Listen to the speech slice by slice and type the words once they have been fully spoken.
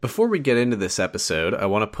Before we get into this episode, I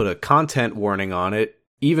want to put a content warning on it,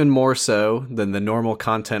 even more so than the normal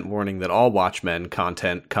content warning that all Watchmen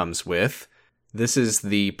content comes with. This is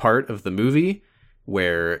the part of the movie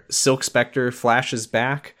where Silk Spectre flashes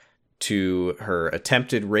back to her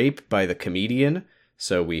attempted rape by the comedian,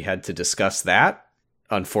 so we had to discuss that,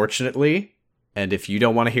 unfortunately. And if you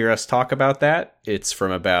don't want to hear us talk about that, it's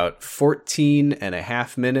from about 14 and a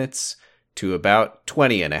half minutes to about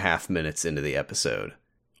 20 and a half minutes into the episode.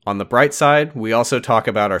 On the bright side, we also talk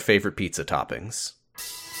about our favorite pizza toppings.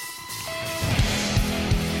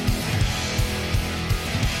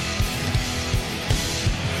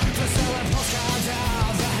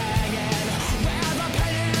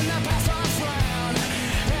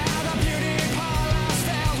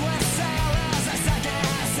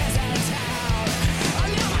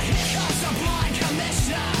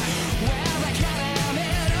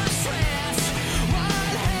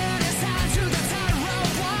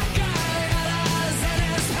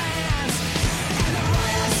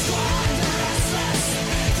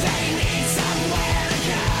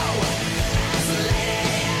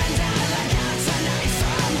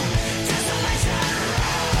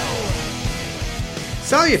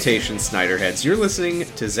 Salutations, Snyderheads. You're listening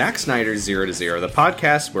to Zack Snyder's 0 to 0, the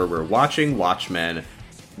podcast where we're watching Watchmen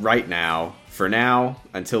right now, for now,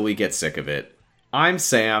 until we get sick of it. I'm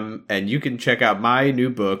Sam, and you can check out my new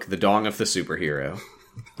book, The Dong of the Superhero.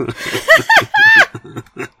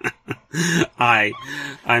 Hi,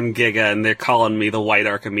 I'm Giga, and they're calling me the White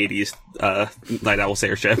Archimedes Night Owl's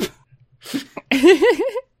airship.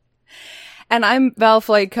 And I'm Val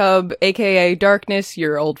Flight Cub, aka Darkness,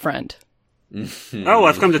 your old friend. Oh,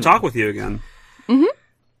 I've come to talk with you again.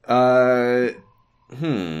 What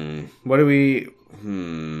do we...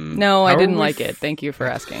 No, I didn't like it. Thank you for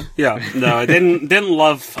asking. Yeah, no, I didn't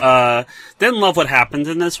love what happened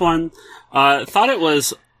in this one. Thought it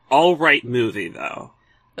was all right movie though.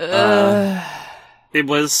 It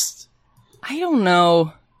was. I don't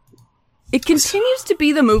know. It continues to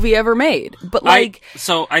be the movie ever made, but like.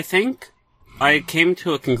 I think I came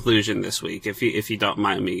to a conclusion this week. If you don't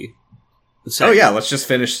mind me. Oh yeah, let's just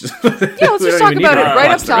finish. Yeah, let's just talk about it right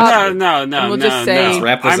up top. No. Just say, let's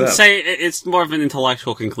wrap this I'm up. saying it's more of an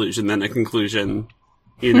intellectual conclusion than a conclusion,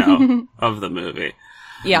 of the movie.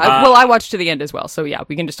 Yeah, well, I watched to the end as well, so yeah,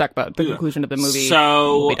 we can just talk about the conclusion of the movie.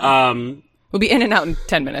 So, we'll be in and out in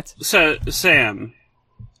 10 minutes. So, Sam,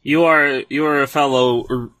 you're a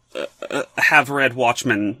fellow have read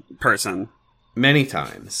Watchmen person. Many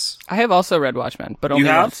times. I have also read Watchmen, but only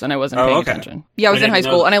once, and I wasn't paying attention. Yeah, I was in high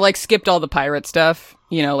school, and I skipped all the pirate stuff.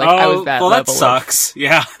 I was that level. Well, that sucks.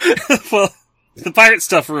 Yeah. Well, the pirate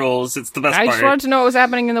stuff rules. It's the best part. I just wanted to know what was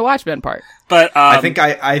happening in the Watchmen part. But I think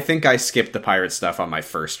I skipped the pirate stuff on my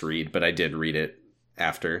first read, but I did read it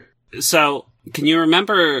after. So, can you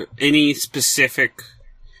remember any specific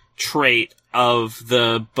trait of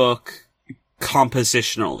the book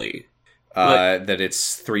compositionally? That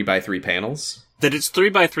it's 3x3 panels? That it's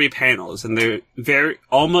 3x3 panels, and they're very,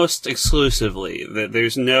 almost exclusively, that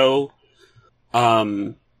there's no,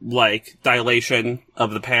 dilation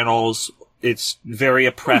of the panels. It's very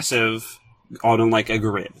oppressive on, a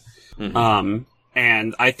grid. Mm-hmm.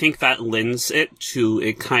 And I think that lends it to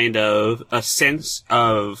a kind of a sense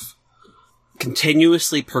of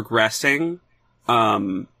continuously progressing,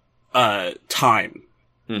 time.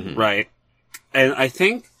 Mm-hmm. Right? And I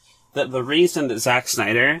think that the reason that Zack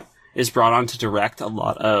Snyder is brought on to direct a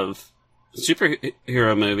lot of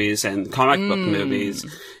superhero movies and comic book movies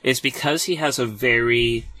is because he has a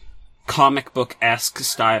very comic book-esque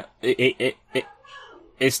style, a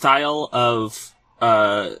style of,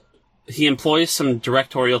 he employs some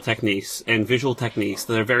directorial techniques and visual techniques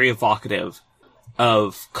that are very evocative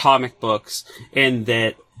of comic books, and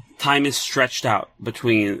that time is stretched out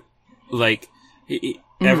between,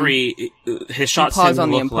 his shots tend to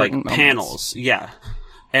look like panels. Yeah.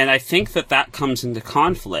 And I think that comes into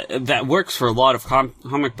conflict. That works for a lot of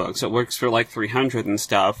comic books. It works for 300 and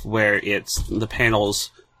stuff, where the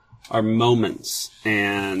panels are moments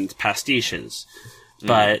and pastiches.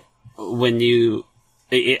 But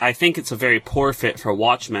I think it's a very poor fit for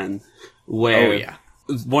Watchmen, where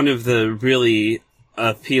one of the really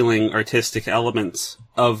appealing artistic elements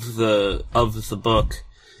of the book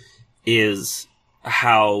is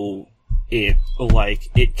how it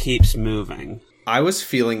keeps moving. I was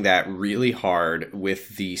feeling that really hard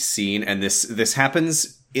with the scene, and this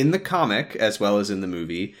happens in the comic as well as in the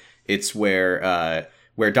movie. It's where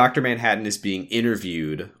Dr. Manhattan is being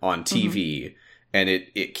interviewed on TV, and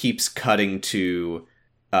it keeps cutting to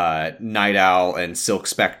Night Owl and Silk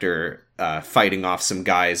Spectre fighting off some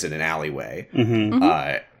guys in an alleyway.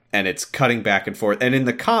 and it's cutting back and forth. And in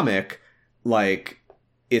the comic, like,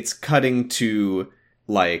 it's cutting to,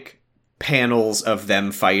 like, panels of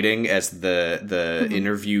them fighting as the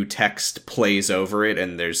interview text plays over it,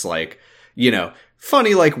 and there's, like, you know,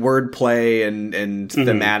 funny, like, wordplay and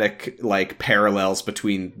thematic, like, parallels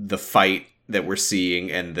between the fight that we're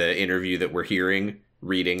seeing and the interview that we're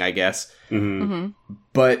reading, I guess.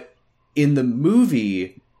 But in the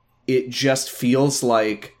movie, it just feels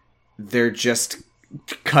like they're just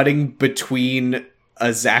cutting between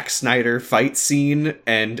a Zack Snyder fight scene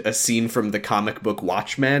and a scene from the comic book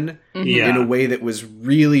Watchmen in a way that was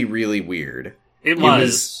really, really weird. It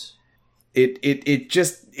was.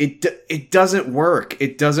 It doesn't work.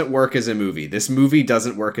 It doesn't work as a movie. This movie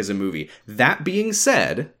doesn't work as a movie. That being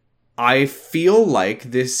said, I feel like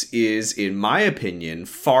this is, in my opinion,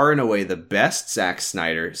 far and away the best Zack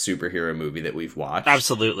Snyder superhero movie that we've watched.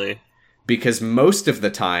 Absolutely. Because most of the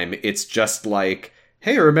time, it's just like,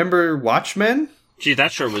 hey, remember Watchmen? Gee,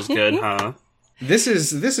 that sure was good, huh? This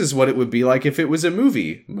is what it would be like if it was a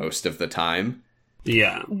movie most of the time.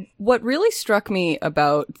 Yeah. What really struck me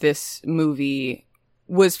about this that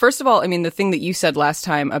was, first of all, I mean, the thing that you said last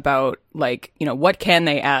time about, like, you know, what can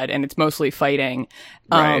they add? And it's mostly fighting.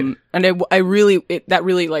 Right. And that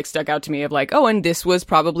really like stuck out to me of like, oh, and this was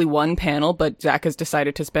probably one panel, but Zach has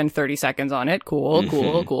decided to spend 30 seconds on it.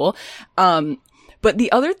 Cool. But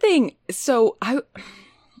the other thing, so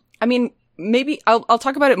I mean, maybe I'll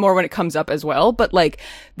talk about it more when it comes up as well. But like,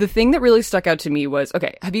 the thing that really stuck out to me was,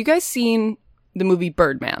 okay, have you guys seen the movie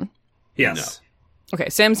Birdman? Yes. No. Okay,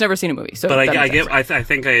 Sam's never seen a movie, so. But I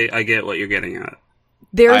think I get what you're getting at.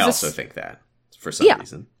 I also think that for some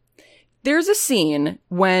reason. There's a scene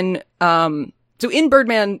when, so in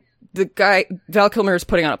Birdman, the guy Val Kilmer is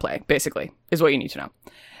putting on a play, basically, is what you need to know,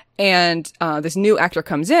 and this new actor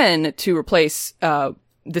comes in to replace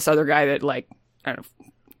this other guy that, like, I don't know,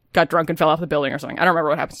 got drunk and fell off the building or something. I don't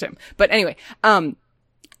remember what happens to him, but anyway,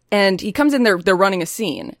 and he comes in. They're running a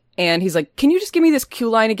scene. And he's like, can you just give me this cue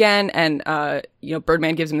line again? And, you know,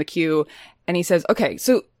 Birdman gives him the cue and he says, okay,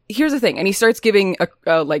 so here's the thing. And he starts giving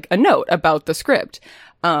a note about the script.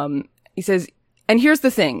 He says, and here's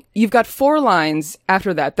the thing. You've got 4 lines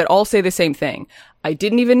after that all say the same thing. I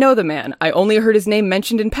didn't even know the man. I only heard his name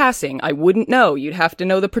mentioned in passing. I wouldn't know. You'd have to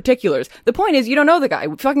know the particulars. The point is, you don't know the guy.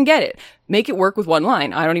 Fucking get it. Make it work with 1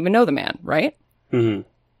 line. I don't even know the man, right? Mm-hmm.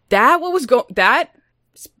 That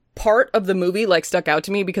part of the movie, like, stuck out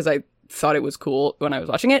to me because I thought it was cool when I was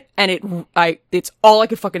watching it, and it's all I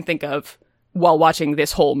could fucking think of while watching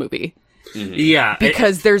this whole movie. Mm-hmm. Yeah.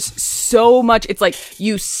 Because there's so much, it's like,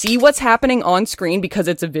 you see what's happening on screen because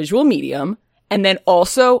it's a visual medium, and then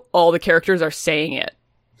also all the characters are saying it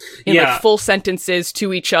in like full sentences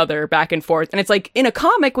to each other back and forth. And it's like, in a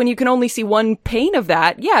comic, when you can only see one pane of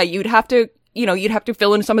that, you'd have to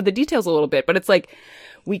fill in some of the details a little bit, but it's like,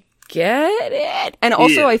 we get it. And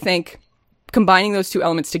also, I think combining those two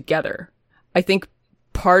elements together, I think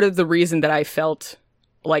part of the reason that I felt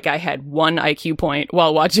like I had 1 IQ point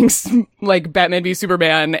while watching like Batman v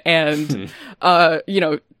Superman and you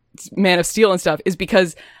know, Man of Steel and stuff is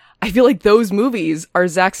because I feel like those movies are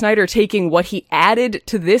Zack Snyder taking what he added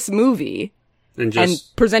to this movie and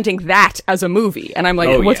presenting that as a movie. And I'm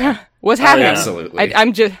like, what's happening? Absolutely.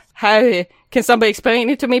 I'm just, can somebody explain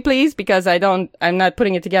it to me, please? Because I'm not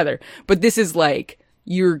putting it together. But this is like,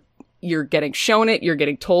 you're getting shown it, you're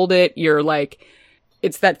getting told it, you're like,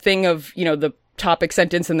 it's that thing of, you know, the topic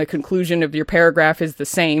sentence and the conclusion of your paragraph is the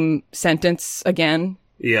same sentence again.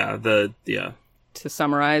 Yeah, to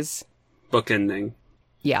summarize. Bookending.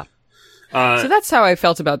 Yeah. So that's how I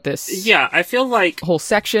felt about this. Yeah, I feel like whole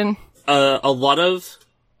section. A lot of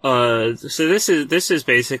so this is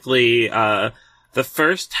basically the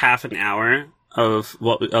first half an hour of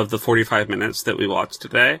the 45 minutes that we watched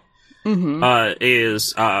today. Mm-hmm.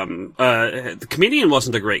 Is the comedian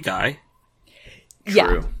wasn't a great guy.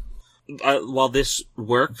 Yeah. While this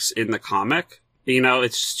works in the comic, you know,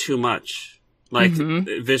 it's too much. Like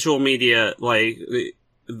visual media, like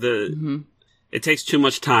it takes too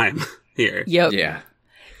much time here. Yep. Yeah.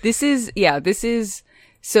 This is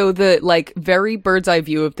so the like very bird's eye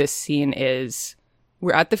view of this scene is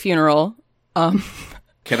we're at the funeral.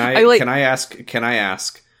 Can I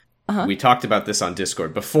ask? Uh-huh. We talked about this on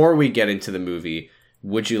Discord. Before we get into the movie,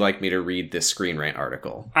 would you like me to read this Screen Rant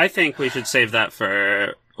article? I think we should save that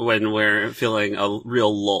for when we're feeling a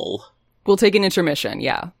real lull. We'll take an intermission,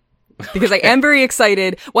 yeah. Because I am very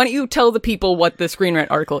excited. Why don't you tell the people what the Screen Rant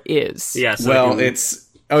article is? Yes. Well, it's...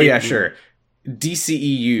 Oh, yeah, sure.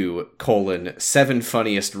 DCEU : 7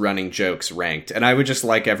 funniest running jokes ranked. And I would just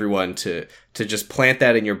like everyone to just plant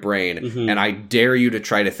that in your brain. And I dare you to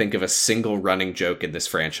try to think of a single running joke in this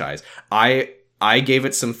franchise. I gave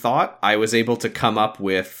it some thought. I was able to come up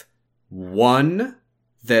with one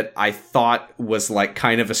that I thought was like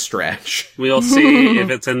kind of a stretch. We'll see if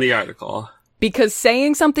it's in the article. Because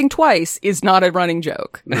saying something twice is not a running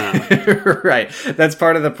joke. No. Right. That's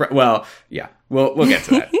part of the well, yeah. We'll get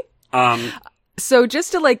to that. So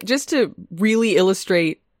just to really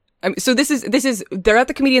illustrate, so this is they're at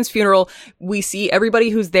the comedian's funeral. We see everybody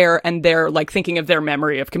who's there, and they're like thinking of their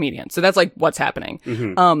memory of comedians. So that's like what's happening.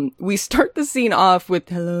 We start the scene off with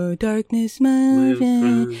 "Hello, darkness, my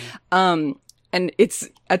friend." And it's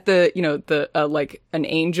at the, like an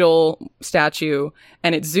angel statue,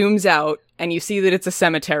 and it zooms out, and you see that it's a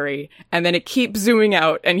cemetery, and then it keeps zooming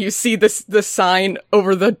out, and you see the sign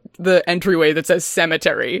over the entryway that says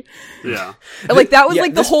cemetery. Yeah. Like, that was Yeah,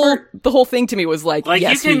 like this the whole thing to me was like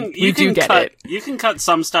yes, we do get it. You can cut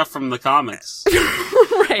some stuff from the comics.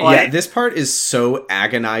 Right. Yeah, this part is so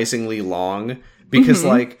agonizingly long because,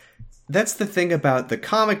 like, that's the thing about the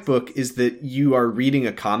comic book is that you are reading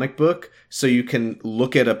a comic book, so you can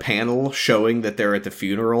look at a panel showing that they're at the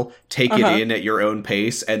funeral, take it in at your own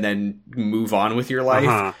pace, and then move on with your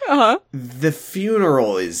life. The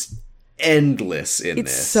funeral is endless in this.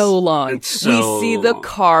 It's so long. It's so we see the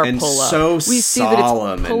car and pull up. so We see solemn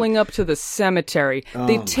that it's and- pulling up to the cemetery.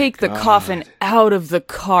 They my take the God. coffin out of the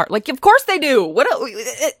car. Like, of course they do. What?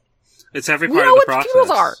 It's every We part know of the what process.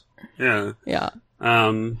 funerals are. Yeah. Yeah.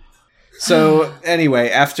 So anyway,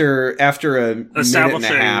 after a minute and a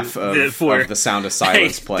Establishing half of the Sound of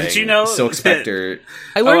Silence Hey, playing, did you know Silk that- Spectre.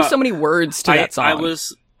 I learned Oh, so many words to that song. I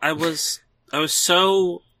was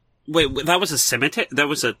so wait. That was a cemetery. That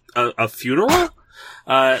was a funeral.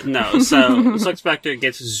 No. So Silk Spectre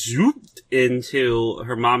gets zooped into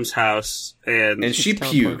her mom's house and And she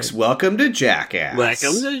teleported. pukes. Welcome to Jackass.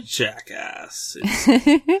 welcome to Jackass.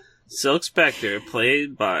 It's Silk Spectre,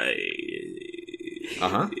 played by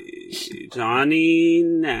Johnny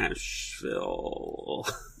Nashville.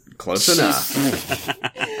 Close enough.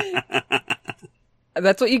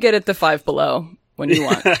 That's what you get at the Five Below when you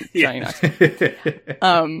want Johnny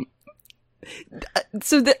Knoxville.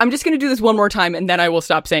 So I'm just going to do this one more time, and then I will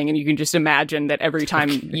stop saying, and you can just imagine that every time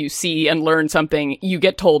you see and learn something, you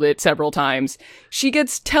get told it several times. She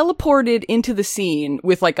gets teleported into the scene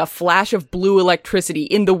with like a flash of blue electricity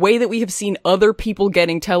in the way that we have seen other people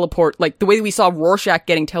getting like the way that we saw Rorschach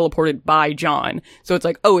getting teleported by John. So it's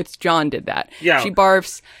like, oh, it's John did that. Yeah. She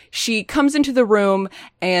barfs. She comes into the room,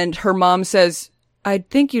 and her mom says, I'd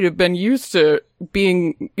think you'd have been used to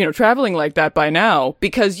being, traveling like that by now,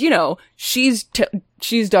 because, she's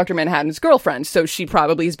Dr. Manhattan's girlfriend, so she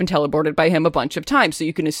probably has been teleported by him a bunch of times. So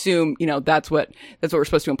you can assume, that's what we're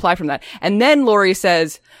supposed to imply from that. And then Laurie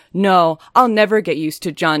says, no, I'll never get used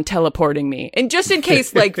to John teleporting me. And just in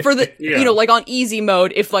case, like, for the, like on easy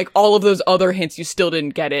mode, if like all of those other hints you still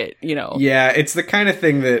didn't get it, Yeah, it's the kind of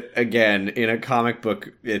thing that, again, in a comic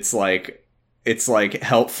book, it's like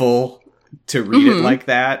helpful to read it like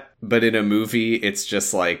that, but in a movie, it's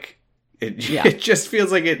just like it just feels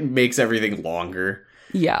like it makes everything longer.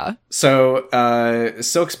 Yeah. So,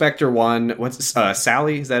 Silk Spectre 1, what's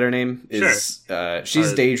Sally? Is that her name?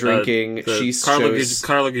 She's day drinking. She shows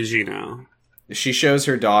Carla Gugino. She shows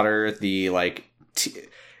her daughter the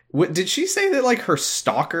what did she say that like her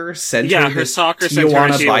stalker sent her? Her stalker sent her a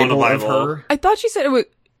Tijuana Bible of her. I thought she said it was.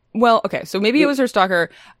 Well, okay, so maybe it was her stalker.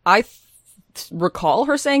 I recall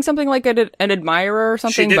her saying something like an admirer or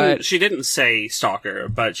something, She didn't say stalker,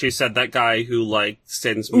 but she said that guy who like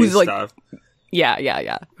sends me Who's, like, stuff.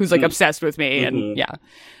 Yeah. Who's like obsessed with me and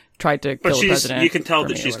tried to kill the president. You can tell for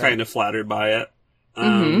that me or she's whatever. kind of flattered by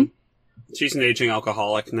it. She's an aging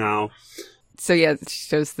alcoholic now. So yeah, she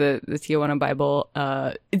shows the Tijuana Bible.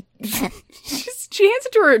 She hands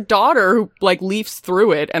it to her daughter, who like leafs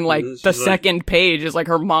through it, and like the second page is like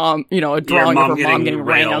her mom, a drawing of her mom getting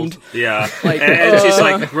rammed. Yeah, Like, and she's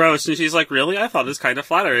like gross, and she's like, "Really? I thought it was kind of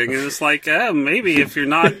flattering." And it's like, maybe if you're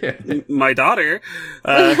not my daughter.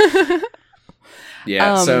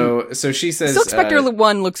 Yeah. So she says Silk Spectre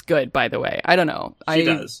 1 looks good, by the way. I don't know. She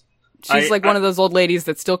does. She's like one of those old ladies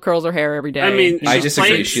that still curls her hair every day. I mean, I she's disagree.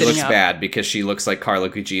 playing- She looks sitting up. bad because she looks like Carla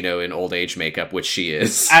Gugino in old age makeup, which she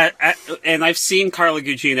is. And I've seen Carla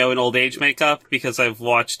Gugino in old age makeup because I've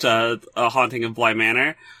watched A Haunting of Bly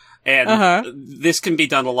Manor. And this can be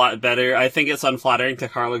done a lot better. I think it's unflattering to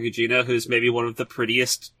Carla Gugino, who's maybe one of the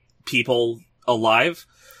prettiest people alive.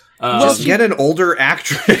 Just get an older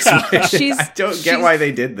actress. She's- I don't get why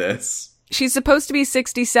they did this. she's supposed to be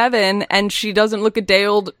 67, and she doesn't look a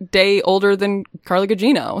day older than Carla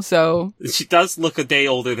Gugino. So she does look a day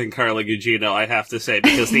older than Carla Gugino, I have to say,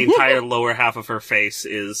 because the entire lower half of her face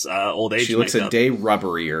is old age. She looks makeup. a day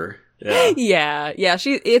rubberier. Yeah. yeah.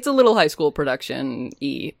 It's a little high school production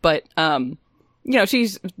but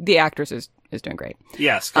she's the actress is doing great.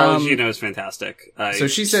 Yes, Carla Gugino is fantastic. So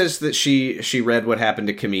she says that she read What Happened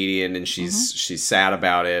to Comedian, and she's sad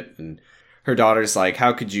about it, and her daughter's like,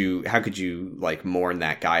 how could you like mourn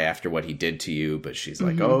that guy after what he did to you? But she's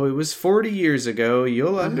like, oh, it was 40 years ago.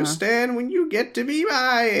 You'll understand when you get to be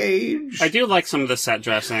my age. I do like some of the set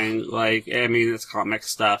dressing. Like, I mean, it's comic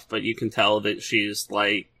stuff, but you can tell that she's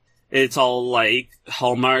like, it's all like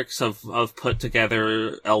hallmarks of put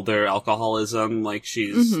together elder alcoholism. Like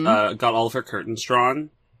she's got all of her curtains drawn,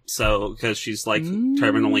 so because she's like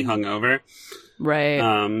terminally hungover, right?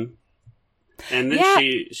 And then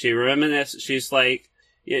she reminisces. She's like,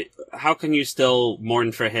 "How can you still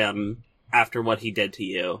mourn for him after what he did to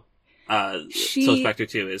you?" So Spectre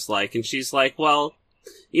 2 is like, and she's like, "Well,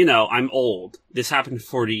 I'm old. This happened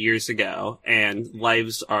 40 years ago, and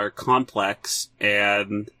lives are complex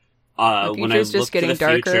and." When I look to the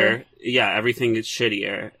future, everything is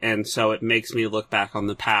shittier, and so it makes me look back on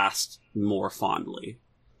the past more fondly.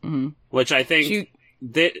 Mm-hmm. Which I think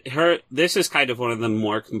this is kind of one of the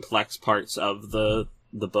more complex parts of the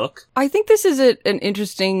book. I think this is an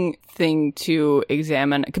interesting thing to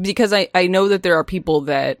examine, because I know that there are people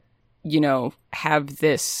that have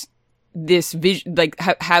this vision, like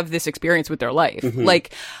have this experience with their life. Mm-hmm.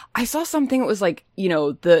 Like I saw something that was like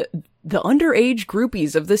the underage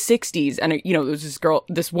groupies of the 60s. And, there was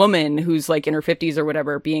this woman who's like in her 50s or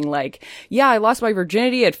whatever being like, yeah, I lost my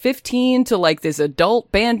virginity at 15 to like this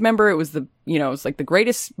adult band member. It was it's like the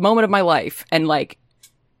greatest moment of my life. And like,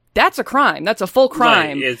 that's a crime. That's a full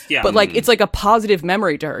crime. Right, but like, it's like a positive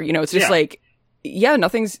memory to her. It's just like,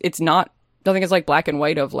 nothing is like black and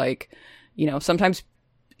white of like, sometimes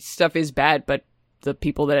stuff is bad, but the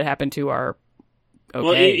people that it happened to are okay.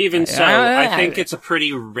 Well, even so, I think it's a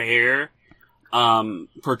pretty rare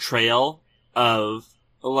portrayal of,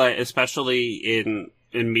 like, especially in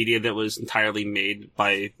media that was entirely made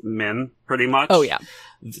by men, pretty much. Oh yeah,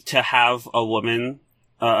 to have a woman,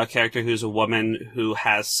 a character who's a woman who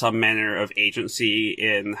has some manner of agency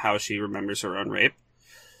in how she remembers her own rape.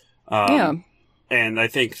 And I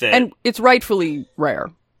think that, and it's rightfully rare.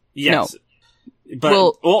 Yes. No.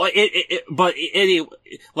 But it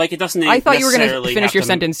doesn't. I thought you were going to finish your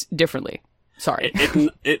sentence differently. Sorry.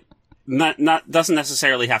 It doesn't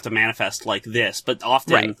necessarily have to manifest like this, but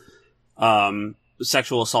often,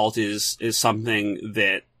 sexual assault is something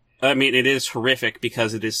that, I mean, it is horrific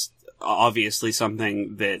because it is obviously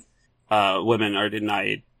something that women are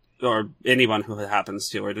denied, or anyone who it happens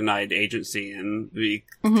to are denied agency in,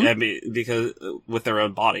 I mean, because with their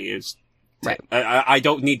own body is. Right. I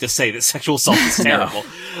don't need to say that sexual assault is terrible.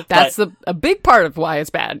 That's a big part of why it's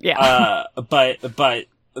bad. Yeah. But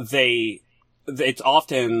it's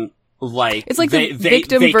often like it's like the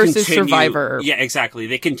victim versus survivor. Yeah, exactly.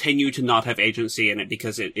 They continue to not have agency in it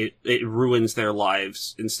because it ruins their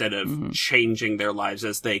lives instead of changing their lives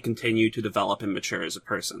as they continue to develop and mature as a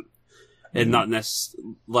person, and not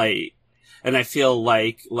necessarily. And I feel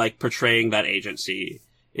like portraying that agency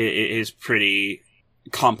is pretty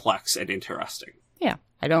complex and interesting. Yeah.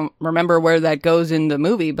 I don't remember where that goes in the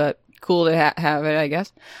movie, but cool to have it, I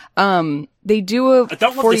guess. They do I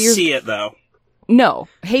don't want to see it, though. No.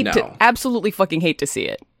 Absolutely fucking hate to see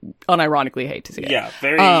it. Unironically hate to see it. Yeah,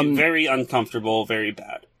 very uncomfortable, very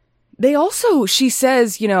bad. They also, she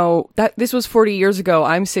says, that this was 40 years ago,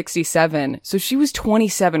 I'm 67, so she was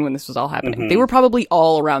 27 when this was all happening. Mm-hmm. They were probably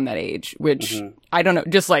all around that age, which, I don't know,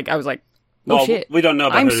 just like, I was like, shit. We don't know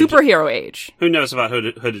about I'm superhero age. Who knows about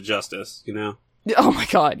Hooded Justice, Oh my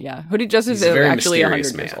god, yeah. Hooded Justice is actually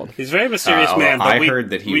 100 years old. He's a very mysterious man, but I heard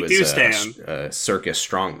that he was a circus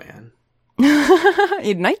strongman.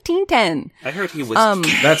 In 1910. I heard he was...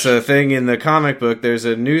 That's a thing in the comic book. There's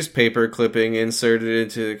a newspaper clipping inserted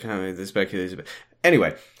into the comic. The speculation. Anyway,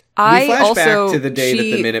 we flash back to the day that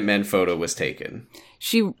the Minutemen photo was taken.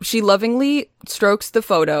 She lovingly strokes the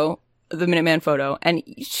photo, the Minuteman photo, and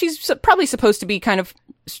she's probably supposed to be kind of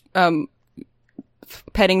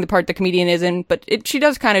petting the part the comedian is in, but she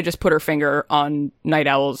does kind of just put her finger on Night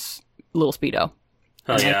Owl's little Speedo.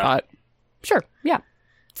 Oh, yeah. I thought, sure, yeah.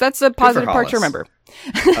 So that's a positive part to remember.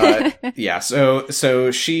 Yeah,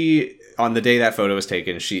 so she, on the day that photo was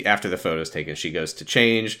taken, after the photo was taken, she goes to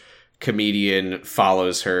change. Comedian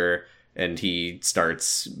follows her, and he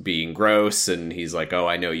starts being gross, and he's like, oh,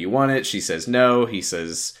 I know you want it. She says no. He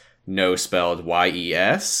says no spelled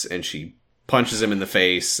Y-E-S, and she punches him in the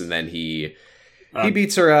face, and then he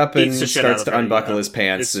beats her up and beats the shit out starts of to her, unbuckle yeah. his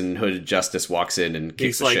pants, and Hooded Justice walks in and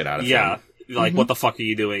kicks the like, shit out of yeah, him. like, what the fuck are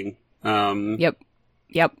you doing? Yep.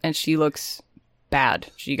 And she looks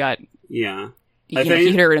bad. She got, Yeah. he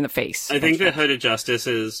hit her in the face. I think that Hooded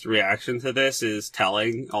Justice's reaction to this is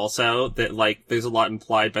telling also that, like, there's a lot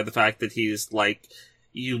implied by the fact that he's like,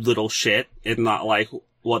 you little shit, and not like,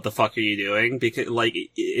 what the fuck are you doing? Because, like,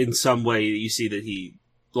 in some way you see that he,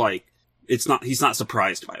 like, he's not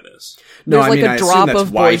surprised by this. No, There's I like mean, I a assume drop that's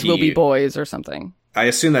of why boys will be boys or something. I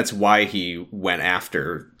assume that's why he went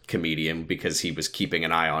after Comedian, because he was keeping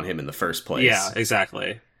an eye on him in the first place. Yeah,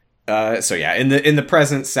 exactly. So yeah, in the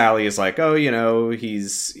present, Sally is like, oh, you know,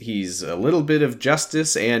 he's a little bit of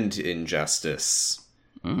justice and injustice.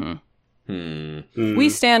 We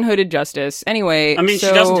stand Hooded Justice. Anyway, I mean, so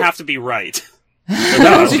she doesn't have to be right.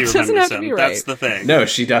 No, She she doesn't remembers have to him. be right. That's the thing. No,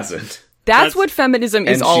 she doesn't. That's what feminism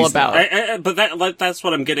is and all she's about. But that's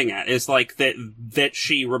what I'm getting at, is like that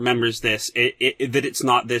she remembers this, that it's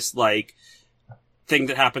not this like thing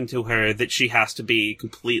that happened to her that she has to be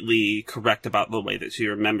completely correct about the way that she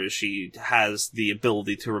remembers. She has the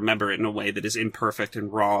ability to remember it in a way that is imperfect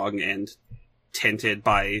and wrong and tinted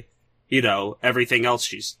by, you know, everything else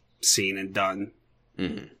she's seen and done.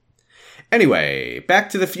 Mm-hmm. Anyway, back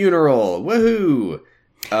to the funeral. Woohoo!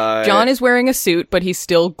 John is wearing a suit, but he's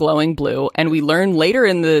still glowing blue, and we learn later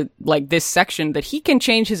in the this section that he can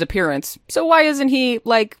change his appearance. So why isn't he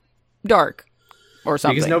like dark or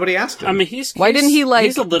something? Because nobody asked him. I mean, why didn't he like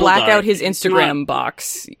he's a little black dark. out his He's Instagram not-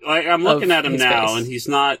 box? Like, I'm looking of at him his now, face. and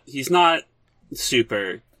he's not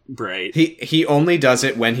super bright. He only does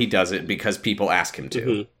it when he does it because people ask him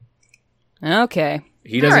to. Okay,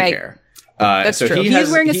 He doesn't All right. care. That's so true. He's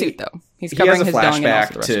wearing a suit though. He's He covering has a his dong and also flashback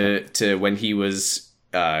the rest of it. to when he was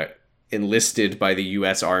enlisted by the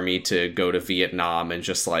U.S. Army to go to Vietnam and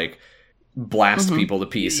just like blast people to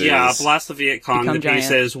pieces. Yeah, blast the Viet Cong Become to giant.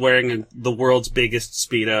 pieces wearing the world's biggest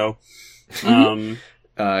Speedo.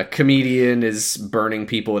 Comedian is burning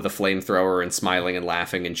people with a flamethrower and smiling and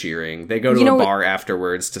laughing and cheering. They go to You know a what- bar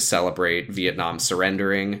afterwards to celebrate Vietnam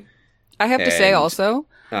surrendering. I have to say and- also,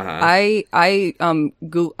 I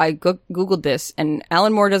googled this, and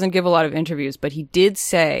Alan Moore doesn't give a lot of interviews, but he did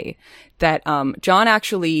say that John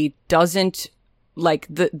actually doesn't like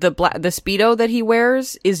the Speedo that he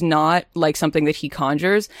wears is not like something that he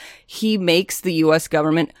conjures. He makes the U.S.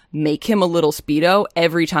 government make him a little Speedo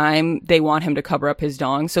every time they want him to cover up his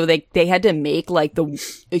dong. So they had to make like a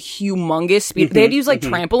humongous Speedo. They had to use like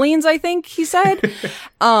trampolines, I think he said,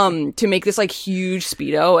 to make this like huge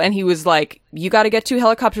Speedo. And he was like, you got to get 2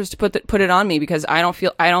 helicopters to put it on me because I don't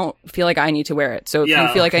feel like I need to wear it. So if Yeah,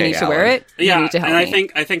 you feel like I okay, need to wear Alan. it, you need to help and me.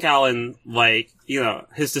 I think Alan, like, you know,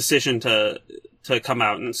 his decision to come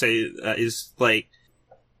out and say is like,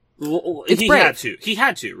 well, It's he brave.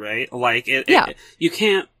 had to, right? Like, Yeah. you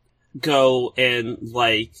can't go and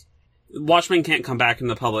like, Watchmen can't come back in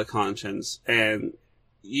the public conscience, and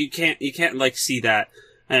you can't like see that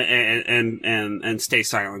and stay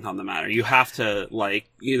silent on the matter. You have to, like,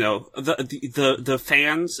 you know, the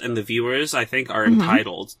fans and the viewers, I think, are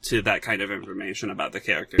entitled to that kind of information about the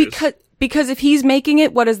characters. Because if he's making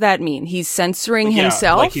it, what does that mean? He's censoring Yeah,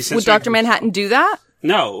 himself? like he's Would censoring Dr. Manhattan do that?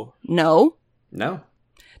 No. No. No.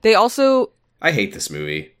 They also... I hate this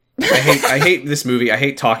movie. I hate this movie. I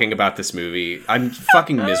hate talking about this movie. I'm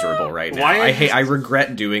fucking miserable right now. Why- I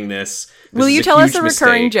regret doing this. Will is you a tell us huge a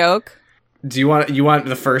recurring mistake. joke? Do you want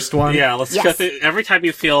the first one? Yeah, let's Yes. go through every time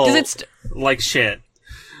you feel Does it like shit.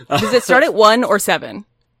 Does it start at 1 or 7?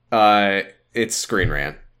 It's Screen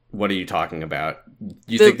Rant. What are you talking about?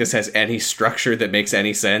 You think this has any structure that makes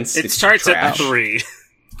any sense? It It's starts at trash. 3.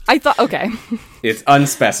 I thought... Okay. It's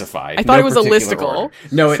unspecified. I thought it was a particular listicle, order.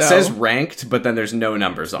 No, it so- says ranked, but then there's no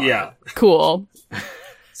numbers on Yeah. it. Cool.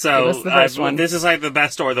 So Give us the first one. this is like the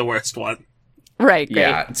best or the worst one. Right, great.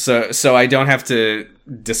 Yeah, so I don't have to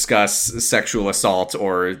discuss sexual assault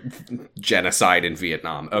or genocide in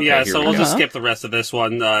Vietnam. Okay, Yeah, here so we we'll go. just skip the rest of this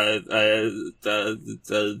one.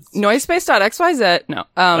 Noisepace.xyz? No.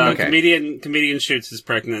 Okay. Comedian shoots his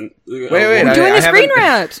pregnant. wait, We're I- doing I a screen haven't-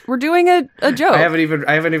 rant. We're doing a joke. I haven't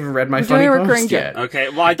even read my We're funny doing a recurring post yet. Okay,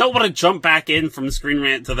 well, I don't want to jump back in from Screen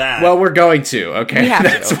Rant to that. Well, we're going to. Okay, We have to,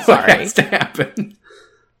 that's what sorry. has to happen.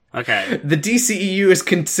 okay. The DCEU is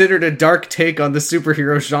considered a dark take on the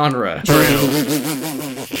superhero genre.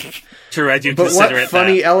 True, I do But consider what it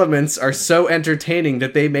funny that. elements are so entertaining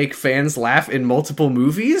that they make fans laugh in multiple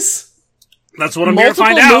movies? That's what I'm here to Multiple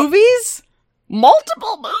find out. movies?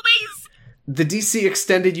 Multiple movies? The DC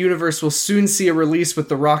Extended Universe will soon see a release with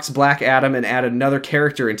The Rock's Black Adam and add another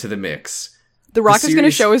character into the mix. The Rock is going to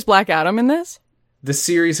series- show his Black Adam in this? The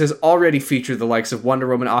series has already featured the likes of Wonder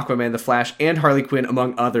Woman, Aquaman, The Flash, and Harley Quinn,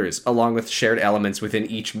 among others, along with shared elements within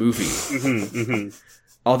each movie.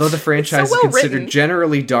 Although the franchise so well is considered written.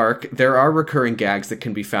 generally dark, there are recurring gags that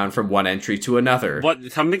can be found from one entry to another.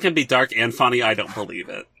 What, something can be dark and funny? I don't believe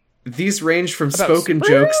it. These range from About spoken superheroes?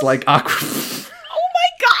 jokes like Oh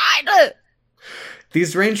my god!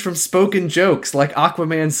 These range from spoken jokes like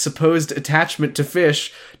Aquaman's supposed attachment to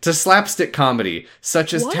fish to slapstick comedy,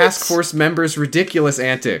 such as What? Task Force members' ridiculous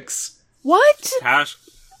antics. What? Tash,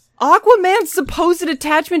 Aquaman's supposed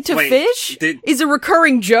attachment to Wait, fish did- is a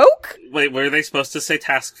recurring joke? wait, were they supposed to say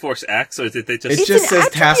Task Force X, or did they It just... It's just an says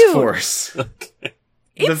Task attribute. Force. The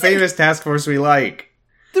It's famous Task Force we like.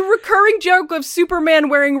 the recurring joke of Superman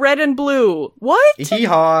wearing red and blue. What?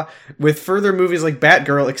 Hee-haw. With further movies like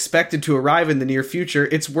Batgirl expected to arrive in the near future,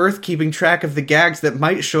 it's worth keeping track of the gags that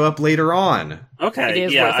might show up later on. Okay, It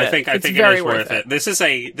is yeah, worth I it. think It's it very is worth worth it. This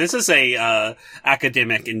is a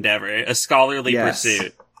academic endeavor, a scholarly Yes.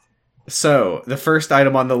 pursuit. So, the first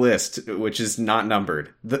item on the list, which is not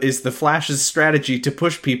numbered, is the Flash's strategy to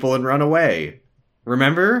push people and run away.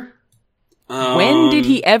 Remember? When did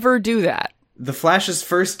he ever do that? The Flash's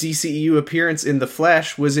first DCEU appearance in the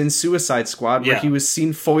flesh was in Suicide Squad, where Yeah. he was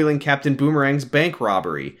seen foiling Captain Boomerang's bank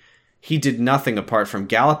robbery. He did nothing apart from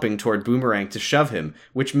galloping toward Boomerang to shove him,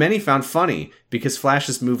 which many found funny, because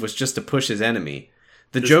Flash's move was just to push his enemy.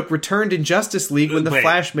 The joke returned in Justice League when the Wait.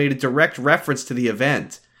 Flash made a direct reference to the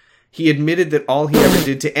event. He admitted that all he ever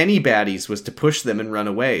did to any baddies was to push them and run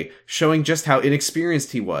away, showing just how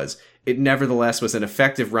inexperienced he was. It nevertheless was an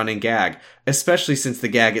effective running gag, especially since the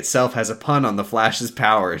gag itself has a pun on the Flash's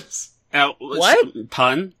powers. What?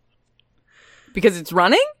 Pun? Because it's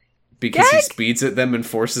running? Because he Gag? speeds at them and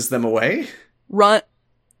forces them away? Run.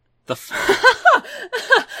 The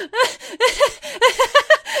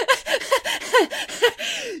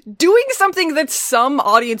Doing something that some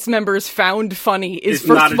audience members found funny is It's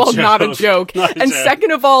first not of a all not a joke. joke. Not a And joke.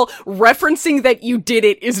 second of all, referencing that you did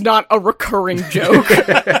it is not a recurring joke.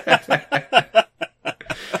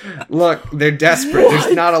 Look, they're desperate.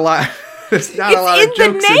 There's not a lot. There's not a It's lot in of the jokes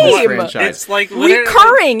in this name. franchise. It's like literally-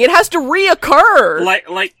 Recurring. It has to reoccur.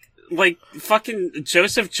 like fucking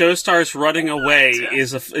Joseph Joestar's running away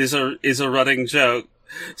is a running joke.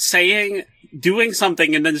 Doing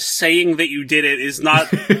something and then saying that you did it is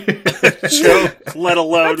not a joke, let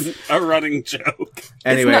alone a running joke.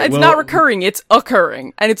 Anyway, it's we'll, not recurring. It's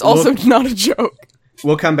occurring. And it's also not a joke.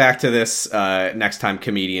 we'll come back to this next time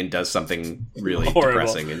comedian does something really Horrible.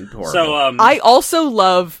 depressing and horrible. So I also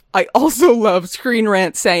love Screen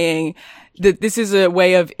Rant saying that this is a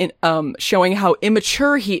way of showing how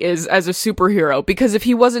immature he is as a superhero, because if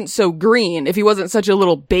he wasn't so green, if he wasn't such a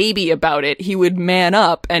little baby about it, he would man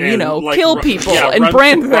up and like, kill people yeah, and run-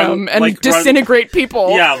 brand run- them and like, run- disintegrate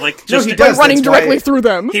people yeah, like No, just he by does. running That's why- directly through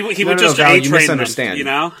them. he No, would no, just Val, you A-train them, misunderstand. you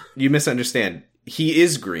know? You misunderstand. He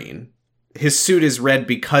is green. His suit is red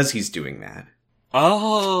because he's doing that.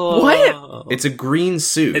 Oh, What? It's a green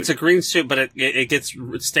suit. It's a green suit, but it gets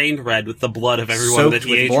stained red with the blood of everyone soaked that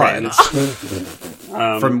he with blood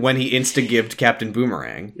A-trains. from when he insta-gibbed Captain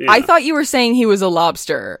Boomerang. Yeah. I thought you were saying he was a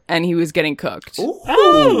lobster and he was getting cooked.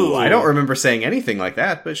 Oh. I don't remember saying anything like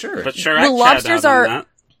that, but sure. But sure, Well, I lobsters are-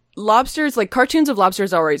 Lobsters, like cartoons of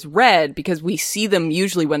lobsters, are always red because we see them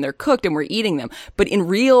usually when they're cooked and we're eating them. But in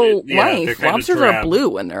real Yeah, they're life, kind of lobsters are drab. blue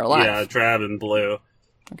when they're alive. Yeah, drab and blue.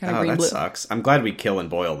 They're kind of Oh, green that blue. sucks. I'm glad we kill and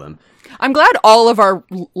boil them. I'm glad all of our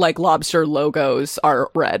like lobster logos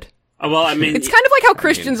are red. Well, I mean, It's kind of like how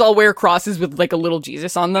Christians all wear crosses with like a little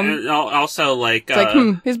Jesus on them. and also like, It's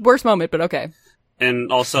like, his worst moment, but okay.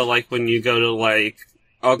 and also like when you go to like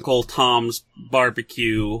Uncle Tom's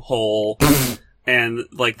barbecue hole. And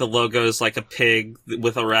like the logo is like a pig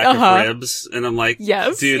with a rack of ribs, and I'm like,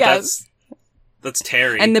 Yes, dude, yes. that's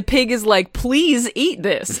Terry. And the pig is like, please eat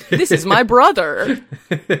this. This is my brother.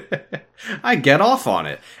 I get off on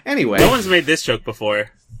it. Anyway, no one's made this joke before.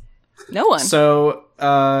 No one. so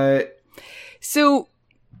So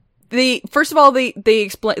they first of all they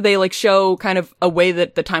explain, they like show kind of a way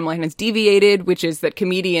that the timeline has deviated, which is that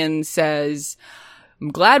comedian says, "I'm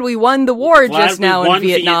glad we won the war Glad just we now in won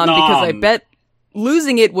Vietnam, because I Vietnam." bet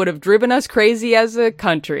losing it would have driven us crazy as a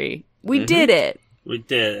country. We did it." We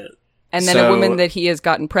did it. And then So- a woman that he has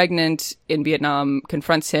gotten pregnant in Vietnam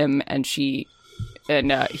confronts him, and he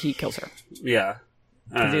kills her. Yeah.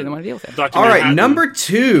 He doesn't want to deal with it. Dr. all right, Manhattan, number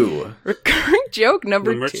 2. Recurring joke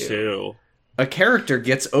number two. 2. A character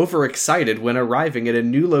gets overexcited when arriving at a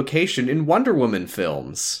new location in Wonder Woman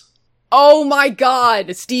films. Oh my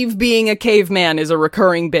god! Steve being a caveman is a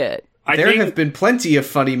recurring bit. There have been plenty of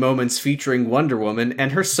funny moments featuring Wonder Woman,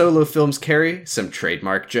 and her solo films carry some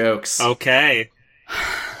trademark jokes. Okay.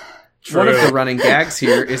 One of the running gags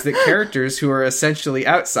here is that characters who are essentially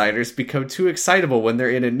outsiders become too excitable when they're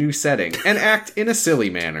in a new setting and act in a silly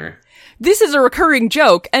manner. This is a recurring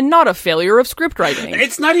joke and not a failure of script writing.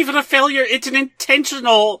 It's not even a failure. It's an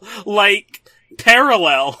intentional,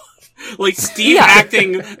 parallel. Steve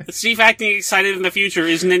acting excited in the future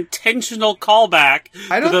is an intentional callback.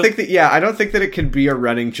 I don't think that it can be a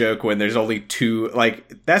running joke when there's only two,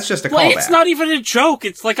 that's just a callback. It's not even a joke.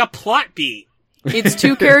 It's like a plot beat. It's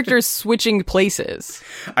two characters switching places.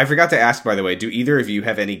 I forgot to ask, by the way, do either of you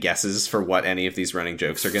have any guesses for what any of these running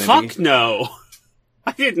jokes are going to be? Fuck no.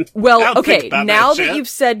 I didn't. Well, okay, now that shit. you've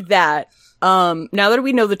said that, now that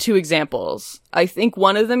we know the two examples, I think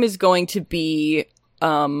one of them is going to be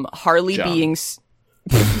Harley Jump. being...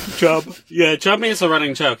 Jump. Yeah, Jump is a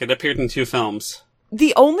running joke. It appeared in 2 films.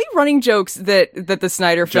 The only running jokes that the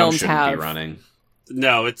Snyder Jump films shouldn't have... be running.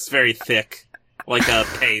 No, it's very thick. Like a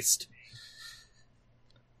paste.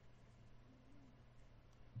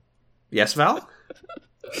 Yes, Val?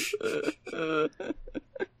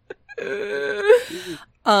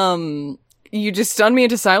 You just stunned me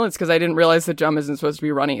into silence because I didn't realize that Jump isn't supposed to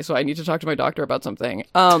be running, so I need to talk to my doctor about something.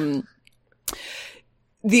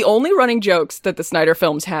 The only running jokes that the Snyder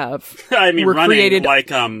films have I mean, were running created...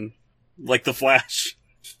 like The Flash.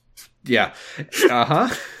 Yeah. Uh-huh.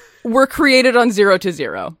 were created on 0 to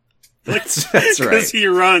 0. That's Because right. he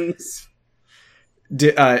runs.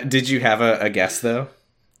 Did you have a guess, though?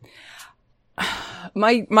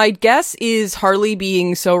 My guess is Harley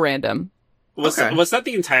being so random. Was that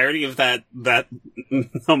the entirety of that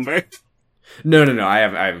number? No. I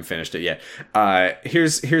haven't finished it yet.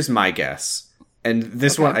 Here's my guess. And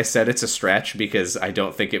this one, I said it's a stretch because I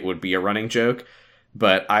don't think it would be a running joke.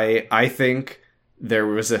 But I think there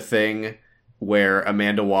was a thing where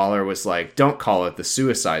Amanda Waller was like, don't call it the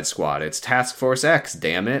Suicide Squad. It's Task Force X,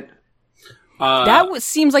 damn it.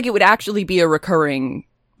 Seems like it would actually be a recurring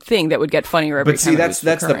thing that would get funnier every time. But see,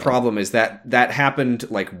 that's the recurring. problem is that happened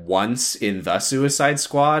once in the Suicide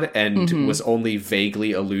Squad and was only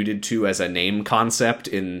vaguely alluded to as a name concept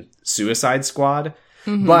in Suicide Squad.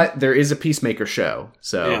 But there is a Peacemaker show,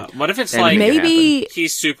 so Yeah. What if it's maybe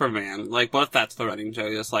he's Superman? What if that's the running joke?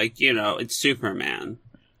 It's it's Superman.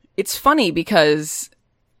 it's funny because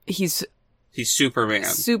he's Superman.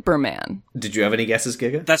 Superman. Did you have any guesses,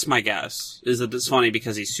 Giga? That's my guess. Is that it's funny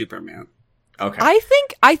because he's Superman. Okay. I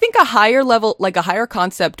think a higher level, a higher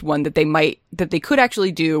concept one that they could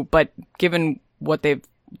actually do, but given what the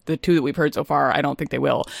two that we've heard so far, I don't think they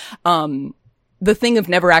will. The thing of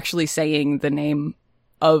never actually saying the name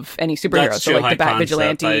of any superhero, That's so too the high Bat concept.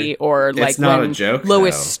 Vigilante, or It's not when a joke,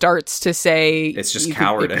 Lois though. starts to say It's just it could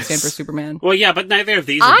cowardice. stand for Superman. Well, yeah, but neither of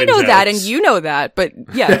these. Have I been know jokes. that, and you know that, but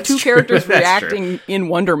yeah, That's two true. characters That's reacting in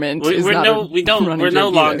wonderment is We're not no, a we don't. running We're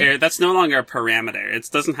no joke either. longer. That's no longer a parameter. It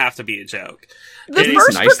doesn't have to be a joke. The It is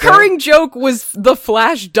first nice, recurring joke was the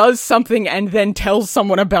Flash does something and then tells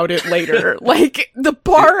someone about it later. The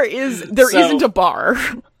bar is there So- isn't a bar.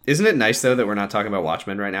 Isn't it nice, though, that we're not talking about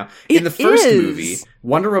Watchmen right now? In the first is. movie,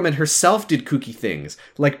 Wonder Woman herself did kooky things,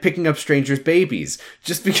 like picking up strangers' babies,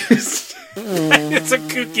 just because... It's a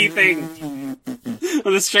kooky thing.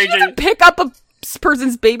 When a stranger, Pick up a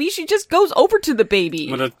person's baby, she just goes over to the baby.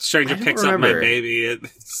 when a stranger I don't picks up my remember. baby,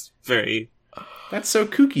 it's very. That's so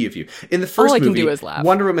kooky of you. In the first All I can movie, do is laugh.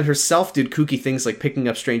 Wonder Woman herself did kooky things like picking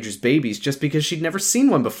up strangers' babies just because she'd never seen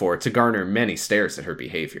one before to garner many stares at her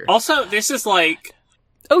behavior. Also, this is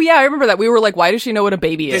Oh yeah, I remember that. We were like, why does she know what a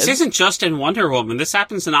baby is? this isn't just in Wonder Woman. This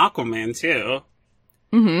happens in Aquaman too.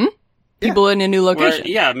 People in a new Where, location.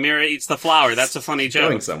 yeah, Mira eats the flower. That's a funny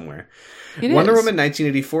Going joke. somewhere. It Wonder is. Woman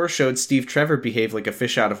 1984 showed Steve Trevor behave like a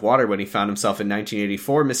fish out of water when he found himself in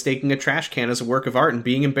 1984 mistaking a trash can as a work of art and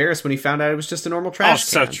being embarrassed when he found out it was just a normal Oh, trash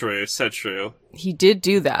so can. true, so true. He did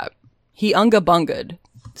do that. He unga bunga'd.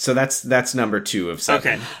 So that's number 2 of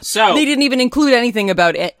 7. Okay, so They didn't even include anything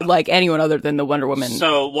about anyone other than the Wonder Woman.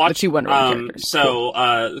 so watch the two Wonder Woman characters. So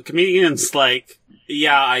the comedian's like,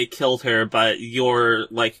 yeah, I killed her, but you're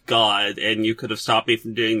like God, and you could have stopped me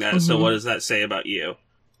from doing that. So what does that say about you?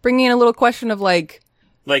 Bringing in a little question of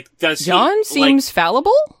Does John he, seems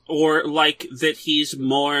fallible? or that he's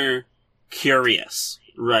more curious,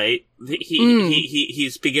 right?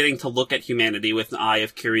 He's beginning to look at humanity with an eye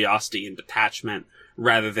of curiosity and detachment,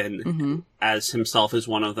 rather than as himself as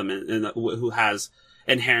one of them, who has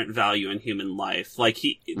inherent value in human life.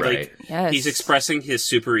 Right. Yes. He's expressing his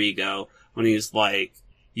superego when he's like,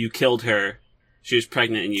 "You killed her. She was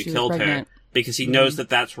pregnant, and you She was killed her," pregnant. because he knows that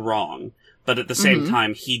that's wrong. But at the same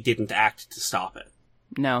time, he didn't act to stop it.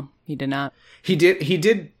 No, he did not. He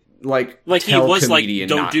did like he tell was like, comedian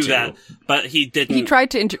don't not do to. that, but he didn't. He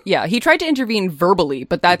tried to intervene verbally,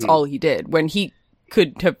 but that's all he did. When he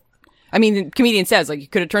could have, I mean, the comedian says, like, you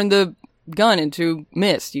could have turned the gun into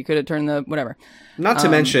mist. You could have turned the whatever. Not to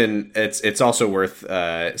mention, it's also worth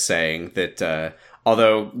saying that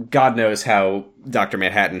although God knows how Dr.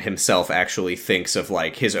 Manhattan himself actually thinks of,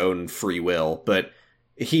 like, his own free will, but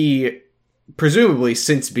he, presumably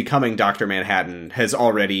since becoming Dr. Manhattan, has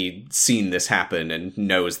already seen this happen and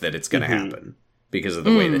knows that it's going to happen because of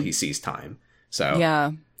the way that he sees time. So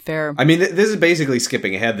yeah, fair. I mean, this is basically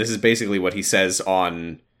skipping ahead. This is basically what he says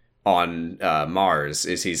on Mars,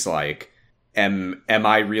 is he's like, Am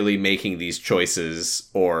I really making these choices,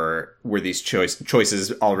 or were these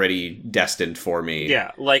choices already destined for me?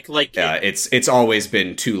 Yeah, it's always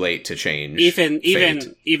been too late to change.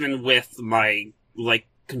 Even with my like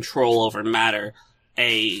control over matter,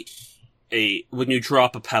 when you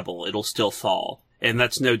drop a pebble, it'll still fall, and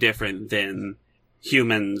that's no different than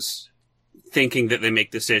humans thinking that they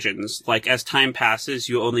make decisions. Like, as time passes,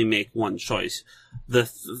 you only make one choice. The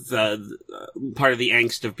part of the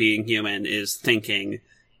angst of being human is thinking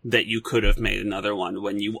that you could have made another one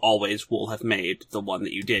when you always will have made the one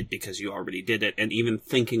that you did because you already did it. And even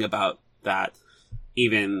thinking about that,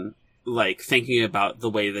 even like thinking about the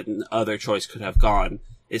way that an other choice could have gone,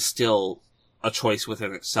 is still a choice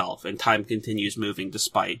within itself. And time continues moving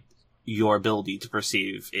despite your ability to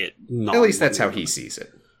perceive it. At least that's how he sees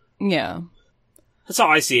it. Yeah. That's how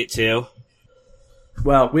I see it too.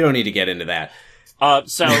 Well, we don't need to get into that.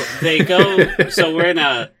 So they go. So we're in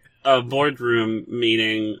a boardroom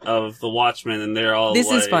meeting of the Watchmen, and they're all.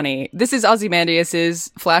 This is funny. This is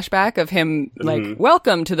Ozymandias's flashback of him, like,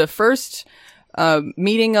 welcome to the first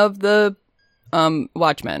meeting of the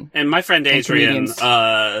Watchmen. And my friend Adrian,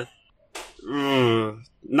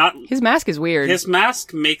 not his mask is weird. His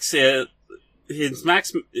mask makes it. His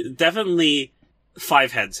mask definitely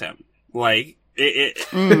five heads him. Like it.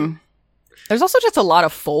 There's also just a lot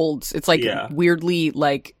of folds. It's like weirdly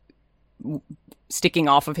like sticking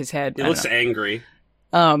off of his head. It looks angry.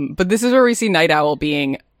 But this is where we see Night Owl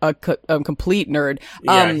being a complete nerd.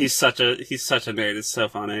 Yeah, he's such a nerd. It's so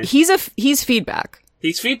funny. He's feedback.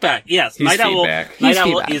 He's feedback. Yes, Night Owl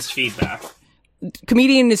is feedback.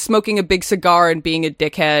 Comedian is smoking a big cigar and being a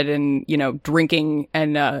dickhead and, you know, drinking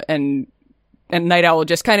and Night Owl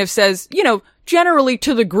just kind of says, you know, generally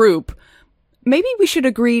to the group, maybe we should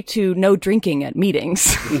agree to no drinking at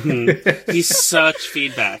meetings. He's such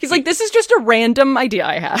feedback. He's like, this is just a random idea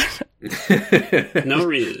I had. No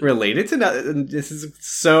reason. Related to this is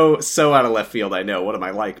so out of left field, I know. What am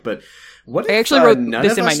I like? But what if I actually wrote none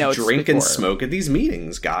this of in my us notes drink before. and smoke at these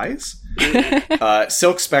meetings, guys?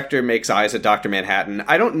 Silk Spectre makes eyes at Dr. Manhattan.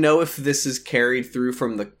 I don't know if this is carried through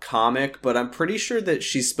from the comic, but I'm pretty sure that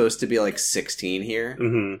she's supposed to be like 16 here.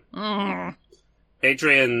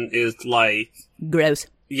 Adrian is like... Gross.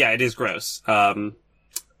 Yeah, it is gross.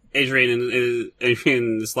 Adrian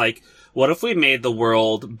is like, what if we made the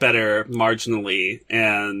world better marginally?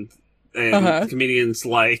 And the comedian's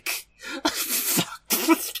like...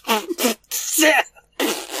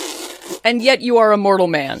 And yet you are a mortal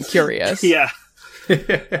man, curious. Yeah.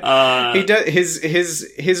 He does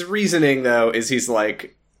his reasoning though is he's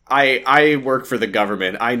like, I work for the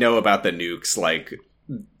government. I know about the nukes. Like,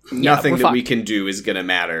 nothing that we can do is gonna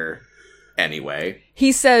matter anyway.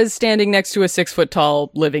 He says standing next to a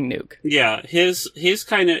 6-foot-tall living nuke. Yeah, his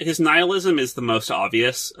nihilism is the most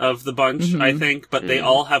obvious of the bunch, I think. But they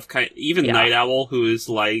all have even Night Owl, who is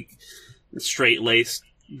like straight-laced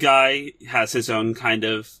guy, has his own kind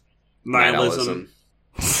of nihilism.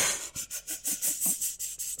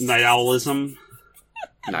 Night Owlism.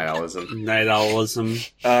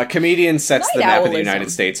 Comedian sets the map of the United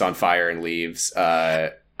States on fire and leaves.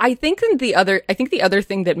 I think the other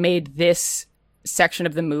thing that made this section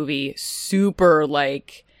of the movie super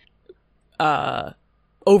like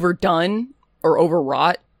overdone or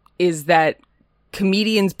overwrought is that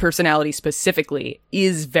comedian's personality specifically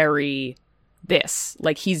is very this.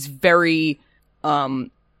 Like, he's very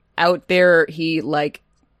out there. He like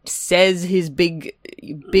says his big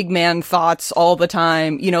man thoughts all the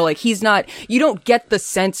time. You know, like, he's not, you don't get the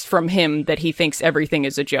sense from him that he thinks everything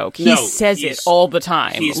is a joke. He says it all the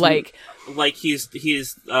time. He's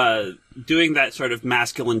doing that sort of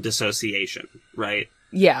masculine dissociation, right?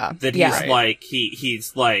 Yeah. That he's like,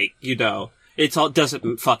 he's like, you know, it's all,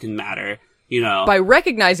 doesn't fucking matter. You know, by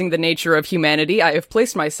recognizing the nature of humanity, I have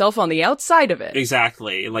placed myself on the outside of it.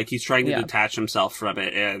 Exactly. Like, he's trying to detach himself from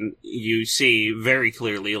it, and you see very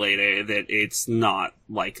clearly later that it's not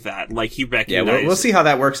like that. Like, he recognizes... Yeah, we'll see how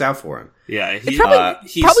that works out for him. Yeah. It's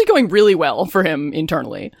probably going really well for him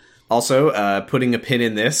internally. Also, putting a pin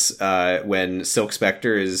in this, when Silk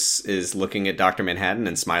Spectre is looking at Dr. Manhattan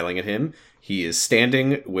and smiling at him, he is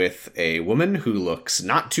standing with a woman who looks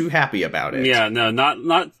not too happy about it. Yeah, no,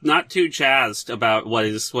 not too jazzed about what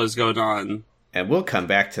is going on. And we'll come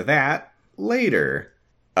back to that later.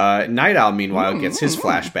 Night Owl, meanwhile, gets his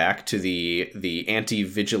flashback to the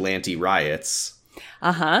anti-vigilante riots.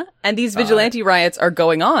 Uh-huh. And these vigilante riots are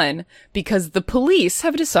going on because the police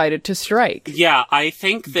have decided to strike. Yeah, I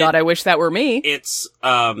think that... God, I wish that were me. It's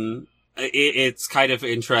it's kind of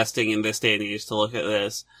interesting in this day and age to look at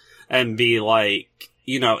this and be like,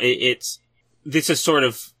 you know, this is sort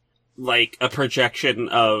of like a projection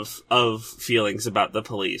of feelings about the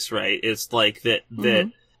police, right? It's like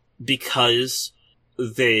that because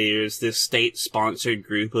there's this state-sponsored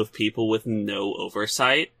group of people with no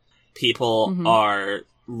oversight, people are,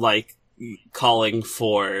 like, calling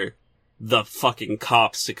for the fucking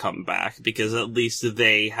cops to come back, because at least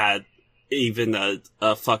they had even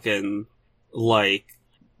a fucking, like,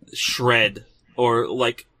 shred or,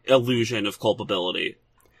 like, illusion of culpability.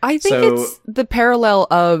 I think it's the parallel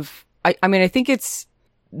of, I mean, I think it's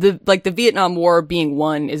the Vietnam War being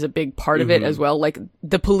won is a big part of it as well. Like,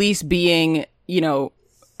 the police being, you know,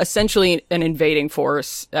 essentially an invading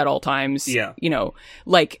force at all times. Yeah. You know,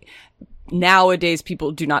 like, nowadays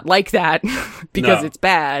people do not like that because it's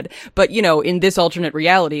bad. But, you know, in this alternate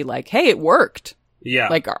reality, like, hey, it worked. Yeah.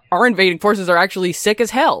 Like, our invading forces are actually sick as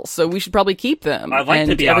hell, so we should probably keep them. I'd like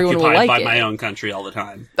to be everyone occupied will like by it. my own country all the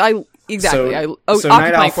time. Exactly. So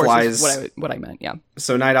Occupying Night Owl forces flies- is what I meant, yeah.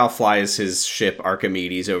 So Night Owl flies his ship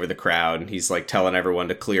Archimedes over the crowd, and he's, like, telling everyone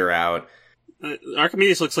to clear out.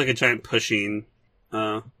 Archimedes looks like a giant pushing.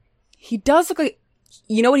 He does look like,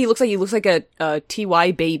 you know what he looks like? He looks like a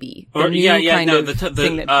TY baby. The new kind of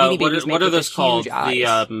thing that Beanie Babies make what are with those the called? huge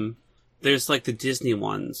eyes. There's like the Disney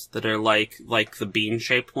ones that are like the bean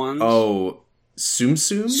shaped ones. Oh, Tsum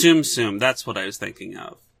Tsum? Tsum Tsum, that's what I was thinking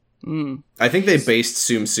of. I think they based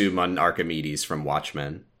Tsum Tsum on Archimedes from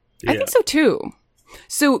Watchmen. I think so too.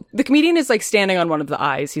 So the comedian is like standing on one of the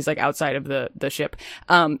eyes. He's like outside of the ship.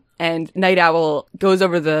 And Night Owl goes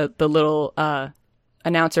over the little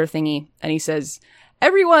announcer thingy, and he says,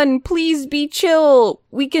 "Everyone, please be chill.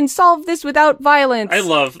 We can solve this without violence." I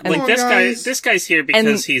love like this guy. guys. This guy's here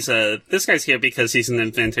because he's an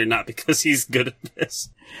inventor, not because he's good at this.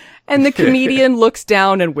 And the comedian looks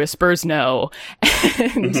down and whispers no,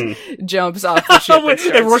 and jumps off the ship. And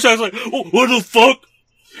And Rorschach's like, oh, "What the fuck?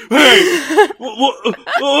 Hey,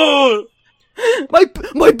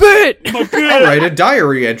 what, my bit! I'll write a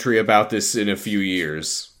diary entry about this in a few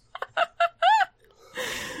years.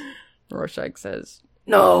 Rorschach says,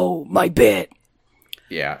 "No, my bit."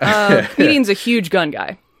 Yeah. Comedian's a huge gun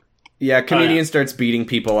guy. Yeah, comedian starts beating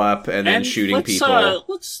people up and then shooting people.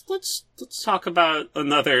 Let's talk about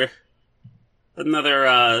another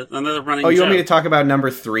running. Oh, you joke. want me to talk about number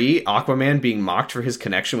 3, Aquaman being mocked for his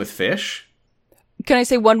connection with fish? Can I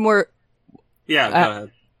say one more? Yeah, go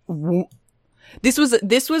ahead.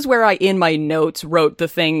 This was where I, in my notes, wrote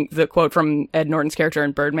the quote from Ed Norton's character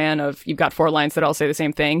in Birdman of, "You've got 4 lines that all say the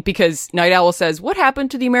same thing," because Night Owl says, "What happened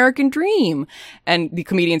to the American dream?" And the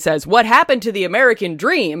comedian says, "What happened to the American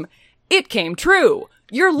dream? It came true.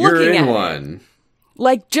 You're looking You're in at it." one.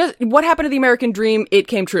 Like, just, what happened to the American dream? It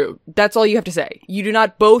came true. That's all you have to say. You do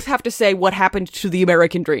not both have to say what happened to the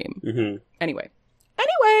American dream. Mm-hmm. Anyway.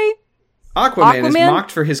 Aquaman is Aquaman?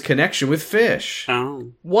 mocked for his connection with fish.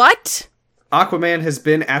 Oh. What? Aquaman has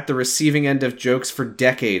been at the receiving end of jokes for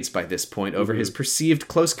decades by this point over his perceived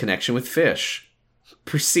close connection with fish.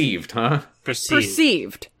 Perceived, huh?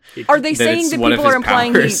 Perceived. Are they That saying it's that one of people are his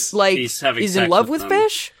implying powers. He's having he's in sex love with with them.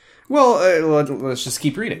 fish? Well, let's just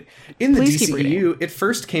keep reading. In the Please keep DCEU, it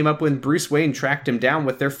first came up when Bruce Wayne tracked him down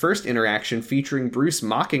with their first interaction featuring Bruce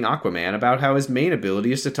mocking Aquaman about how his main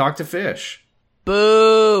ability is to talk to fish.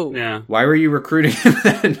 Boo. Yeah. Why were you recruiting him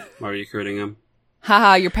then? Why are you recruiting him?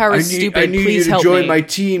 Haha, your power is stupid. I need Please you to help join me. my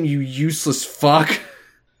team, you useless fuck.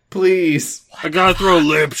 Please. I gotta throw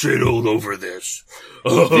lampshade all over this.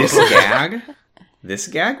 This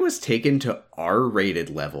gag was taken to R-rated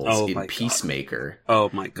levels my in Peacemaker. Oh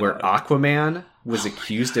my god. Where Aquaman was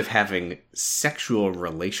accused of having sexual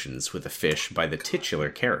relations with a fish by the titular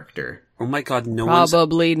character. Oh my god, no one's...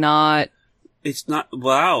 Probably not. It's not...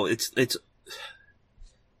 Wow, it's...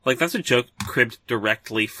 Like, that's a joke cribbed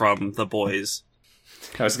directly from The Boys.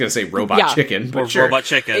 I was going to say Robot Chicken, but Or sure. Robot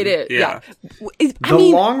Chicken. It is, yeah. The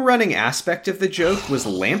long-running aspect of the joke was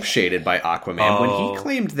lampshaded by Aquaman when he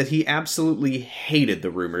claimed that he absolutely hated the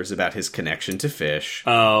rumors about his connection to fish.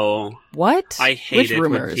 Oh. What? I hate Which it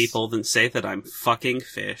rumors? when people then say that I'm fucking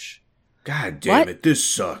fish. God damn What? it, this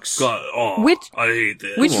sucks. God, I hate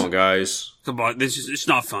this. Come on, guys. Come on, it's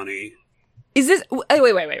not funny. Is this? Wait.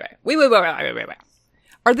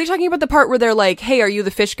 Are they talking about the part where they're like, "Hey, are you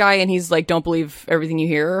the fish guy?" And he's like, "Don't believe everything you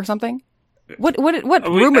hear" or something? What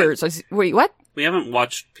rumors? Wait, what? We haven't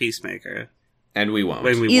watched Peacemaker. And we won't.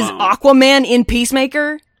 When we Is won't. Aquaman in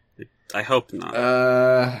Peacemaker? I hope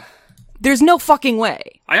not. There's no fucking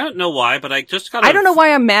way. I don't know why, but I just got. I don't know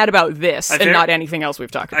why I'm mad about this I and ver- not anything else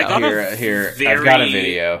we've talked I about. got Here, very- I've got a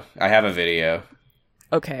video. I have a video.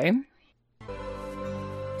 Okay.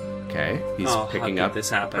 Okay, he's Oh, picking how up did this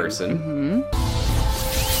happen? person.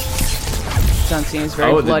 John Cena is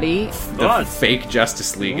very bloody. The Blood. fake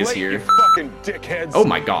Justice League is Wait, you here. fucking dickheads. Oh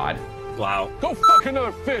my god. Wow. Go fuck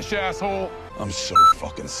another fish, asshole. I'm so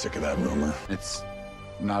fucking sick of that rumor. It's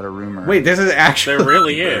not a rumor. Wait, this is actually... There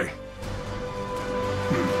really is.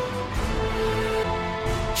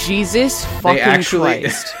 Jesus fucking They actually,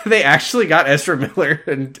 Christ. they actually got Ezra Miller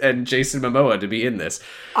and Jason Momoa to be in this.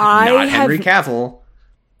 I Not have- Henry Cavill.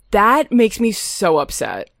 That makes me so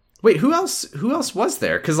upset. Wait, who else was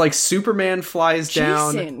there? Because, like, Superman flies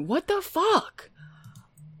down. Jason, what the fuck?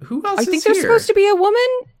 Who else I is think here? there's supposed to be a woman?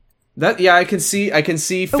 I can see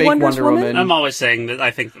fake Wonder Wonder Woman? Woman. I'm always saying that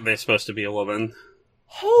I think that they're supposed to be a woman.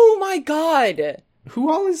 Oh my god.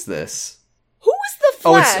 Who all is this? Who is the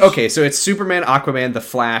Oh, Flash? it's okay. So it's Superman, Aquaman, the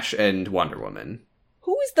Flash, and Wonder Woman.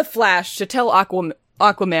 Who is the Flash to tell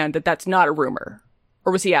Aquaman that that's not a rumor?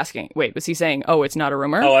 Or was he asking? Wait, was he saying, "Oh, it's not a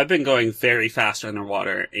rumor"? Oh, I've been going very fast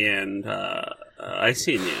underwater, and I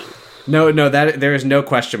seen you. No, that there is no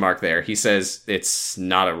question mark there. He says it's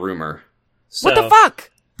not a rumor. So, What the fuck?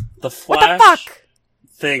 The Flash What the fuck?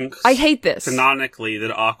 thinks I hate this. canonically that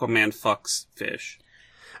Aquaman fucks fish.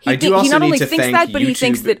 I do also he not need only to thinks thank that, but he YouTube-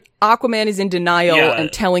 thinks that Aquaman is in denial Yeah.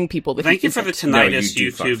 and telling people that Thank he you for the isn't. tinnitus you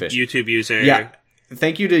do fuck fish. YouTube user. Yeah.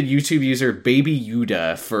 Thank you to YouTube user Baby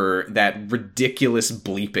Yuda for that ridiculous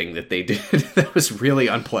bleeping that they did. That was really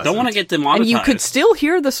unpleasant. Don't want to get demonetized. And you could still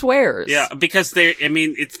hear the swears. Yeah, because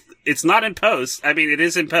it's not in post. I mean, it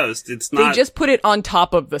is in post. It's They not. just put it on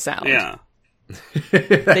top of the sound. Yeah.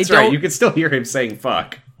 That's right. don't- You could still hear him saying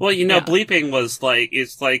fuck. Well, Yeah. bleeping was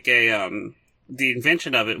it's like a the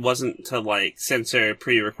invention of it wasn't to like censor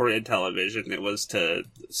pre-recorded television. It was to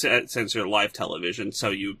censor live television. So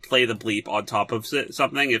you play the bleep on top of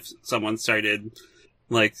something if someone started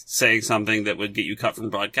like saying something that would get you cut from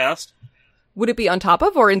broadcast. Would it be on top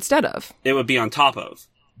of or instead of? It would be on top of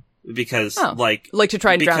because Like to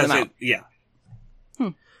try and drown them out. Yeah.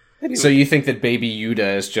 So you think that Baby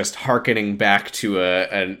Yuda is just hearkening back to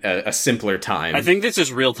a simpler time? I think this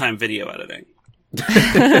is real-time video editing.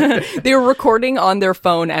 They were recording on their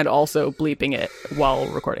phone and also bleeping it while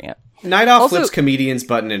recording it. Night Off Also- flips comedian's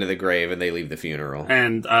button into the grave and they leave the funeral.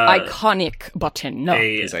 And Iconic button. No.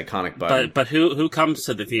 His iconic button. but who comes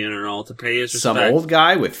to the funeral to pay his Some respect? old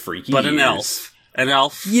guy with freaky but an ears. elf. An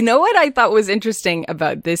elf You know what I thought was interesting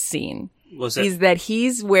about this scene was it? is that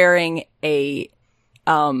he's wearing a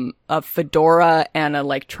fedora and a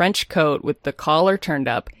like trench coat with the collar turned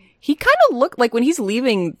up. He kind of looked like when he's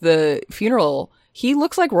leaving the funeral, he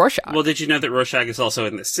looks like Rorschach. Well, did you know that Rorschach is also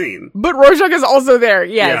in this scene? But Rorschach is also there.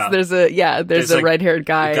 Yes, Yeah. there's There's a like red-haired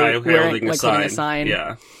guy, A guy wearing holding like holding a sign.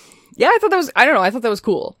 Yeah. Yeah, I thought that was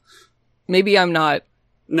cool. Maybe I'm not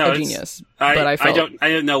No, a it's- genius, but I felt I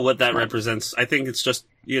don't know what that represents. I think it's just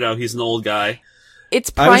he's an old guy.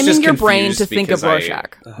 it's I was priming just your brain confused to think of because I-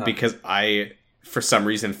 Rorschach. Because I, for some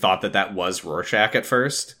reason, thought that was Rorschach at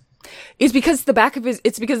first. It's because the back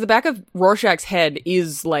of Rorschach's head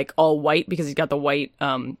is like all white because he's got the white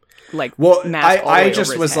like Well, mask all the I way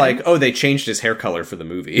just over his was head. like, oh, they changed his hair color for the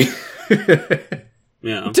movie.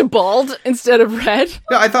 Yeah. to bald instead of red.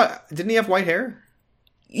 No, I thought, didn't he have white hair?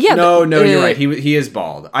 Yeah, No, you're right. He is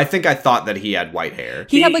bald. I thought that he had white hair.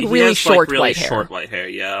 he had like really has, short really white hair. short white hair.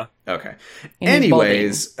 Yeah. Okay. And he's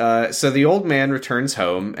Anyways, so the old man returns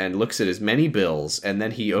home and looks at his many bills, and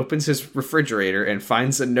then he opens his refrigerator and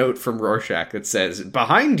finds a note from Rorschach that says,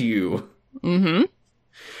 "Behind you." Mm-hmm.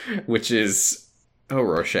 Which is, oh,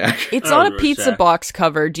 Rorschach. It's Oh, on a pizza Rorschach. box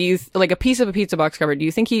cover. Do you like a piece of a pizza box cover? Do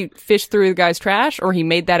you think he fished through the guy's trash, or he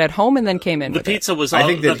made that at home and then came in The with it? pizza was. I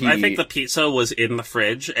think that I he- think the pizza was in the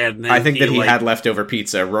fridge, and then I think that he like, had leftover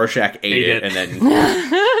pizza. Rorschach ate it, it. and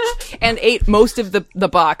then and ate most of the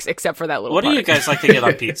box except for that little What do part. you guys like to get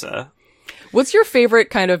on pizza? What's your favorite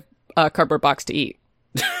kind of cardboard box to eat?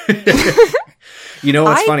 you know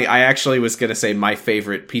what's I- funny? I actually was gonna say my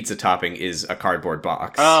favorite pizza topping is a cardboard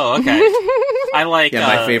box. Oh, okay. I like. Yeah,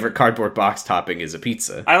 my favorite cardboard box topping is a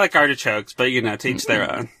pizza. I like artichokes, but to each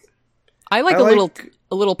their own. I like I a like-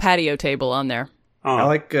 little patio table on there. Oh. I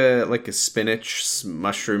like a spinach, some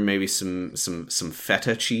mushroom, maybe some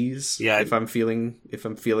feta cheese. Yeah. if I'm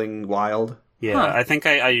feeling wild. Yeah, Huh. I think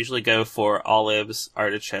I usually go for olives,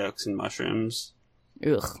 artichokes, and mushrooms.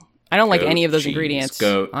 Ugh. I don't like Goat any of those cheese, ingredients,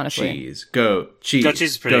 Goat honestly. cheese. Goat cheese. Goat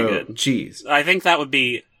cheese is pretty goat good. Cheese. I think that would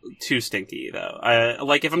be too stinky, though.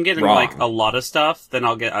 Like, if I'm getting, Wrong. like, a lot of stuff, then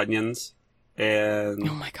I'll get onions Oh and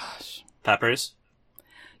my gosh. peppers.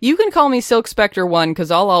 You can call me Silk Spectre 1 because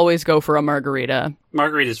I'll always go for a margarita.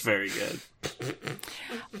 Margarita's very good.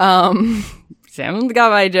 Sam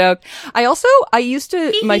got my joke. I used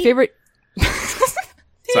to, my favorite...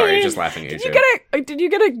 Sorry, just laughing at you. Did you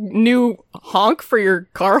get a new honk for your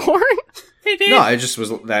car horn? No, I just was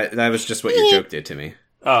that was just what your joke did to me.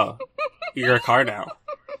 Oh, you're a car now.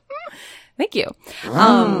 Thank you.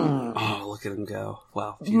 Oh, look at him go.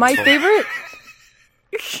 Wow. My beautiful. favorite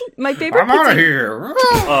I'm out pizza. of here.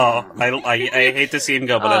 Oh, I hate to see him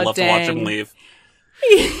go, but I Oh, love to watch him dang. leave.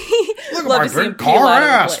 Look Love at to see my him big peel car out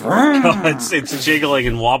of the ass. place. It's jiggling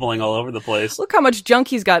and wobbling all over the place. Look how much junk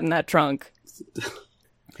he's got in that trunk.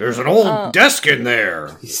 There's an old desk in there.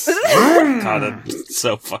 God, I'm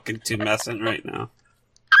so fucking tumescent right now.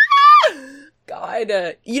 God,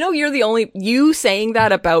 you saying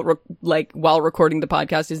that about while recording the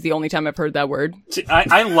podcast is the only time I've heard that word.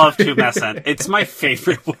 I love tumescent. It's my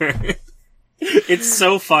favorite word. It's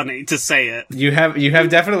so funny to say it. You have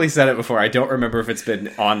definitely said it before. I don't remember if it's been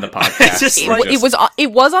on the podcast. It's just or like-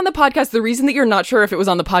 It was on the podcast. The reason that you're not sure if it was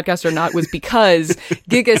on the podcast or not was because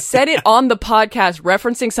Giga said it on the podcast,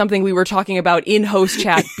 referencing something we were talking about in host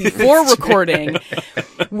chat before recording,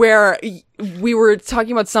 where we were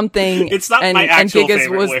talking about something. It's not and, my and actual Giga's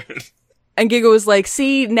favorite word. And Giga was like,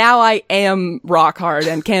 see, now I am rock hard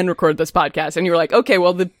and can record this podcast. And you were like, okay,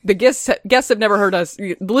 well, the guests have never heard us.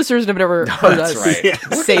 The listeners have never heard That's us right.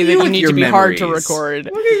 say that you need to be hard to record.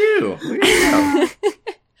 Look at you. Look at you.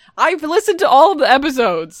 I've listened to all of the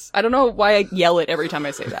episodes. I don't know why I yell it every time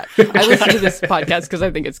I say that. I listen to this podcast because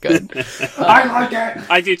I think it's good. I like it.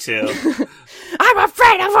 I do too. I'm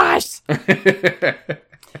afraid of us!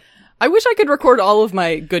 I wish I could record all of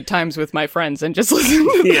my good times with my friends and just listen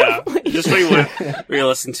to them. Yeah. Just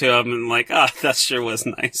re-listen to them and like, that sure was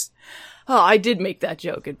nice. Oh, I did make that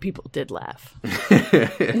joke and people did laugh.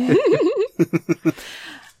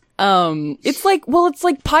 It's like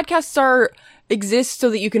podcasts exist so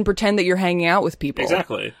that you can pretend that you're hanging out with people.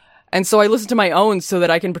 Exactly. And so I listen to my own so that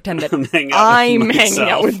I can pretend that I'm hanging out with I'm hanging myself.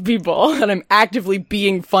 out with people and I'm actively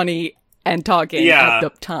being funny and talking Yeah. at the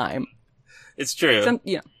time. It's true.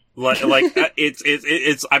 Yeah.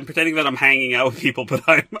 It's I'm pretending that I'm hanging out with people, but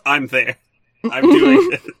I'm there. I'm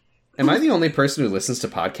doing it. Am I the only person who listens to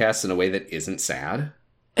podcasts in a way that isn't sad?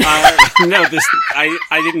 No, I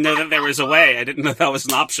didn't know that there was a way. I didn't know that was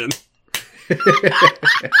an option.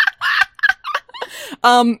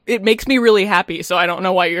 It makes me really happy, so I don't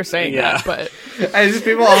know why you're saying Yeah. that, but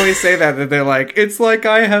People always say that they're like, it's like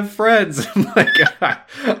I have friends. I'm like,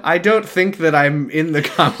 I don't think that I'm in the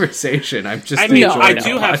conversation. I'm just I mean, enjoying I the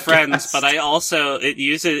do have podcast. friends, but I also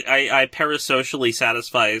I parasocially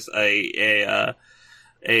satisfies a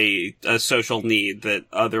social need that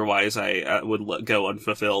otherwise I would go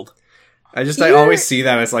unfulfilled. I always see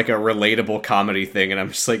that as like a relatable comedy thing, and I'm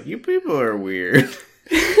just like, you people are weird.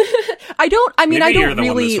 Maybe I you're don't the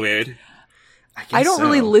one really that's weird. I don't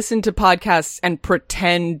really listen to podcasts and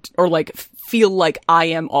pretend or like feel like I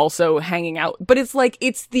am also hanging out. But it's like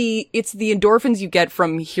it's the endorphins you get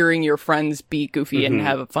from hearing your friends be goofy and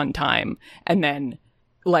have a fun time. And then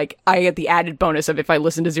like I get the added bonus of if I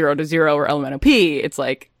listen to 0 to 0 or LMNOP, it's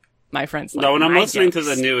like my friends like, No, when I'm "My listening to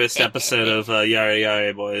jokes." the newest episode of Yare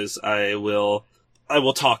Yare Boys, I will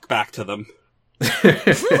talk back to them.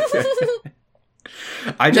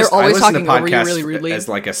 I They're always listen to talking over you podcasts really rudely. as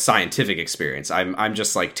like a scientific experience. I'm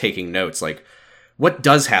just like taking notes, like what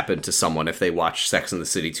does happen to someone if they watch Sex and the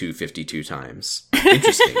City 252 times?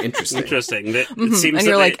 Interesting. Interesting. It seems And that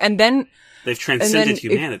you're like, and then they've transcended if-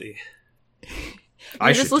 humanity. I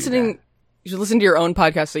you're should just do listening. You should listen to your own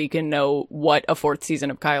podcast so you can know what a fourth season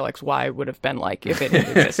of Kyle XY would have been like if it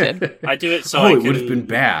had existed. I do it so Oh, I it can, would have been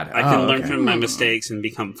bad. I can learn okay. from my mistakes and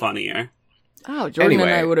become funnier. Oh, Jordan and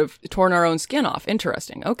Anyway. I would have torn our own skin off.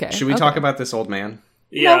 Interesting. Okay. Should we okay. talk about this old man?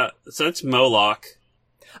 Yeah, so it's Moloch.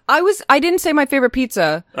 I didn't say my favorite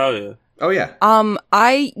pizza. Oh yeah. Oh yeah.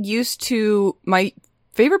 My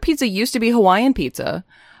favorite pizza used to be Hawaiian pizza.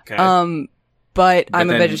 Okay. But I'm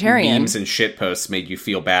But a then vegetarian. Memes and shit posts made you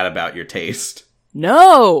feel bad about your taste.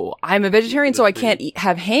 No, I'm a vegetarian, so I can't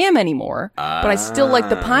have ham anymore, but I still like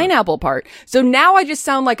the pineapple part. So now I just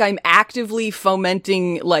sound like I'm actively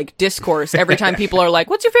fomenting like discourse every time people are like,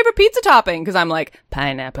 what's your favorite pizza topping? Because I'm like,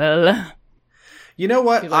 pineapple. You know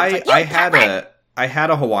what? People are like, I had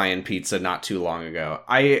a Hawaiian pizza not too long ago.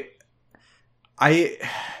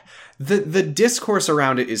 The discourse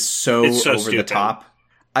around it is so It's so over stupid. the top.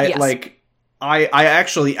 Yes. I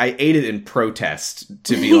actually ate it in protest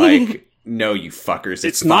to be like, no, you fuckers,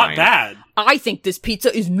 It's fine. not bad. I think this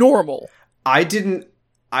pizza is normal. I didn't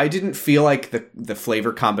feel like the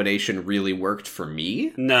flavor combination really worked for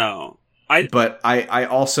me, No. but I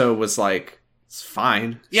also was like, it's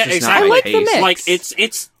fine. It's Yeah, just exactly. Not my I like the taste. mix. Like,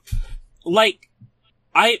 it's like,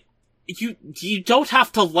 you don't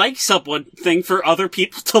have to like something for other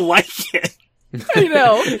people to like it. I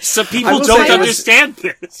know. So I people will don't say- understand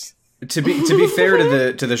this. To be fair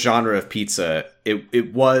to the genre of pizza,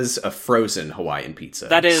 it was a frozen Hawaiian pizza.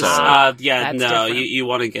 That is, So That's no, different. you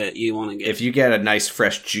want to get. if you get a nice,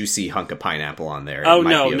 fresh, juicy hunk of pineapple on there, Oh, it might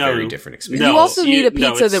no, be a no. very different experience. No. You also need a no,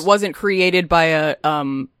 pizza it's- that wasn't created by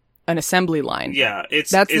an assembly line. Yeah,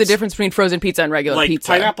 That's the difference between frozen pizza and regular Like pizza.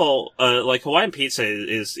 pineapple, like Hawaiian pizza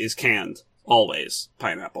is canned always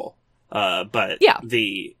pineapple. But Yeah.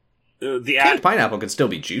 the Canned pineapple can still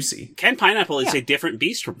be juicy. canned pineapple is Yeah. a different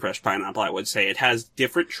beast from fresh pineapple. I would say it has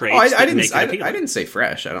different traits. Oh, I that didn't. make it I appealing. didn't say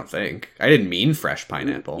fresh. I don't think. I didn't mean fresh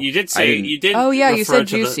pineapple. You did I say didn't- you did. Oh, yeah, you refer said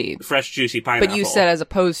to the juicy. fresh juicy pineapple. But you said as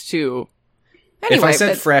opposed to... Anyway, if I said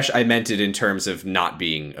but fresh, I meant it in terms of not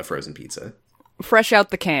being a frozen pizza. fresh out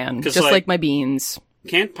the can, 'Cause, just like- like my beans.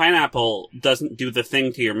 canned pineapple doesn't do the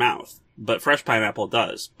thing to your mouth, but fresh pineapple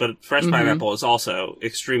does. But fresh Mm-hmm. pineapple is also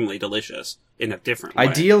extremely delicious in a different way.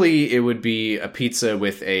 Ideally, it would be a pizza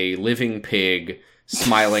with a living pig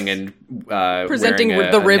smiling and Presenting wearing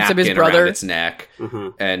with the a ribs of his napkin around brother. its neck,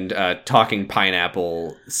 Mhm. and talking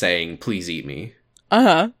pineapple, saying "Please eat me."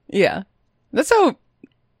 Yeah.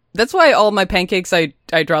 That's why all my pancakes, I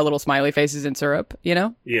draw little smiley faces in syrup, you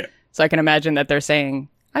know? Yeah. So I can imagine that they're saying,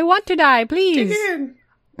 I want to die, please. in.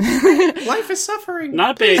 Life is suffering.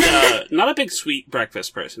 Not a big sweet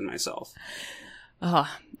breakfast person myself. I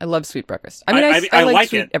love sweet breakfast. I mean, I like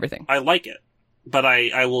sweet it. everything. I like it, but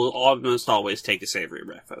I will almost always take a savory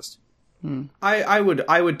breakfast. I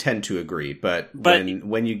would tend to agree, but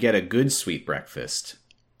when you get a good sweet breakfast,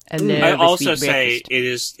 I love I a also sweet say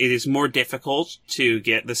breakfast. it is more difficult to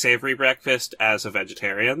get the savory breakfast as a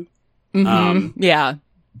vegetarian. Mhm. Yeah.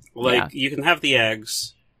 Like Yeah. you can have the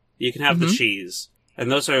eggs, you can have the cheese,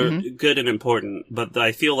 and those are good and important. But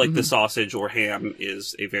I feel like the sausage or ham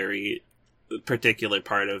is a very particular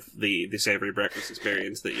part of the savory breakfast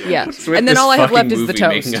experience that you Yeah. With And then this all I have fucking left is the movie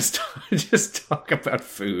toast. making us just talk about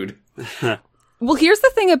food. Well, here's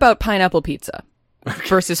the thing about pineapple pizza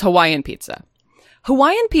versus Hawaiian pizza.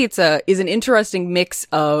 Hawaiian pizza is an interesting mix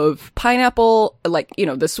of pineapple, like, you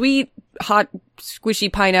know, the sweet, hot,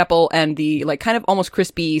 squishy pineapple and the, like, kind of almost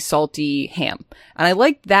crispy, salty ham. And I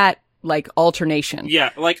like that, like, alternation.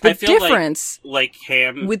 Yeah, like The I feel difference like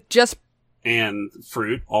ham with just, and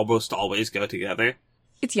fruit almost always go together.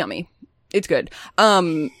 it's yummy. It's good.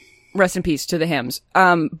 Rest in peace to the hams.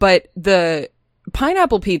 But the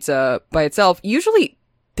pineapple pizza by itself, usually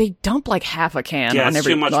they dump like half a can Yeah, on it's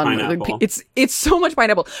every too much on pineapple. it's so much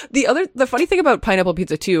pineapple. The funny thing about pineapple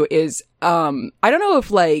pizza too is I don't know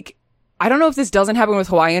if this doesn't happen with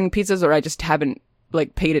Hawaiian pizzas or I just haven't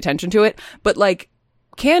like paid attention to it, but like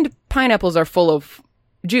canned pineapples are full of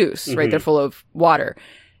juice, right? They're full of water.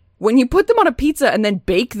 When you put them on a pizza and then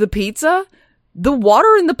bake the pizza, the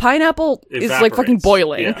water in the pineapple is like fucking Evaporates.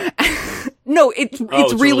 boiling. Yeah. No, it's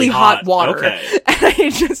really hot water. Okay. And I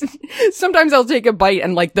just sometimes I'll take a bite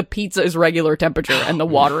and like the pizza is regular temperature and the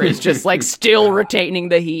water is just like still retaining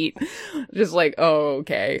the heat. Just like, oh,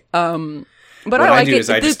 okay. But What I I like do it. is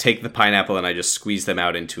I just take the pineapple and I just squeeze them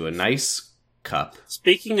out into a nice cup.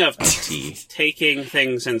 Speaking of tea. taking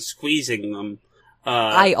things and squeezing them,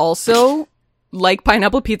 I also like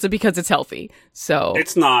pineapple pizza because it's healthy. So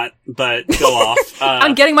it's not, but go off.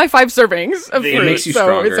 I'm getting my 5 servings of It fruit, makes you so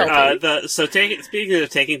stronger. it's healthy. Speaking of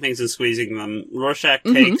taking things and squeezing them, Rorschach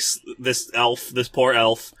Mm-hmm. takes this poor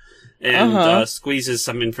elf, and squeezes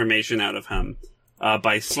some information out of him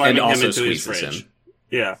by And slamming him also into his squeezes fridge. him.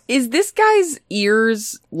 Yeah, Is this guy's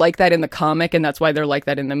ears like that in the comic, and that's why they're like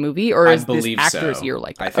that in the movie, or I is this believe actor's so. ear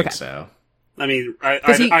like that? I think Okay. so. I mean,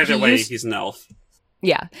 'Cause either he way, used- he's an elf.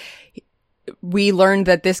 Yeah. We learned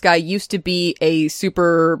that this guy used to be a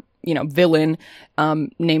super, villain,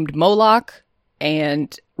 named Moloch,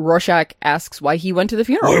 and Rorschach asks why he went to the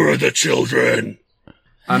funeral. are the children?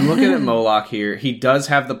 I'm looking at Moloch here. He does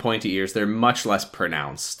have the pointy ears. They're much less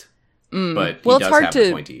pronounced. But he Well, it's does hard have to-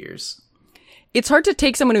 the pointy ears. It's hard to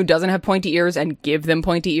take someone who doesn't have pointy ears and give them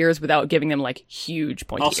pointy ears without giving them, like, huge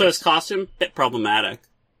pointy Also, ears. his costume bit problematic.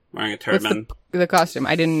 wearing a What's turban. the costume?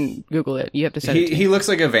 I didn't Google it. You have to send it to me. He looks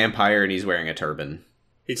like a vampire and he's wearing a turban.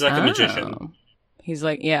 He's like a magician. He's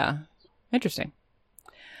like, yeah. Interesting.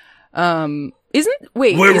 Is he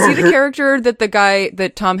the character that the guy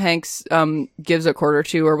that Tom Hanks gives a quarter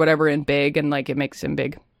to or whatever in Big, and like it makes him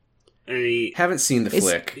big? And Haven't seen the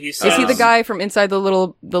flick. he Is he the guy from inside the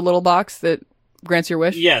little box that grants your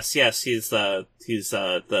wish? Yes, he's the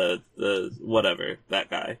whatever, that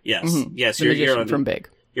guy. Yes. Yes, The magician from Big.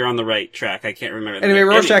 You're on the right track. I can't remember. Anyway,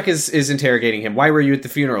 Rorschach is interrogating him. Why were you at the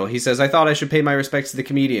funeral? He says, I thought I should pay my respects to the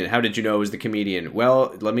comedian. How did you know it was the comedian?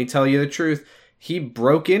 Well, let me tell you the truth. He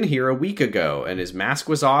broke in here a week ago, and his mask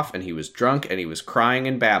was off, and he was drunk, and he was crying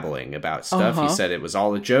and babbling about stuff. He said it was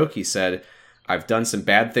all a joke. He said, I've done some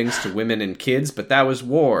bad things to women and kids, but that was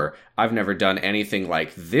war. I've never done anything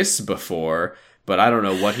like this before, but I don't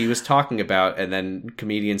know what he was talking about. And then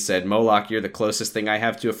comedian said, Moloch, you're the closest thing I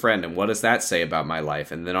have to a friend, and what does that say about my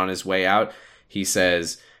life? And then on his way out, he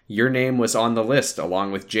says, your name was on the list,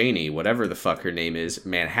 along with Janie, whatever the fuck her name is,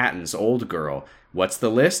 Manhattan's old girl. What's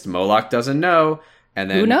the list? Moloch doesn't know.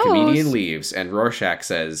 And then the comedian leaves, and Rorschach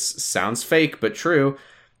says, sounds fake, but true.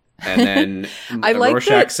 And then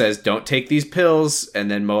Rorschach says, don't take these pills.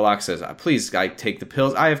 And then Moloch says, please, I take the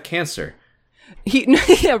pills. I have cancer.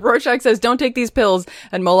 Rorschach says, don't take these pills.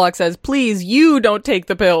 And Moloch says, please, you don't take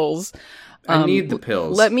the pills. I need the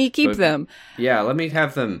pills. Let me keep them. Yeah, let me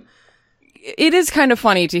have them. It is kind of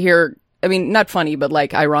funny to hear, I mean, not funny, but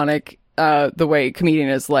like ironic, the way comedian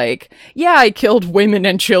is like, yeah, I killed women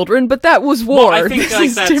and children, but that was war. Well, I think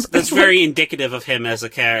like, that's very indicative of him as a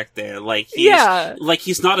character. Like, he's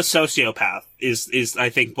not a sociopath. Is I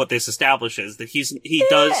think what this establishes, that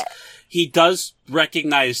he does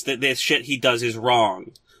recognize that this shit he does is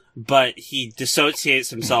wrong, but he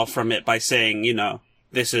dissociates himself from it by saying, you know,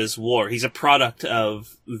 this is war. He's a product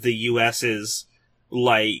of the US's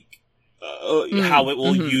like. How it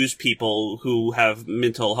will use people who have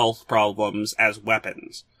mental health problems as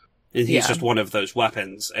weapons. And he's just one of those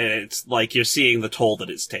weapons. And it's like you're seeing the toll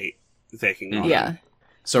that it's taking on him.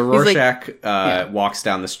 So Rorschach walks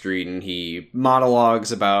down the street and he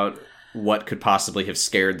monologues about what could possibly have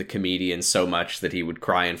scared the comedian so much that he would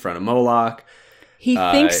cry in front of Moloch. He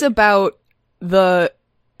thinks about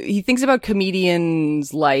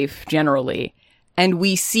comedian's life generally. And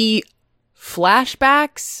we see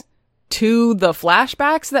flashbacks to the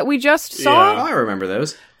flashbacks that we just saw. Yeah. I remember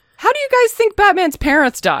those. How do you guys think Batman's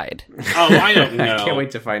parents died? Oh, I don't know. I can't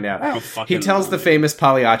wait to find out. He tells the famous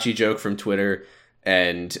Pagliacci joke from Twitter,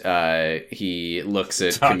 and he looks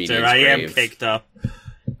at comedian's grave. I am picked up.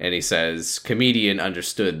 And he says, comedian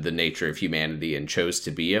understood the nature of humanity and chose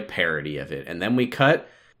to be a parody of it. And then we cut.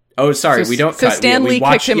 Oh, sorry, we don't cut. Stan Lee we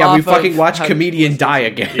watch, kicked him off. We fucking watch comedian die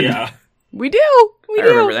again. Yeah. We do. I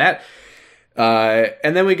remember that.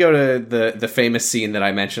 And then we go to the famous scene that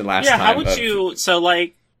I mentioned last time. Yeah, how would you... So,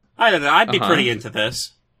 like, I don't know, I'd be pretty into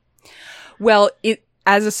this. Well,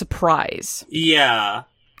 as a surprise. Yeah.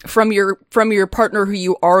 From your partner who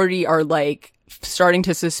you already are, like, starting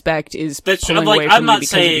to suspect is pulling away from you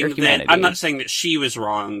because of your humanity. I'm not saying that she was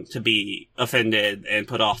wrong to be offended and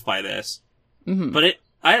put off by this. Mm-hmm. But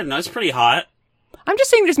I don't know, it's pretty hot. I'm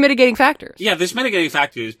just saying there's mitigating factors. Yeah, there's mitigating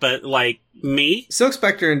factors, but, like, me? Silk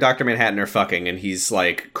Spectre and Dr. Manhattan are fucking, and he's,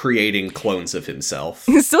 like, creating clones of himself.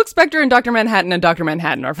 Silk Spectre and Dr.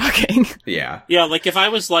 Manhattan are fucking. Yeah. Yeah, like, if I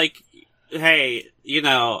was like, hey, you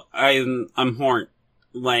know, I'm horned.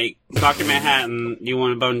 Like, Dr. Manhattan, you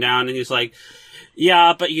want to bone down? And he's like,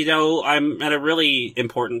 yeah, but, you know, I'm at a really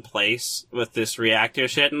important place with this reactor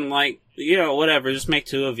shit, and, like, you know, whatever, just make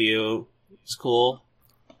two of you. It's cool.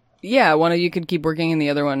 Yeah, one of you could keep working and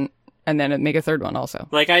the other one, and then make a third one also.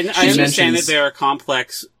 Like, I understand that there are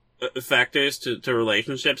complex factors to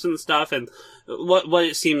relationships and stuff, and what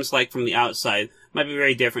it seems like from the outside might be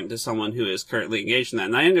very different to someone who is currently engaged in that.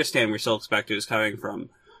 And I understand where Silk Spectre is coming from,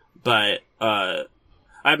 but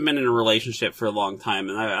I've been in a relationship for a long time,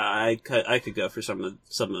 and I could go for some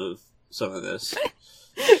of this.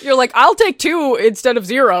 You're like, I'll take 2 instead of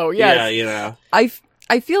 0. Yes. Yeah, you know.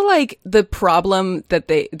 I feel like the problem that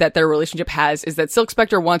their relationship has is that Silk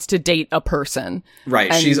Spectre wants to date a person.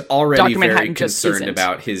 Right. She's already very concerned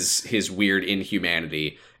about his weird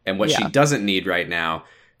inhumanity. And what she doesn't need right now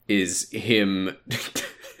is him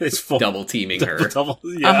double teaming her.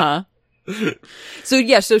 Uh-huh.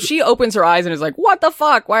 So she opens her eyes and is like, what the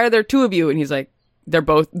fuck? Why are there 2 of you? And he's like, they're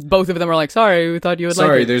both of them are like, sorry, we thought you would like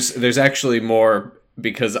it. Sorry, there's actually more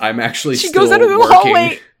because I'm actually she still goes out of the working.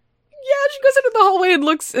 hallway. Yeah, she goes into the hallway and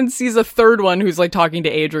looks and sees a third one who's like talking to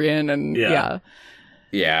Adrian and yeah.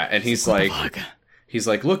 Yeah, and he's like, he's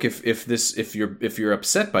like, look, if you're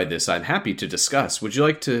upset by this, I'm happy to discuss. Would you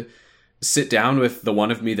like to sit down with the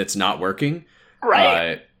one of me that's not working?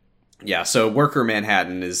 Right. Yeah, so Worker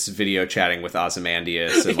Manhattan is video chatting with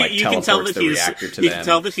Ozymandias and like You can tell teleports that the he's reactor to you them. can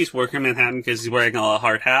tell that he's Worker Manhattan because he's wearing a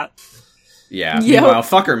hard hat. Yeah. Yep. Meanwhile,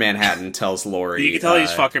 Fucker Manhattan tells Lori. You can tell he's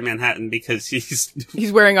Fucker Manhattan because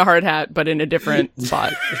he's wearing a hard hat, but in a different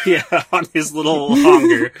spot. on his little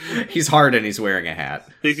honger. He's hard and he's wearing a hat.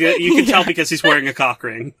 You can tell because he's wearing a cock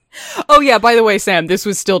ring. Oh yeah, by the way, Sam, this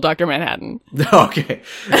was still Dr. Manhattan. Okay,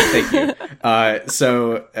 thank you.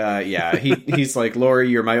 He's like, Lori,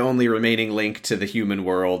 you're my only remaining link to the human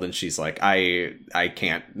world, and she's like, I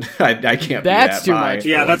can't, I can't. That's be that too bye. much.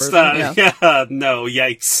 Yeah, that's no,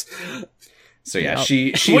 yikes. So yeah,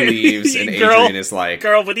 she leaves, and Girl, Adrian is like,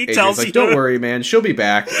 when he Adrian's tells like, you, don't worry, man, she'll be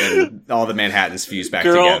back, and all the Manhattans fuse back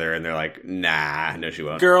Girl. together, and they're like, nah, no, she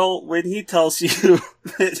won't. Girl, when he tells you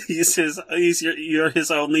that you're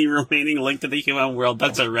his only remaining link to the human world,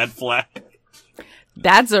 that's a red flag.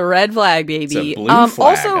 That's a red flag, It's baby. a blue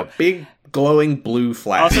flag, Also, a big glowing blue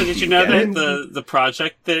flag. Also, did you know get it? that the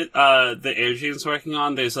project that Adrian's working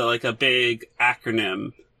on, there's a big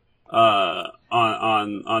acronym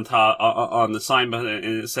on top on the sign button,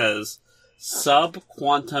 and it says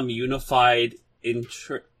Subquantum Unified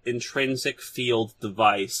Intrinsic Field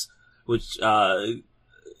Device, which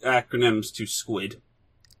acronyms to SQUID.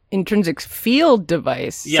 intrinsic field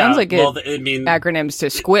device. Yeah, Sounds like well, I mean, acronyms to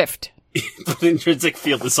SQUIFT. but intrinsic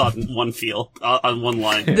field is on one field, on one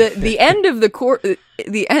line. The end of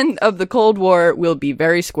the end of the Cold War will be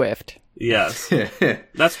very squiffed. Yes,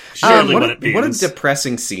 that's surely what it means. What a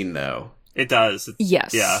depressing scene, though. It does.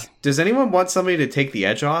 Yes. Yeah. Does anyone want somebody to take the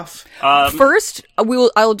edge off? First,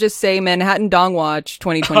 I'll just say Manhattan Dong Watch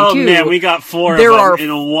 2022. Oh man, we got four There of are them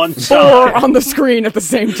in one four shot. on the screen at the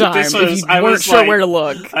same time. This was- if you I weren't was sure like- where to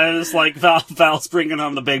look. I was like, Val's bringing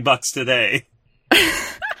home the big bucks today.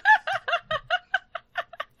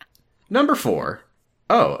 Number 4.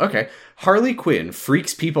 Oh, okay. Harley Quinn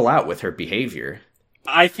freaks people out with her behavior.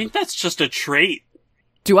 I think that's just a trait.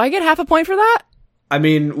 Do I get half a point for that? I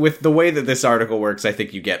mean, with the way that this article works, I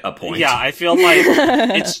think you get a point. Yeah, I feel like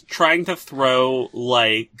it's trying to throw,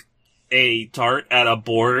 like, a dart at a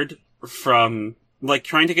board from, like,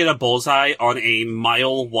 trying to get a bullseye on a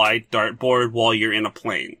mile-wide dartboard while you're in a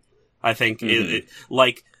plane. I think, there's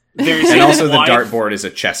And a also the wide- dartboard is a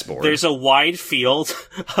chessboard. There's a wide field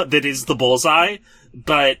that is the bullseye,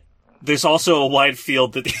 but there's also a wide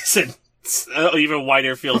field that isn't. Even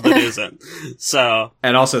wider field that isn't. So.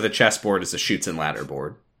 And also the chessboard is a shoots and ladder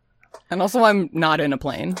board. And also, I'm not in a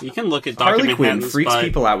plane. You can look at Dr. Harley Quinn Manhattan's freaks butt.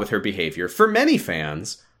 people out with her behavior. For many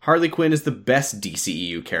fans, Harley Quinn is the best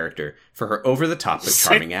DCEU character for her over-the-top but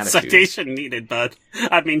charming attitude. Citation needed, bud.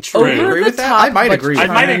 I mean, true. Over- agree with that? I might but agree I with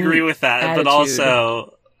might that. agree with that, Attitude. but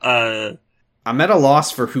also, I'm at a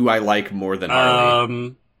loss for who I like more than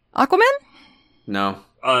Harley. Aquaman? No.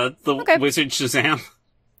 the Wizard Shazam.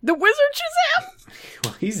 The Wizard Shazam?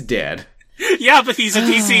 Well, he's dead. Yeah, but he's a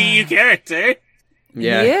DCEU character.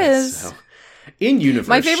 Yeah, He I guess is. so. In universe,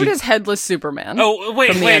 My favorite is Headless Superman. Oh,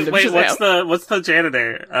 wait, From the end of Shazam. what's the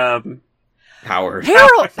janitor? Howard.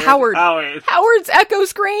 Howard. Howard's echo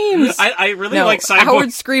screams. I really no, like Cyborg.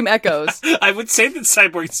 Howard's scream echoes. I would say that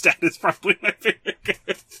Cyborg's dad is probably my favorite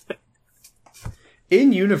character.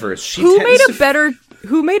 In universe, she Who tends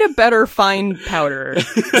made a better fine powder?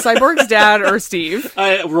 Cyborg's dad or Steve?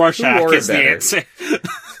 Rorschach Who wore is it the better? answer.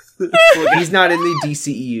 He's not in the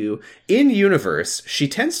DCEU. In universe, she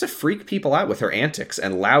tends to freak people out with her antics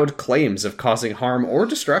and loud claims of causing harm or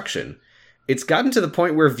destruction. It's gotten to the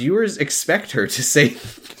point where viewers expect her to say...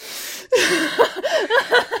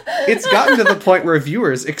 It's gotten to the point where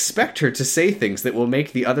viewers expect her to say things that will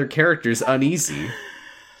make the other characters uneasy.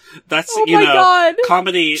 That's, Oh my God.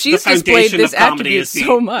 comedy. She's the foundation displayed this of comedy attribute is the,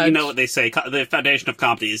 so much. you know what they say, the foundation of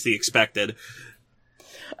comedy is the expected.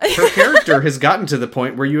 Her character has gotten to the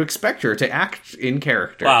point where you expect her to act in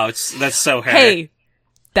character. Wow, that's so hair. Hey,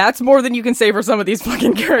 that's more than you can say for some of these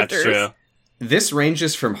fucking characters. That's true. This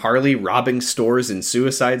ranges from Harley robbing stores in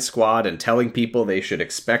Suicide Squad and telling people they should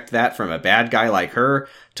expect that from a bad guy like her,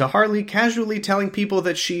 to Harley casually telling people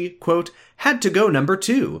that she, quote, had to go number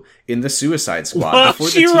 2 in the Suicide Squad Well, before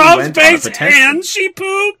the she team robs went banks and she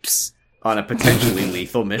poops. on a potentially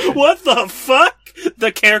lethal mission. What the fuck?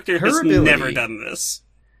 The character Her has ability- never done this.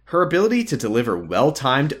 Her ability to deliver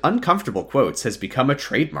well-timed, uncomfortable quotes has become a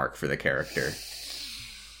trademark for the character.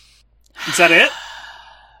 Is that it?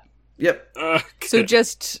 Yep. So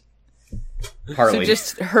just Harley.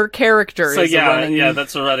 her character So is a running... yeah,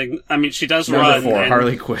 that's a running. I mean, she does Number run. 4, and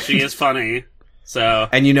Harley Quinn. She is funny. So,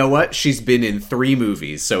 And you know what? She's been in 3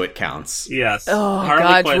 movies, so it counts. yes. Oh, Harley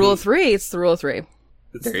God, it's Quinn. rule of 3. It's the rule of 3.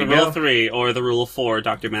 It's There the you rule go. of 3 or the rule of 4,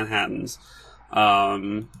 Dr. Manhattan's.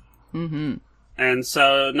 And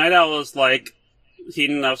so Night Owl is like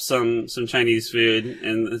heating up some Chinese food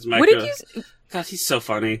in his What micro. did you... God, he's so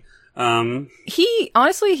funny.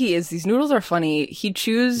 Honestly, he is. These noodles are funny. He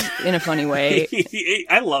chews in a funny way.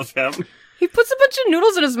 I love him. He puts a bunch of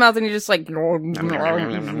noodles in his mouth and he just like...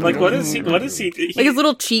 Like, what is he? Like his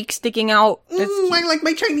little cheek sticking out. I like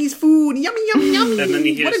my Chinese food. Yummy, yum, yum. And then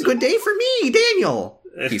he hears- What a good day for me, Daniel.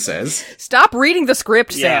 He says. Stop reading the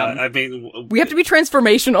script, Yeah, Sam. I mean, We have to be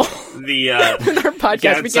transformational the with our podcast.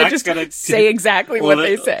 Yeah, we Zach's can't just gonna- say exactly Well, what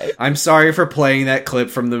they say. I'm sorry for playing that clip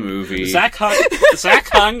from the movie. Zach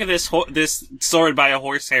hung this sword by a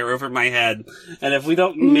horsehair over my head, and if we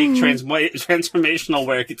don't make transformational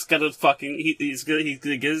work, it's gonna fucking he's gonna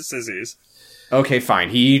get his scissors. Okay, fine.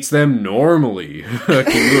 He eats them normally.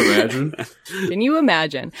 Can you imagine? Can you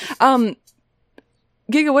imagine?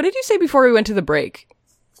 Giga, what did you say before we went to the break?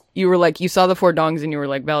 You were like, you saw the 4 dongs and you were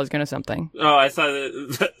like, Bella's gonna something. Oh, I thought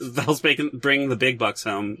Val's bring the big bucks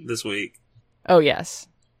home this week. Oh, yes.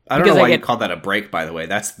 I don't Because know I why you get- called that a break, by the way.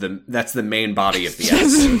 That's the main body of the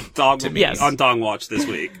episode. Dog Yes. on Dong Watch this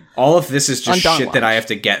week. All of this is just On Dawn shit Watch. that I have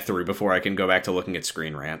to get through before I can go back to looking at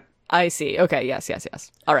Screen Rant. I see. Okay, yes.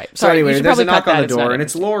 All right. So Sorry, you anyway, should there's a probably knock cut on that. the door, not and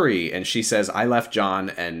it's Lori, and she says, "I left John,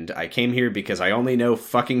 and I came here because I only know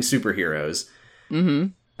fucking superheroes."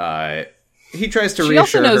 He tries to She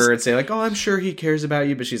also reassure knows- her and say, like, "Oh, I'm sure he cares about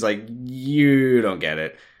you," but she's like, "You don't get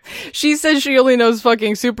it." She says she only knows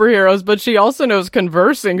fucking superheroes, but she also knows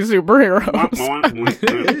conversing superheroes.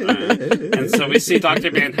 And so we see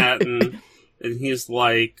Dr. Manhattan, and he's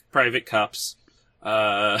like, private cups.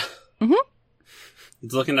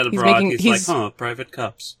 He's looking at a broad, he's like, private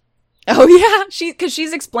cups. Oh yeah, because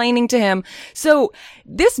she's explaining to him. So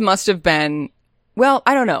this must have been, well,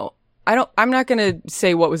 I don't know. I'm not gonna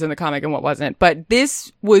say what was in the comic and what wasn't, but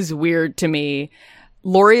this was weird to me.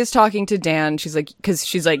 Lori is talking to Dan. She's like,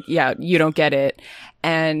 yeah, you don't get it.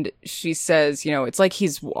 And she says, it's like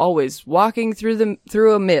he's always walking through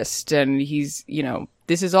a mist, and he's,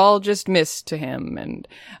 this is all just mist to him,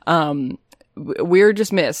 and we're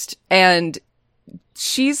just mist. And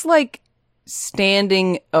she's like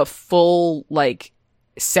standing a full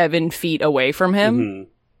 7 feet away from him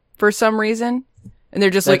for some reason, and they're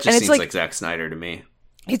just That like, just and it's seems like like Zack Snyder to me.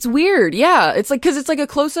 it's weird, yeah. It's like, cause it's like a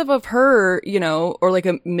close up of her, or like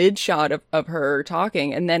a mid shot of her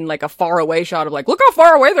talking, and then like a far away shot of like, look how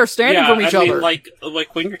far away they're standing from each other. Like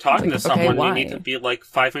when you're talking to okay, someone, why? you need to be like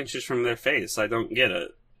 5 inches from their face. I don't get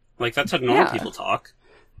it. Like, that's how normal Yeah. people talk.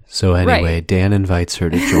 So anyway, Right. Dan invites her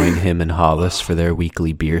to join him and Hollis for their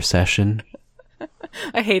weekly beer session.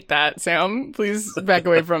 I hate that, Sam. Please back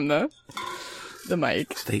away from the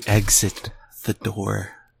mic. They exit the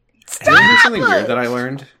door. You know something weird that I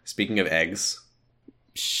learned? Speaking of eggs.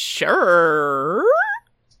 Sure.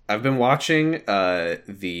 I've been watching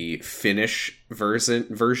the Finnish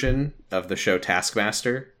version of the show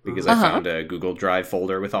Taskmaster because I found a Google Drive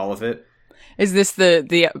folder with all of it. Is this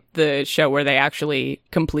the show where they actually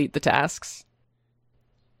complete the tasks?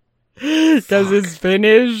 Does it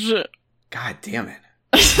finish? God damn it.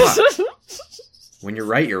 Fuck. When you're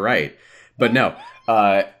right. But no.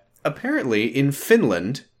 Apparently, in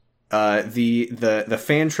Finland, the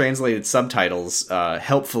fan translated subtitles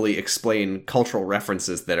helpfully explain cultural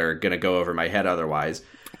references that are going to go over my head otherwise.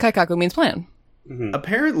 Kaikaku means plan.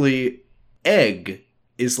 Apparently, egg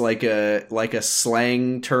is like a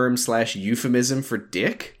slang term / euphemism for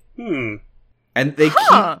dick. And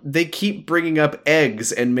they keep bringing up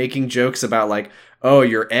eggs and making jokes about like, oh,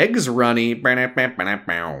 your egg's runny. I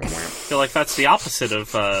feel like that's the opposite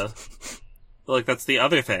of, like that's the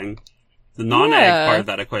other thing. The non-egg part of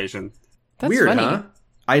that equation. That's Weird, funny. huh?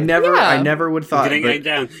 I never would thought. Getting but egg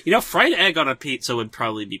down. Fried egg on a pizza would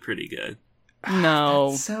probably be pretty good.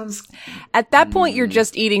 No. sounds At that point, you're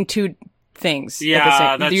just eating two things. at the Yeah,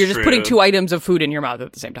 same- that's You're just putting true. 2 items of food in your mouth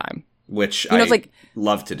at the same time. which know, I it's like-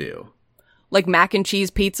 love to do. Like mac and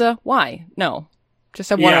cheese pizza? Why? No. Just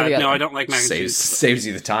have one or the Yeah, other. no, I don't like mac and cheese. Saves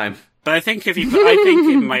you the time. But I think I think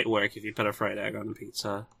it might work if you put a fried egg on a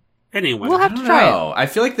pizza. Anyway. We'll have to try it. I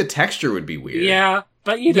feel like the texture would be weird. Yeah,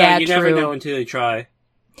 but you Yeah, never true. know until you try.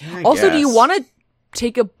 I Also, do you guess. want to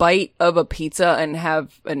take a bite of a pizza and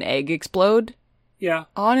have an egg explode Yeah,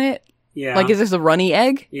 on it? yeah. Like, is this a runny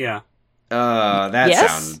egg? Yeah. That Yes?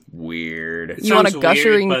 sounds weird. It You want a sounds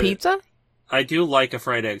gushering weird, but pizza? I do like a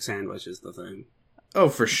fried egg sandwich is the thing. Oh,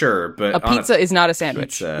 for sure, but A pizza is not a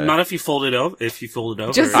sandwich. pizza, Not if you fold it over. If you fold it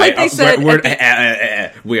over, Just like they said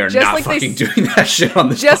we are just not like they fucking doing that shit on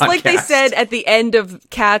this Just podcast. like they said at the end of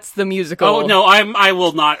Cats the musical. Oh no, I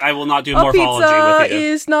will not do a morphology pizza with you.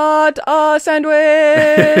 is not a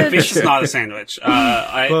sandwich. Fish is not a sandwich.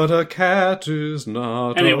 But a cat is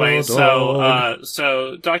not. Anyway, a so dog.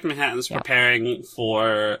 so Dr. Manhattan's preparing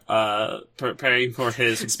for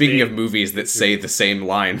his. Speaking of big- movies that say the same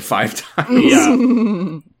line 5 times,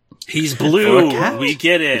 yeah, he's blue. For a cat We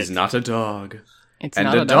get it. is not a dog, It's and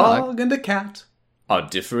not a a dog. dog and a cat are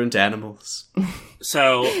different animals.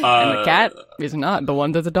 So And the cat is not the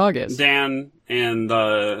one that the dog is. Dan and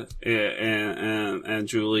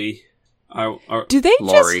Julie are Do they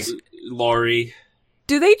Laurie. Laurie.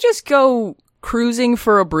 do they just go cruising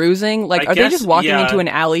for a bruising? Like, I are they guess, just walking yeah. into an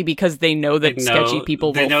alley because they know that They sketchy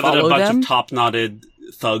people they will know that a follow bunch them? of top-knotted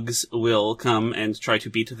thugs will come and try to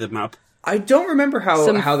beat them up. I don't remember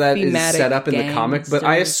Some how that is thematic set up in the comic, but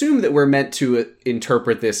I gangsters. assume that we're meant to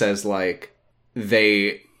interpret this as like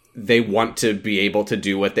they want to be able to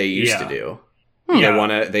do what they used to Yeah. do.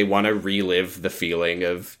 Yeah. They want to relive the feeling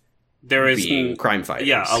of There is being crime fighters.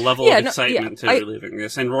 a level Yeah, of no, excitement yeah, to I- reliving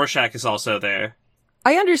this, and Rorschach is also there.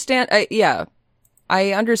 I understand.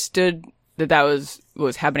 I understood that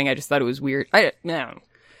was happening. I just thought it was weird. No.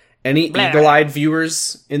 Any Blah. eagle-eyed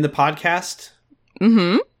viewers in the podcast?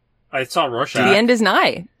 Mm-hmm. I saw Rorschach. The end is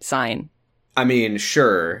nigh sign. I mean,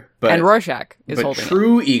 sure, but And Rorschach is but holding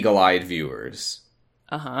true eagle-eyed viewers,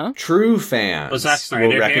 it. Uh-huh. true fans Was Zack Snyder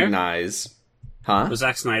will here? recognize. Huh? Was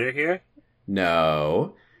Zack Snyder here?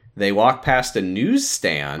 No. They walk past a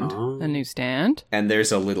newsstand, A newsstand. and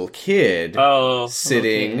there's a little kid Oh,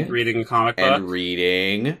 sitting reading a comic book. and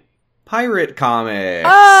reading pirate comics.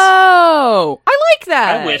 Oh! I like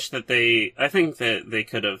that! I wish that I think that they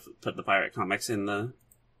could have put the pirate comics in the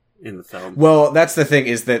film. Well, that's the thing,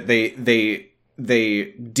 is that they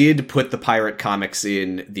did put the pirate comics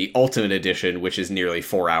in the Ultimate Edition, which is nearly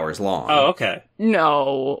 4 hours long. Oh, okay.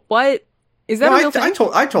 No. What? Is that No, a real thing?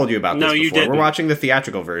 I told you about this No, you before. didn't. We're watching the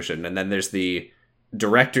theatrical version, and then there's the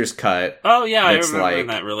director's cut, Oh, yeah, I That's remember like-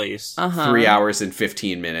 that release. Uh-huh. 3 hours and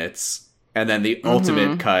 15 minutes, and then the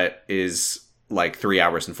Ultimate cut is like 3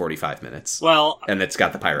 hours and 45 minutes. Well, And it's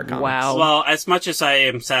got the pirate comics. Wow. well, as much as I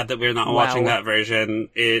am sad that we're not Wow. watching that version,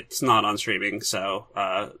 it's not on streaming, so,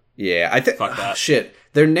 Yeah, I think. Fuck that. Shit.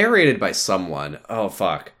 They're narrated by someone. Oh,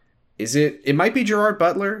 fuck. Is it? It might be Gerard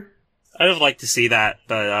Butler? I would like to see that,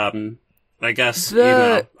 but, I guess,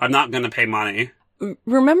 I'm not gonna pay money.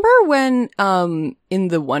 Remember when, in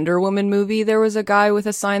the Wonder Woman movie, there was a guy with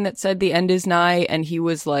a sign that said the end is nigh, and he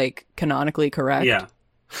was, like, canonically correct? Yeah.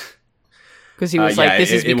 Because he was Yeah, like,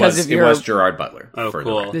 this is because of it your, was Gerard Butler. Oh, for the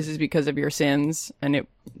cool. record. this is because of your sins, and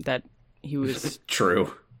he was,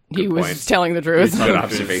 True. he Good was point. telling the truth. Good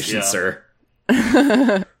observation, Yeah. sir.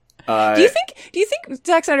 Do you think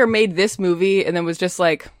Zack Snyder made this movie and then was just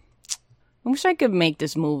like, I wish I could make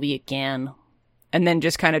this movie again, and then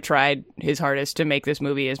just kind of tried his hardest to make this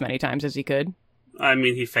movie as many times as he could? I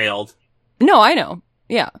mean, he failed. No, I know.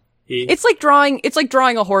 Yeah. He, It's like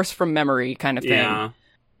drawing a horse from memory kind of thing. yeah.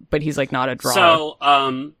 But he's like not a drawer. So,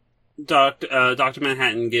 Dr.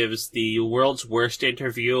 Manhattan gives the world's worst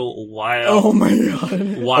interview while... oh my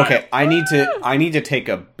god. while Okay, I need to take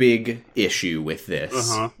a big issue with this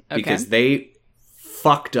Uh-huh. because Okay. they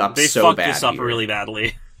fucked up They so fucked bad this up here. really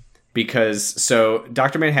badly. Because so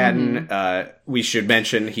Dr. Manhattan, we should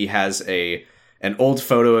mention he has an old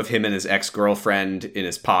photo of him and his ex-girlfriend in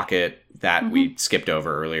his pocket that we skipped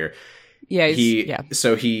over earlier. Yeah,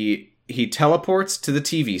 He teleports to the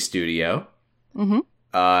TV studio. Mhm.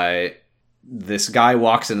 This guy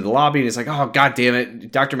walks into the lobby and is like, "Oh, god damn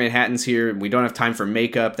it, Dr. Manhattan's here. We don't have time for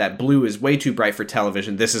makeup. That blue is way too bright for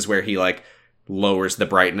television." This is where he like lowers the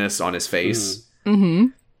brightness on his face. Mm-hmm.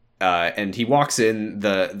 And he walks in,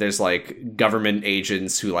 there's like government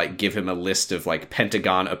agents who like give him a list of like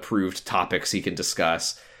Pentagon approved topics he can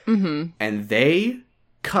discuss. Mm-hmm. And they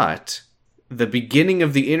cut the beginning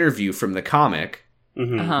of the interview from the comic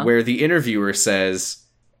Uh-huh. where the interviewer says,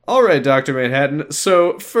 "All right, Dr. Manhattan,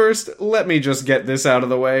 so first let me just get this out of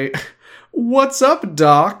the way. What's up,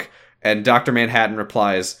 Doc?" And Dr. Manhattan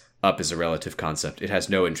replies, "Up is a relative concept. It has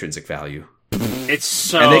no intrinsic value." It's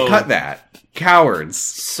so... And they cut that. Cowards.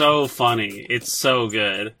 So funny. It's so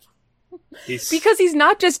good. Because he's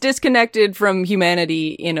not just disconnected from humanity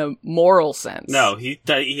in a moral sense. No, he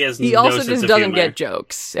has He no also sense just of doesn't humor. get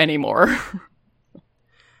jokes anymore.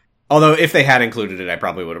 Although if they had included it, I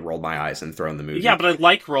probably would have rolled my eyes and thrown the movie. Yeah, but I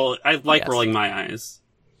like Yes. rolling my eyes.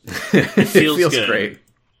 it feels feels good. great.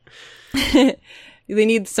 They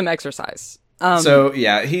need some exercise. So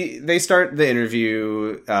yeah, they start the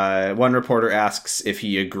interview. One reporter asks if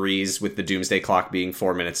he agrees with the doomsday clock being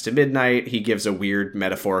 4 minutes to midnight. He gives a weird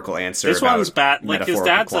metaphorical answer. This about one's bad. Like his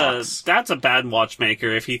clocks. dad's a bad watchmaker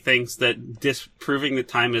if he thinks that disproving that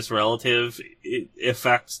time is relative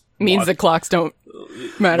affects Means the clocks don't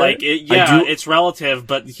matter. Like it's relative,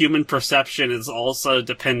 but human perception is also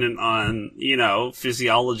dependent on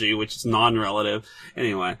physiology, which is non-relative.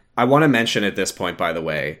 Anyway, I want to mention at this point, by the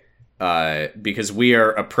way. Because we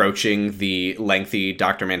are approaching the lengthy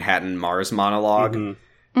Dr. Manhattan Mars monologue,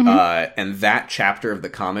 and that chapter of the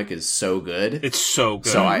comic is so good. It's so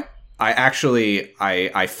good. So I actually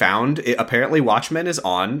found it. Apparently, Watchmen is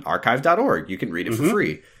on archive.org. You can read it for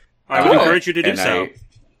free. I would encourage you to do so.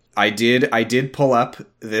 I did pull up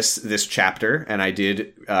this chapter, and I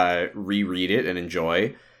did reread it and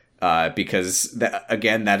enjoy. Because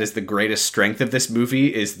that is the greatest strength of this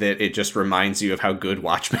movie, is that it just reminds you of how good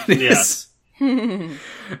Watchmen is. Yes.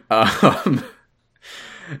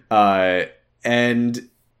 And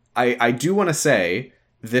I do want to say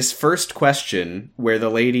this first question where the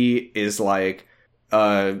lady is like,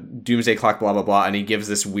 doomsday clock, blah, blah, blah. And he gives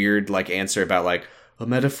this weird answer about a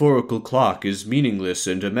metaphorical clock is meaningless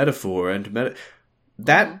and a metaphor and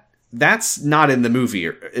that's not in the movie,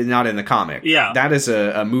 or not in the comic. Yeah. That is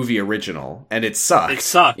a movie original, and it sucked. It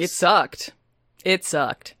sucks. It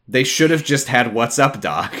sucked. They should have just had What's Up,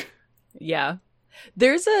 Doc. Yeah.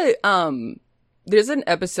 There's an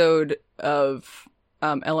episode of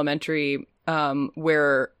Elementary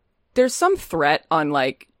where there's some threat on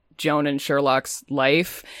Joan and Sherlock's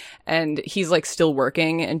life, and he's still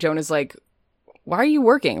working, and Joan is like, why are you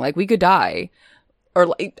working? We could die.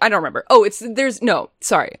 Or I don't remember. Oh,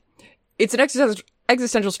 sorry. It's an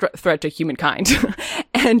existential threat to humankind.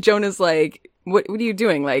 And Jonah's like, what are you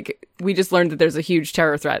doing? We just learned that there's a huge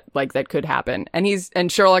terror threat, that could happen. And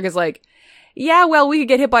Sherlock is like, yeah, well, we could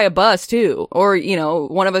get hit by a bus too. Or,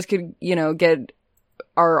 one of us could, get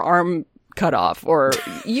our arm cut off. Or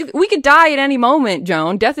we could die at any moment,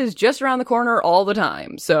 Joan. Death is just around the corner all the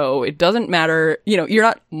time. So it doesn't matter. You're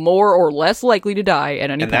not more or less likely to die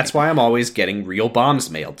at any point. And that's why I'm always getting real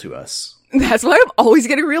bombs mailed to us. That's why I'm always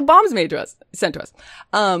getting real bombs sent to us.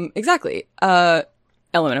 Exactly.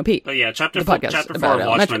 LMNOP. But yeah, chapter 4 of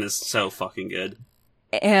Watchmen is so fucking good.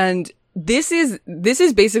 And this is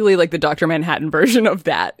basically the Dr. Manhattan version of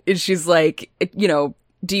that. She's like,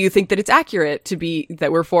 do you think that it's accurate to be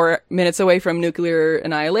that we're 4 minutes away from nuclear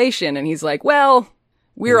annihilation? And he's like, well,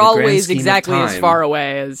 we're always exactly as far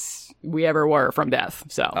away as we ever were from death.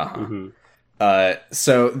 So,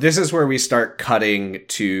 so this is where we start cutting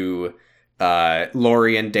to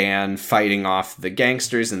Laurie and Dan fighting off the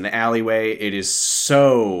gangsters in the alleyway. It is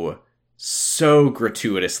so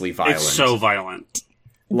gratuitously violent. It's so violent.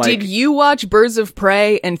 Did you watch Birds of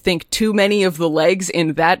Prey and think too many of the legs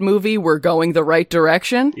in that movie were going the right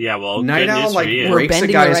direction? Yeah, well, Night Owl breaks a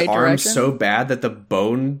guy's arm so bad that the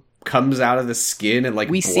bone comes out of the skin and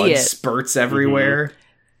blood spurts everywhere.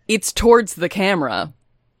 It's towards the camera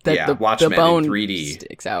that the bone in 3D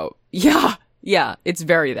sticks out. Yeah, it's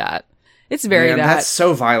very that. It's very that. That's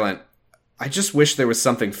so violent. I just wish there was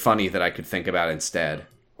something funny that I could think about instead.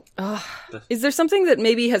 Is there something that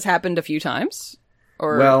maybe has happened a few times?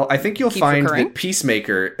 Well, I think you'll find that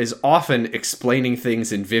Peacemaker is often explaining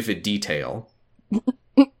things in vivid detail.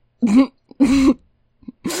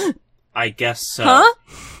 I guess so. Huh?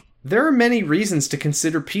 There are many reasons to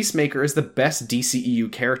consider Peacemaker as the best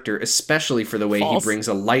DCEU character, especially for the way he brings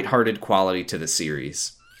a lighthearted quality to the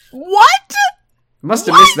series. What? Must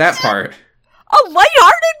have missed that part. A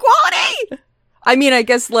lighthearted quality? I mean, I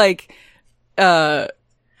guess oh,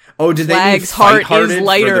 did they mean heart is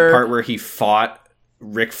lighter for the part where he fought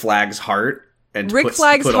Rick Flag's heart and Rick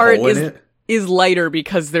Flag's heart is lighter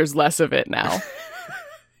because there's less of it now.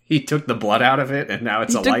 He took the blood out of it and now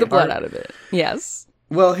it's a light heart. He took the blood out of it. Yes.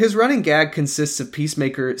 Well, his running gag consists of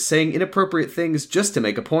Peacemaker saying inappropriate things just to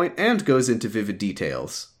make a point and goes into vivid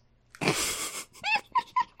details.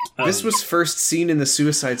 This was first seen in the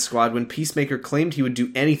Suicide Squad when Peacemaker claimed he would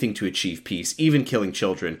do anything to achieve peace, even killing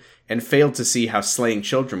children, and failed to see how slaying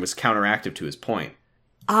children was counteractive to his point.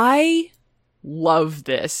 I love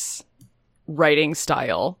this writing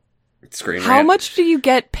style. Screen How Rant. much do you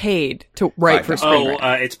get paid to write for Screen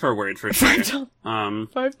Rant? It's per word for sure.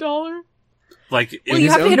 $5? In you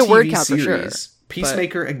his have to own hit a word TV count for sure. series,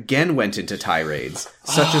 Peacemaker again went into tirades,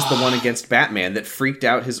 such as the one against Batman that freaked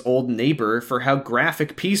out his old neighbor for how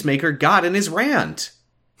graphic Peacemaker got in his rant.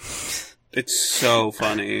 It's so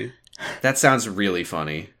funny. That sounds really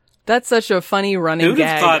funny. That's such a funny running Who'd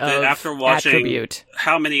have gag thought of that after watching attribute.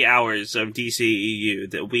 how many hours of DCEU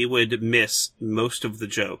that we would miss most of the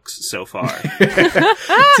jokes so far?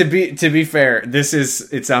 To be fair,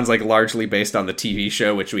 it sounds like largely based on the TV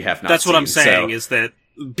show, which we have not That's seen. what I'm saying, so. is that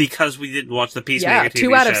because we didn't watch the Peacemaker TV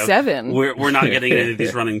 2 out of show, 7. we're not getting any of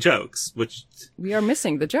these running jokes, which We are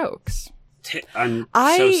missing the jokes. I'm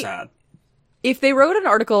so sad. If they wrote an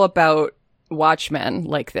article about Watchmen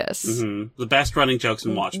like this, The best running jokes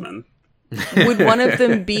in Watchmen. would one of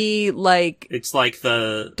them be like It's like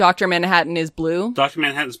the Dr. Manhattan is blue? Dr.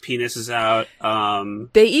 Manhattan's penis is out.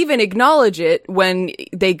 They even acknowledge it when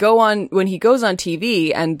he goes on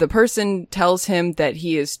TV and the person tells him that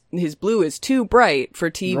his blue is too bright for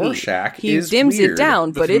TV. Rorschach he is dims weird. it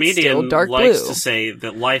down, The but it's comedian still dark likes blue. to say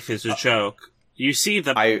that life is a joke. You see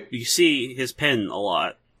you see his pen a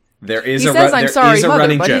lot. There is He a says, there "I'm sorry, is a mother,"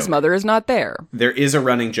 running but joke. his mother is not there. There is a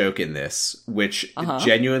running joke in this, which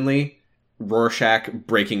genuinely Rorschach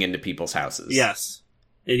breaking into people's houses. Yes,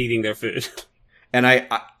 and eating their food. And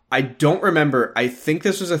I don't remember. I think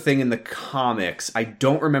this was a thing in the comics. I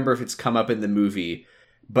don't remember if it's come up in the movie,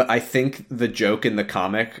 but I think the joke in the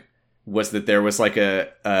comic was that there was like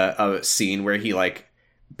a scene where he like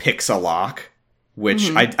picks a lock,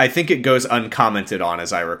 which I think it goes uncommented on,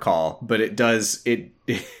 as I recall, but it does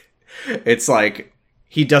it's like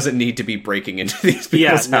he doesn't need to be breaking into these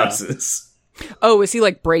people's houses. Oh, is he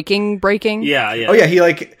like breaking? Yeah.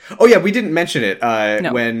 Oh yeah, we didn't mention it.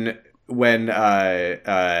 No. When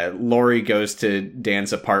Laurie goes to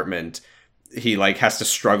Dan's apartment, he like has to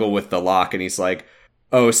struggle with the lock, and he's like,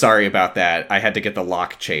 "Oh, sorry about that. I had to get the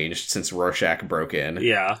lock changed since Rorschach broke in."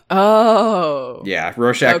 Yeah. Oh. Yeah,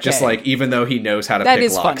 Rorschach just Okay. like, even though he knows how to That pick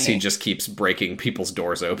is locks, funny. he just keeps breaking people's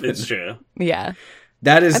doors open. It's true. Yeah.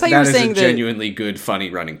 That is I thought you were a saying that- genuinely good, funny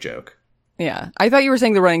running joke. Yeah. I thought you were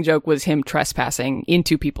saying the running joke was him trespassing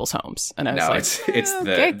into people's homes. And I was No, like, it's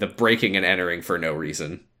okay. the breaking and entering for no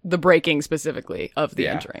reason. The breaking specifically of the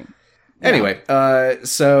Yeah. entering. Anyway,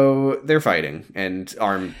 so they're fighting and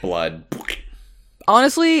arm blood.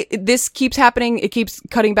 Honestly, this keeps happening. It keeps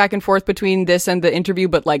cutting back and forth between this and the interview,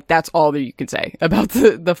 but like that's all that you can say about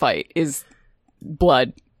the fight is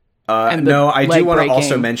blood. And the No, I do leg want to breaking.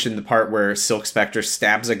 also mention the part where Silk Spectre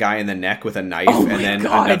stabs a guy in the neck with a knife, Oh my and then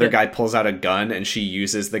God. another guy pulls out a gun, and she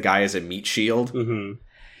uses the guy as a meat shield.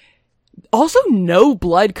 Also, no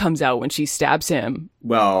blood comes out when she stabs him.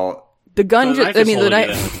 Well, The gun, The knife I is mean, the holding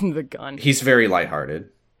knife, it the gun. he's very lighthearted.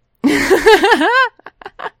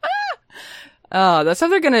 Oh, that's how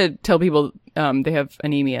they're gonna tell people they have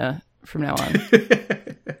anemia from now on.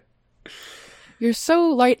 You're so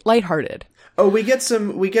lighthearted. Oh, we get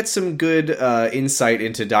some good insight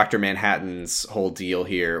into Dr. Manhattan's whole deal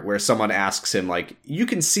here, where someone asks him, like, "You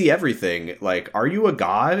can see everything. Like, are you a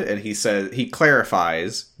god?" And he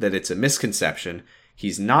clarifies that it's a misconception.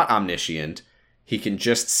 He's not omniscient. He can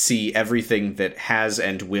just see everything that has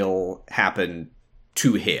and will happen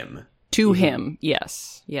to him. To him,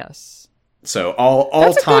 yes. So all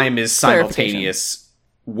That's a good time is clarification. simultaneous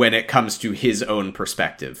when it comes to his own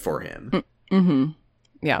perspective for him.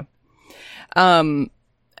 Yeah. And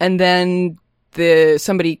then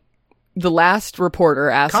the last reporter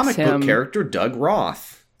asks Comic him. book character Doug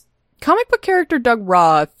Roth. Comic book character Doug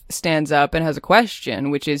Roth stands up and has a question,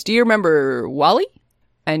 which is, do you remember Wally?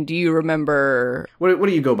 And do you remember... What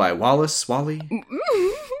do you go by? Wallace? Wally?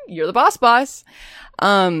 You're the boss.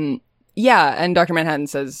 Yeah, and Dr. Manhattan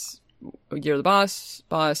says, you're the boss.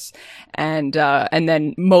 And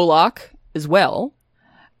then Moloch as well.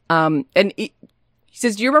 And he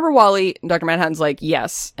says, do you remember Wally? And Dr. Manhattan's like,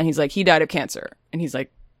 yes. And he's like, he died of cancer. And he's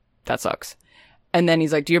like, that sucks. And then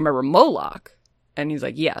he's like, do you remember Moloch? And he's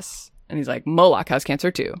like, yes. And he's like, Moloch has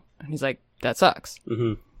cancer too. And he's like, that sucks.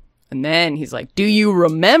 And then he's like, do you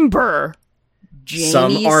remember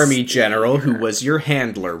Some Janie's... army general who was your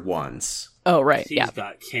handler once. Oh, right. He's Yeah.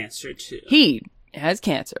 got cancer too. He has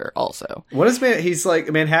cancer also. What is he's like,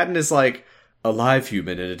 Manhattan is like, a live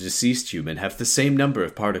human and a deceased human have the same number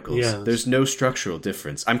of particles. Yes. There's no structural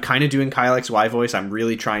difference. I'm kind of doing Kyle XY voice. I'm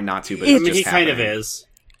really trying not to, but I it's I mean, just he kind of happening. is.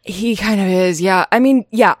 He kind of is, yeah. I mean,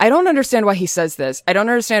 yeah, I don't understand why he says this. I don't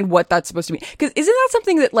understand what that's supposed to mean. Because isn't that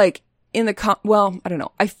something that, like, in the well, I don't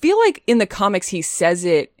know. I feel like in the comics he says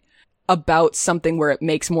it about something where it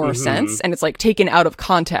makes more sense, and it's, like, taken out of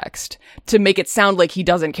context to make it sound like he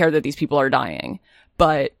doesn't care that these people are dying.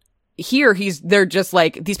 But here, they're just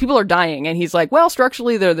like, these people are dying, and he's like, well,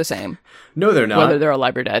 structurally they're the same. No, they're not. Whether they're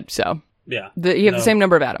alive or dead, so. Yeah. You have the same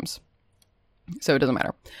number of atoms. So it doesn't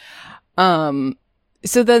matter.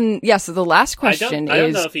 So then, yeah, so the last question I don't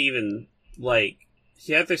is... know if he even, like,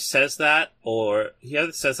 he either says that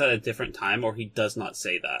at a different time, or he does not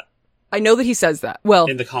say that. I know that he says that. Well,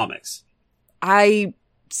 in the comics. I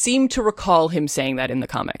seem to recall him saying that in the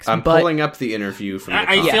comics. I'm but pulling up the interview from the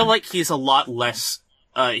I comic. feel like he's a lot less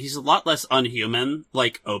unhuman,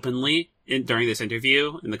 like, openly during this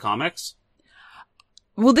interview in the comics.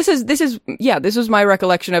 Well, this was my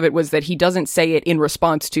recollection of it, was that he doesn't say it in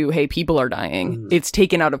response to, hey, people are dying. Mm. It's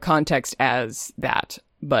taken out of context as that,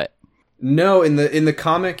 but... No, in the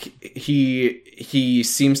comic, he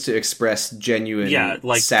seems to express genuine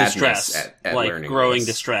sadness distress, at like learning growing this.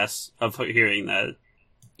 distress of hearing that.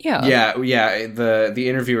 Yeah. Yeah. The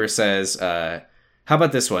interviewer says, how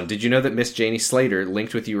about this one? Did you know that Miss Janie Slater,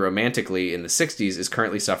 linked with you romantically in the 60s, is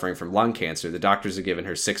currently suffering from lung cancer? The doctors have given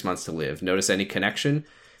her 6 months to live. Notice any connection?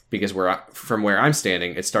 Because from where I'm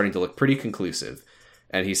standing, it's starting to look pretty conclusive.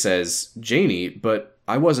 And he says, Janie, but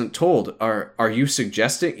I wasn't told. Are you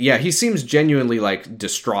suggesting? Yeah, he seems genuinely, like,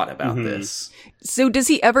 distraught about this. So does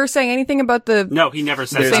he ever say anything about the... No, he never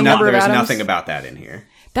says Same that. number of There's atoms? nothing about that in here.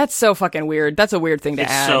 That's so fucking weird. That's a weird thing to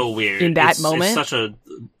It's add. so weird. In that It's moment. such a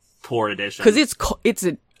poor addition. Because it's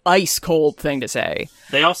an ice cold thing to say.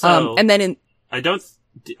 They also... and then I don't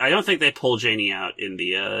think they pull Janie out in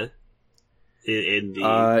the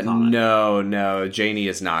comic. No, Janie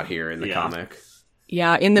is not here in the Yeah. comic.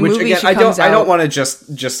 Yeah, in the Which movie again, she I comes out. don't want to just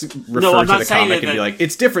refer I'm to not the saying comic and that- be like,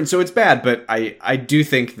 it's different, so it's bad. But I do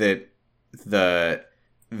think that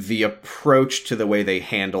the approach to the way they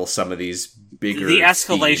handle some of these bigger The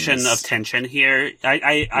escalation themes, of tension here,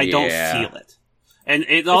 I don't Yeah. feel it. And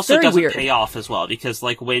it also very doesn't weird. pay off as well, because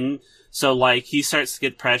he starts to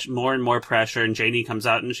get more and more pressure, and Janie comes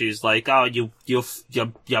out and she's like, "Oh, you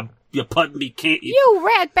put me You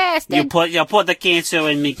rat bastard! you put the cancer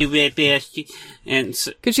in me, you rat bastard." And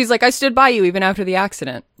Because she's like, I stood by you even after the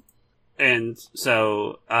accident. and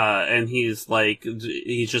he's like,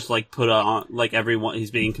 he's just like put on, like, everyone,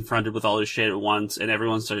 he's being confronted with all this shit at once, and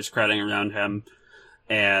everyone starts crowding around him.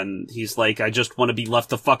 And he's like, I just want to be left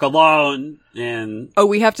the fuck alone. And Oh,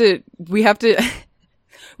 we have to we have to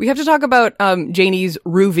talk about Janie's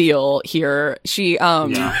reveal here. She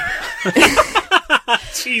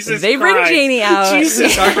Jesus They bring Christ. Janie out.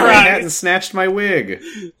 Jesus Dr. Christ. Manhattan snatched my wig.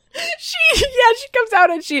 she comes out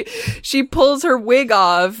and she pulls her wig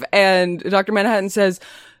off, and Dr. Manhattan says,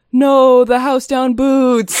 "No, the house down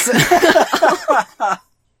boots."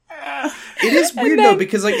 It is weird though,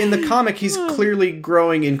 because like in the comic, he's clearly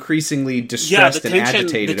growing increasingly distressed and tension-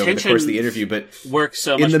 agitated the over the tension course of the interview. But Works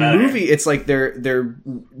so much in the better. movie, it's like they're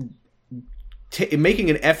making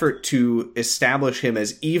an effort to establish him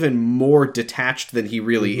as even more detached than he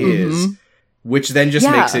really is, which then just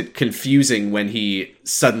Yeah. makes it confusing when he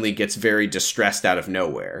suddenly gets very distressed out of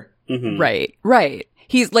nowhere. Mhm. Right.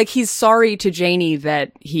 He's sorry to Janie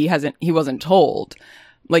that he wasn't told.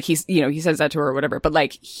 Like he says that to her or whatever, but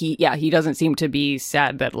like he doesn't seem to be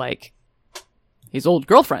sad that like his old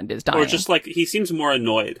girlfriend is dying. Or just like, he seems more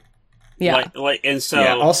annoyed. yeah. And so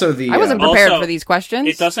Yeah. Also, the I wasn't prepared also, for these questions.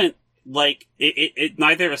 it doesn't, like, it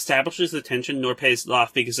neither establishes the tension nor pays it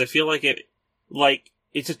off, because I feel like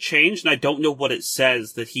it's a change, and I don't know what it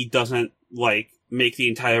says that he doesn't, like, make the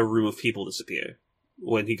entire room of people disappear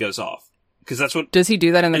when he goes off. Because that's what, Does he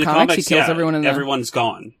do that in the in comics? He kills everyone in the... everyone's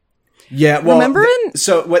gone. Yeah, well, Remember in-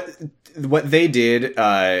 so what they did,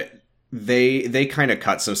 they kind of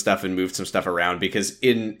cut some stuff and moved some stuff around, because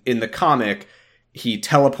in the comic, he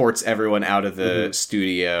teleports everyone out of the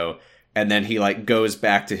studio, and then he like goes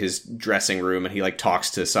back to his dressing room and he like talks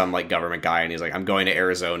to some like government guy, and he's like, I'm going to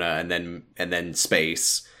Arizona and then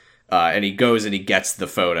space, and he goes and he gets the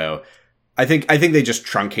photo. I think they just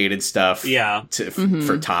truncated stuff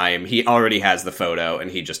for time. He already has the photo, and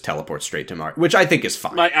he just teleports straight to Mars, which I think is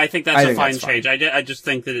fine. I think that's a fine that's change. I just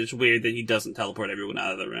think that it's weird that he doesn't teleport everyone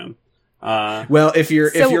out of the room. Well, if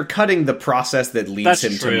you're cutting the process that leads That's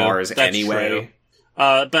him true. to Mars That's anyway, true.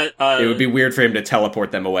 But it would be weird for him to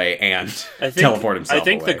teleport them away and teleport himself I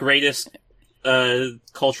think away. the greatest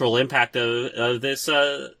cultural impact of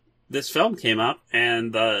this film came up,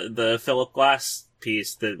 and the Philip Glass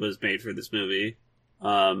piece that was made for this movie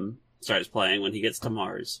starts playing when he gets to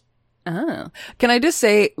Mars. Oh. Can I just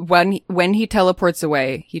say, when he teleports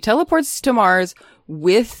away, he teleports to Mars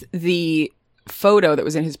with the photo that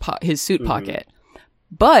was in his suit pocket.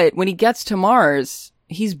 But when he gets to Mars,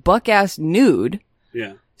 he's buck-ass nude.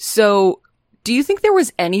 Yeah. So, do you think there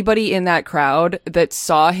was anybody in that crowd that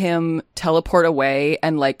saw him teleport away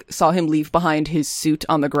and like saw him leave behind his suit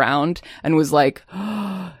on the ground and was like,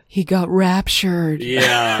 oh, he got raptured?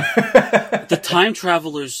 Yeah. The time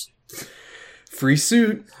travelers. Free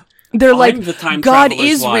suit. They're I'm like, the time God traveler's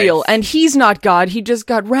is real, wife." and he's not God, he just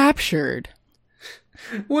got raptured.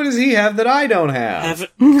 What does he have that I don't have?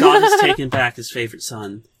 God has taken back his favorite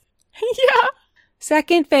son. Yeah.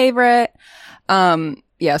 Second favorite.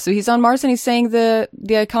 Yeah, so he's on Mars and he's saying the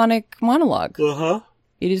iconic monologue. Uh-huh.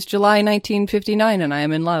 It is July 1959 and I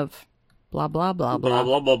am in love. Blah, blah, blah, blah. Blah,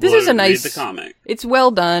 blah, blah, This blah. is a nice... Read the comic. It's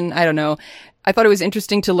well done. I don't know. I thought it was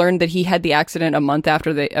interesting to learn that he had the accident a month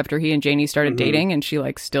after he and Janie started dating and she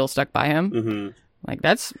like still stuck by him. Mm-hmm. Like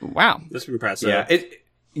that's, wow. That's impressive.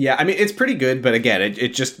 Yeah, I mean, it's pretty good, but again,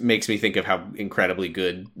 it just makes me think of how incredibly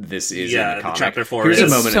good this is in the comic. Chapter 4 Here's is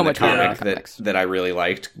a moment so in the much better comic than comics. that I really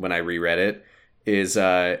liked when I reread it, is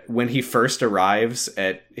when he first arrives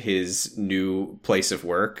at his new place of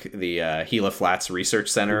work, the Gila Flats Research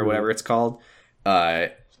Center, or whatever it's called.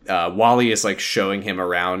 Wally is, like, showing him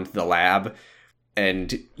around the lab,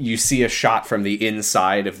 and you see a shot from the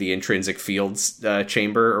inside of the intrinsic fields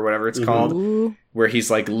chamber, or whatever it's called. Ooh. Where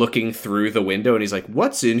he's like looking through the window and he's like,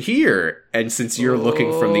 "What's in here?" And since you're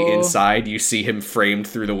looking from the inside, you see him framed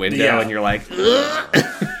through the window, and you're like,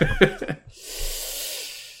 "Ugh."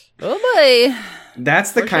 Oh boy.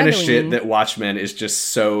 That's the kind of shit Foreshadowing. that Watchmen is just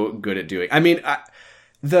so good at doing. I mean,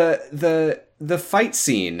 the fight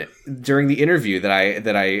scene during the interview that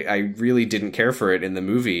I really didn't care for it in the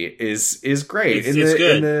movie is great. It's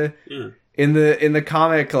good. In the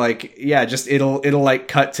comic, like, yeah, just it'll like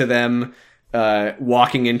cut to them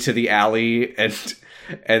walking into the alley, and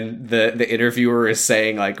the interviewer is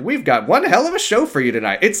saying like, "We've got one hell of a show for you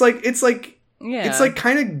tonight." It's like Yeah. it's like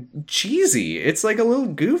kind of cheesy. It's like a little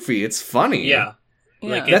goofy. It's funny. Yeah.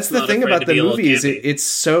 Yeah. That's the thing about the movie is it. it's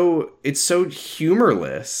so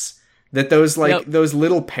humorless that those those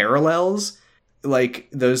little parallels, like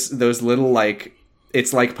those little like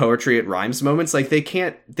it's like poetry at rhymes moments, like they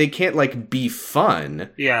can't like be fun.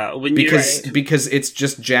 Yeah, because it's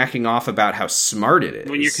just jacking off about how smart it is.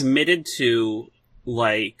 When you're committed to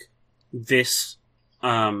like this,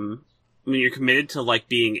 when you're committed to like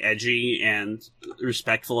being edgy and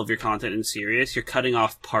respectful of your content and serious, you're cutting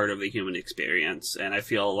off part of the human experience, and I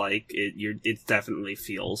feel like it definitely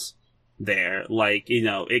feels there. Like, you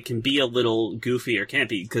know, it can be a little goofy or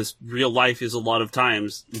campy because real life is a lot of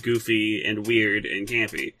times goofy and weird and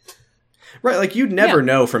campy. Right, like you'd never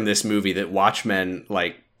know from this movie that Watchmen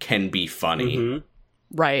like can be funny. Mm-hmm.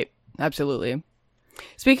 Right. Absolutely.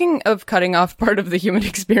 Speaking of cutting off part of the human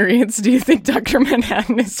experience, do you think Dr.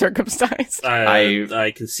 Manhattan is circumcised?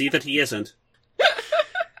 I can see that he isn't.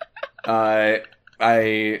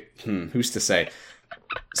 Who's to say?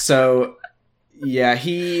 So, yeah,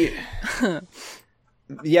 they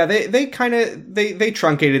kind of they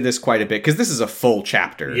truncated this quite a bit because this is a full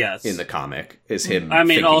chapter in the comic. Is him? I mean,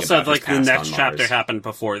 thinking also about his like the past next on chapter Mars. happened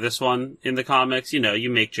before this one in the comics. You know, you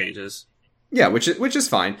make changes. Yeah, which is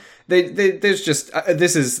fine. There's just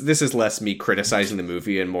this is less me criticizing the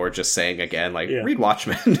movie and more just saying again like read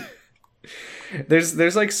Watchmen.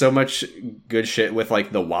 There's like so much good shit with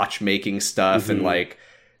like the watchmaking stuff and like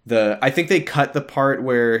I think they cut the part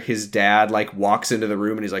where his dad like walks into the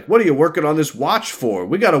room and he's like, "What are you working on this watch for?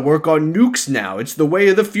 We got to work on nukes now. It's the way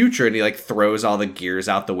of the future." And he like throws all the gears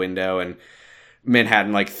out the window, and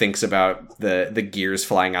Manhattan like thinks about the gears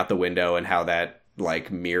flying out the window and how that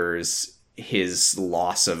like mirrors his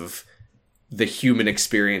loss of the human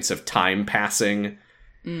experience of time passing.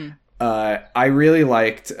 I really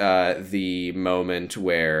liked the moment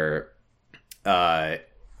where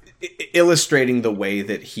illustrating the way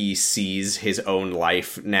that he sees his own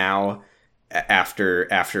life now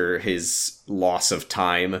after his loss of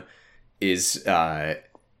time is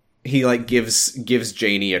he like gives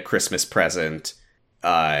Janie a Christmas present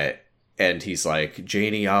and he's like,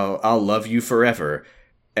 "Janie, I'll love you forever."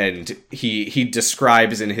 And he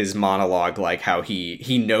describes in his monologue like how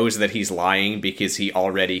he knows that he's lying because he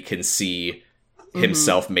already can see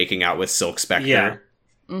himself making out with Silk Spectre. Yeah.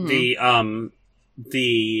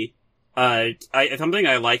 Something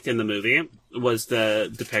I liked in the movie was the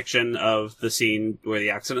depiction of the scene where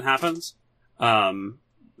the accident happens.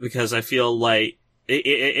 Because I feel like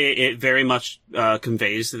it very much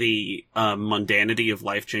conveys the mundanity of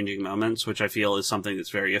life-changing moments, which I feel is something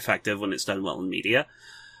that's very effective when it's done well in media.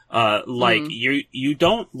 You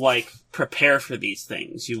don't like prepare for these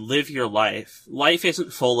things. You live your life. Life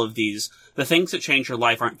isn't full of these. The things that change your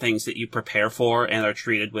life aren't things that you prepare for and are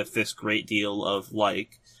treated with this great deal of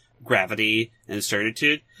like gravity and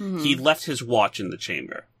certitude. He left his watch in the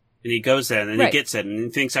chamber. And he goes in and he gets it and he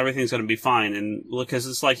thinks everything's going to be fine. And because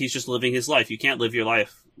it's like he's just living his life. You can't live your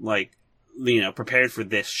life like, you know, prepared for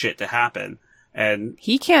this shit to happen. And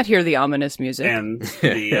he can't hear the ominous music. And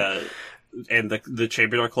the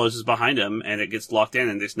chamber door closes behind him and it gets locked in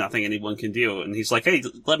and there's nothing anyone can do. And he's like, "Hey,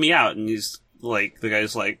 let me out." And he's like, the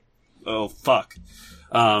guy's like, "Oh, fuck."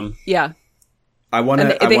 Yeah. I want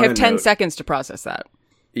to. They have 10 seconds to process that.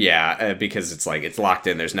 Yeah, because it's like it's locked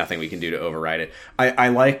in. There's nothing we can do to override it. I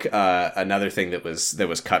like another thing that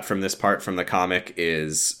was cut from this part from the comic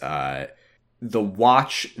is the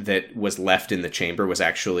watch that was left in the chamber was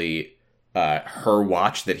actually her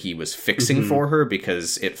watch that he was fixing for her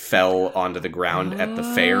because it fell onto the ground at the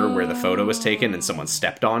fair where the photo was taken and someone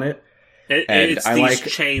stepped on it. It's these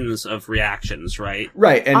chains of reactions, right?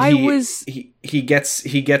 Right, and he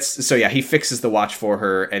gets so yeah, he fixes the watch for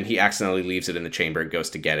her and he accidentally leaves it in the chamber and goes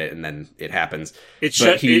to get it and then it happens.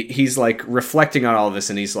 He's like reflecting on all of this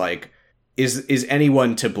and he's like, is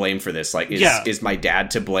anyone to blame for this? Like, is my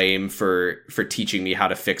dad to blame for teaching me how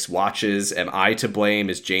to fix watches? Am I to blame?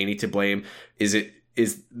 Is Janie to blame? Is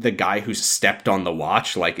the guy who stepped on the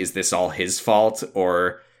watch, like, is this all his fault?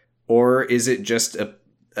 Or is it just a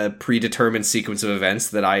predetermined sequence of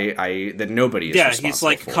events that that nobody is responsible he's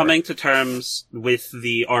like for? Coming to terms with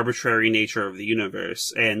the arbitrary nature of the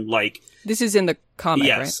universe, and like This is in the comic,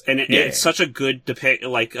 right? And it's such a good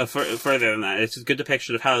further than that, it's a good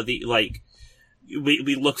depiction of how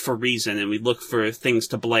we look for reason and we look for things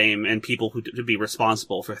to blame and people who to be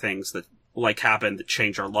responsible for things that like happen that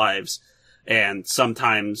change our lives. And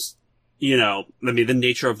sometimes, the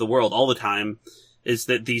nature of the world all the time is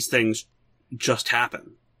that these things just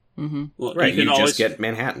happen. Mm-hmm. Well, right, you just get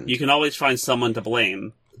Manhattan. You can always find someone to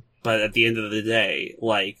blame, but at the end of the day,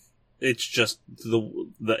 like, it's just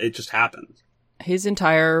it just happened. His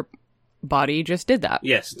entire body just did that.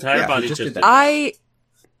 Yes, entire body just did that.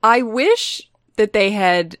 I wish that they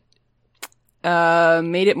had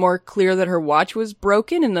made it more clear that her watch was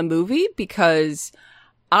broken in the movie, because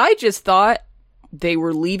I just thought they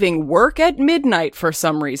were leaving work at midnight for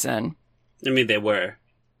some reason. I mean, they were.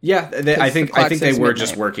 Yeah, I think they were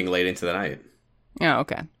just working late into the night. Oh,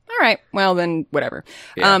 okay. All right. Well, then whatever.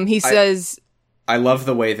 Yeah. He says, I love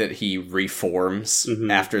the way that he reforms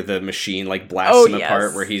after the machine like blasts him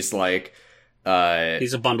apart, where he's like,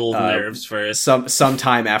 he's a bundle of nerves for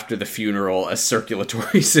sometime after the funeral, a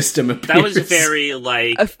circulatory system appears. That was very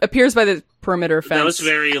like appears by the perimeter fence. That was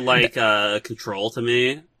very like Control to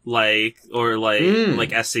me, like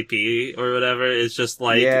SCP or whatever. It's just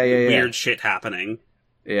like weird shit happening.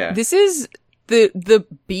 Yeah, this is the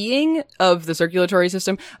being of the circulatory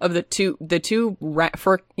system of the two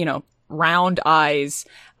round eyes,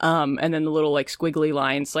 and then the little like squiggly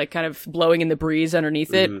lines, like kind of blowing in the breeze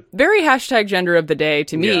underneath it. Very #gender of the day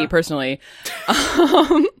to me personally.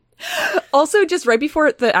 Also, just right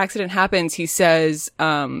before the accident happens, he says,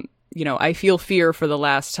 I feel fear for the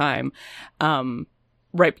last time.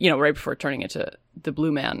 Right before turning into the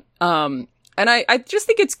Blue Man. And I just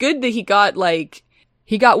think it's good that he got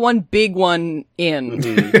one big one in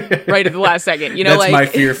right at the last second. That's my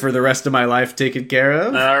fear for the rest of my life taken care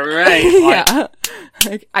of. All right. Yeah.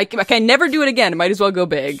 I can never do it again. Might as well go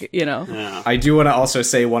big, Yeah. I do want to also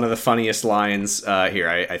say one of the funniest lines here.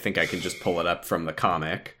 I think I can just pull it up from the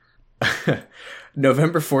comic.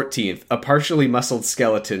 November 14th, a partially muscled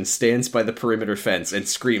skeleton stands by the perimeter fence and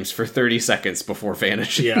screams for 30 seconds before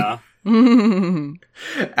vanishing. Yeah.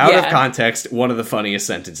 Out of context, one of the funniest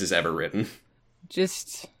sentences ever written.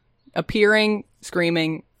 Just appearing,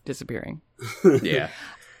 screaming, disappearing. Yeah.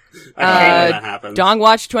 I hate when that happens. Dong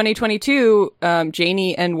Watch 2022,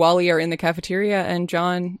 Janie and Wally are in the cafeteria and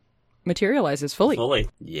John materializes fully.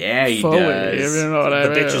 Yeah, he does.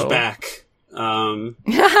 The bitch is back.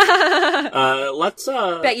 Let's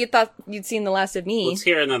bet you thought you'd seen the last of me. Let's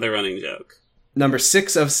hear another running joke. Number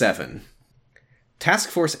 6 of 7. Task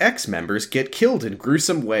Force X members get killed in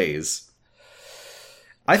gruesome ways.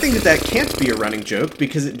 I think that can't be a running joke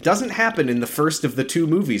because it doesn't happen in the first of the 2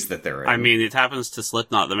 movies that they're in. I mean, it happens to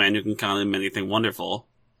Slipknot, the man who can count him anything wonderful.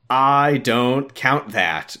 I don't count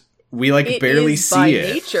that. We barely see by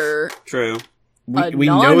it. Nature. True. We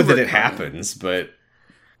know that it happens, but...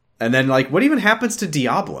 And then, what even happens to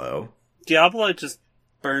Diablo? Diablo just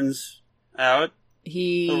burns out.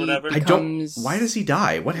 He or whatever. Why does he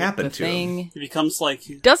die? What happened to him? He becomes like...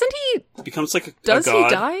 Doesn't he? He becomes like a Does god. he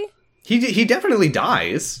die? He definitely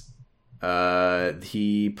dies.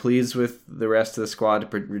 He pleads with the rest of the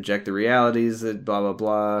squad to reject the realities that blah blah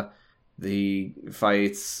blah. He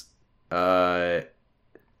fights.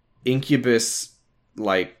 Incubus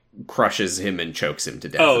crushes him and chokes him to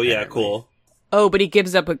death. Oh yeah, apparently. cool. Oh, but he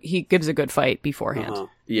gives a good fight beforehand. Uh-huh.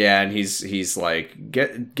 Yeah, and he's like,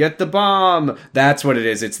 get the bomb. That's what it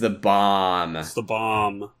is. It's the bomb. It's the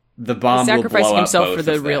bomb. The bomb. He's sacrificing will blow himself up both for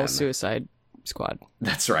the of real them. Suicide Squad.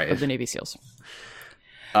 That's right. Of the Navy SEALs.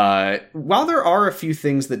 While there are a few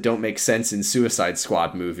things that don't make sense in Suicide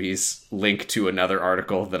Squad movies, link to another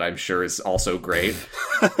article that I'm sure is also great,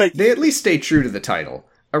 they at least stay true to the title.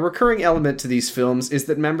 A recurring element to these films is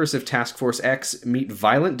that members of Task Force X meet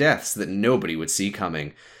violent deaths that nobody would see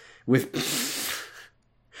coming. With...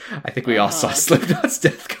 I think we all saw Slipknot's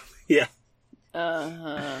death coming. Yeah.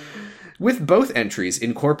 With both entries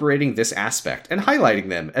incorporating this aspect and highlighting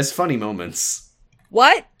them as funny moments.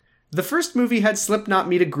 What? The first movie had Slipknot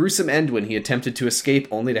meet a gruesome end when he attempted to escape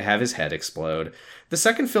only to have his head explode. The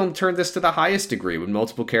second film turned this to the highest degree when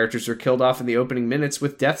multiple characters are killed off in the opening minutes,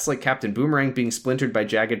 with deaths like Captain Boomerang being splintered by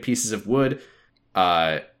jagged pieces of wood.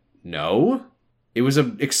 No. It was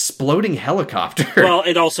an exploding helicopter. Well,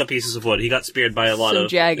 and also pieces of wood. He got speared by a lot Some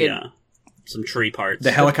of... jagged... Yeah, some tree parts.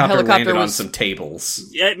 The helicopter landed on was- some tables.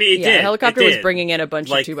 Yeah, I mean, it did. The helicopter It was did. bringing in a bunch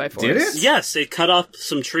Like, of 2x4s. Did it? Yes, it cut off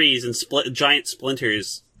some trees and giant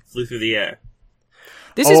splinters flew through the air.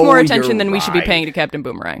 This is Oh, more attention you're than we should be right. paying to Captain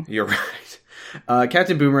Boomerang. You're right.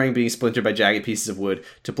 Captain Boomerang being splintered by jagged pieces of wood,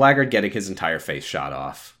 to Blackguard getting his entire face shot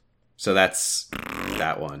off. So that's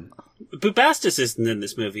that one. Bubastis isn't in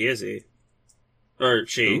this movie, is he? Or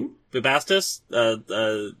she? Who? Bubastis?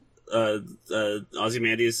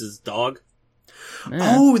 Ozymandias' dog?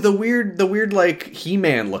 Oh, the weird like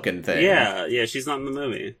He-Man looking thing. Yeah, she's not in the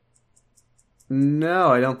movie. No,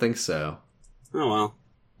 I don't think so. Oh well.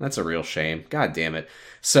 That's a real shame. God damn it.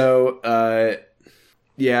 So,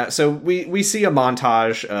 so we see a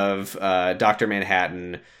montage of Dr.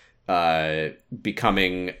 Manhattan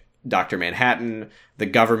becoming Dr. Manhattan. The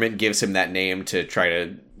government gives him that name to try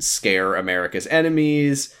to scare America's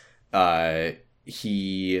enemies. Ends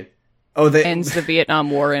the Vietnam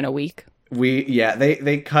War in a week.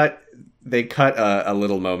 They cut a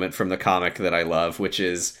little moment from the comic that I love, which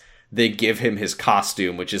is they give him his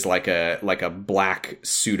costume, which is like a black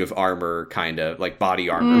suit of armor, kind of like body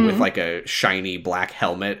armor with like a shiny black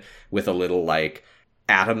helmet with a little like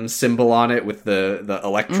atom symbol on it with the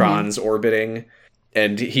electrons orbiting.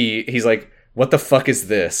 And he's like, what the fuck is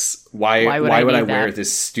this? Why would I wear that?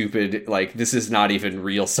 this stupid, like, this is not even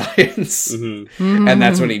real science. Mm-hmm. And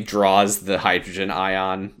that's when he draws the hydrogen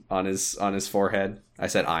ion on his forehead. I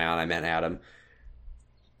said ion, I meant atom.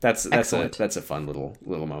 That's a fun little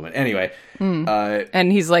moment. Anyway,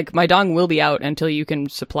 And he's like, my dong will be out until you can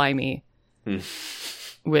supply me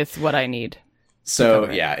with what I need. So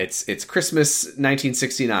yeah, it's Christmas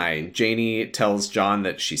 1969. Janie tells John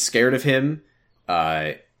that she's scared of him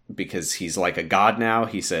because he's like a god now.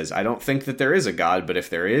 He says, I don't think that there is a god, but if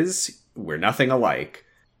there is, we're nothing alike.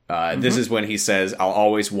 This is when he says, I'll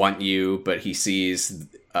always want you, but he sees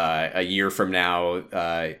a year from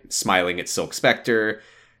now smiling at Silk Spectre.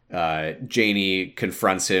 Janie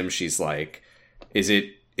confronts him. She's like, is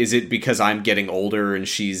it because I'm getting older and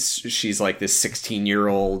she's like this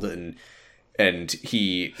 16-year-old and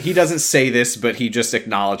he doesn't say this, but he just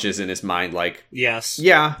acknowledges in his mind like, yes,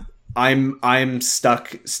 yeah, I'm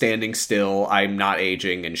stuck standing still. I'm not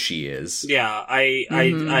aging and she is. Yeah,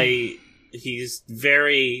 he's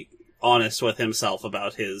very honest with himself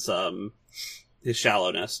about his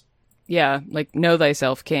shallowness. Yeah, like, know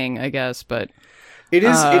thyself, king, I guess, but... It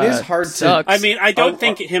is hard sucks. to... I mean, I don't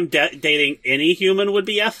think him dating any human would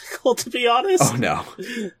be ethical, to be honest. Oh, no.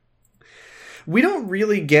 We don't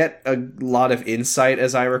really get a lot of insight,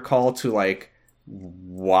 as I recall, to, like,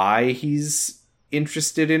 why he's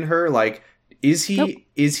interested in her. Like, is he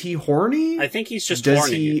horny? I think he's just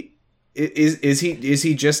horny. Is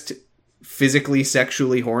he just physically,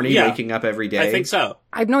 sexually horny, waking up every day? I think so.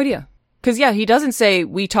 I have no idea. Because, yeah, he doesn't say,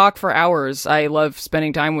 we talk for hours, I love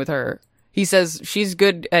spending time with her. He says, she's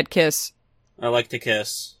good at kiss. I like to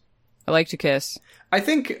kiss. I like to kiss. I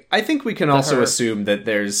think we can also assume that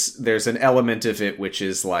there's an element of it which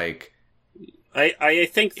is like... I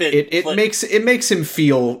think that... It makes him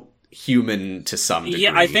feel human to some degree.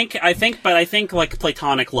 Yeah, I think like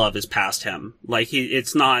platonic love is past him. Like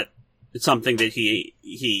it's not something that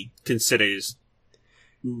he considers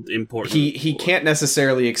important. He can't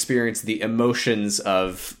necessarily experience the emotions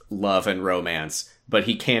of love and romance, but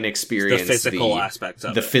he can experience the physical aspects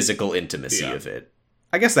of the it. physical intimacy of it.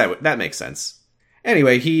 I guess that makes sense.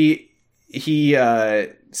 Anyway, he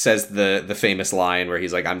says the famous line where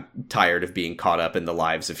he's like, I'm tired of being caught up in the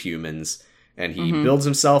lives of humans. And he builds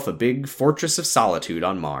himself a big fortress of solitude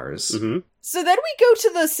on Mars. Mm-hmm. So then we go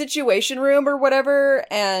to the situation room or whatever,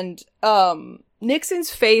 and Nixon's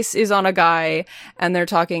face is on a guy, and they're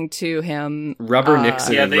talking to him. Rubber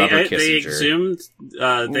Nixon and Rubber Kissinger.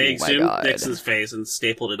 They exhumed God. Nixon's face and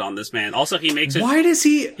stapled it on this man. Also, he makes it. Why does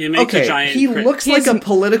he? He makes a giant. He looks like a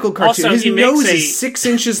political cartoon. Also, His he makes nose a- is 6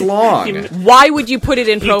 inches long. Why would you put it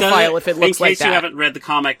in He does profile if it looks in like case you that? haven't read the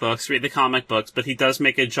comic books, read the comic books. But he does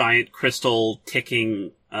make a giant crystal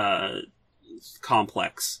ticking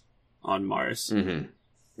complex on Mars.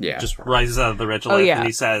 Mm-hmm. Yeah. just rises out of the regolith, yeah. and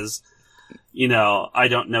he says, I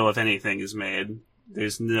don't know if anything is made.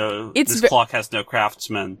 This It's clock has no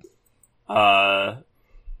craftsman.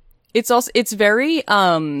 It's very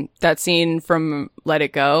that scene from Let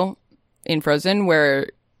It Go in Frozen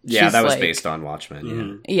where Yeah, she's that was like, based on Watchmen.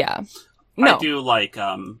 Mhm. Yeah. No. I do like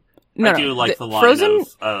No, the line Frozen-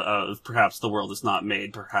 of perhaps the world is not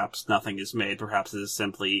made, perhaps nothing is made, perhaps it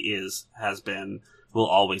simply has been, will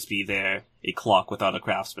always be there. A clock without a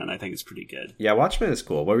craftsman. I think it's pretty good. Yeah, Watchmen is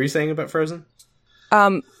cool. What were you saying about Frozen?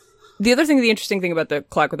 The interesting thing about the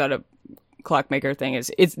clock without a clockmaker thing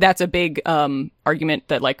is that's a big argument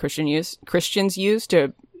that like Christians use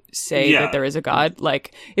to say Yeah. that there is a God.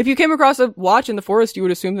 Like if you came across a watch in the forest, you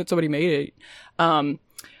would assume that somebody made it.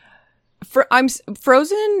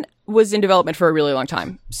 Frozen was in development for a really long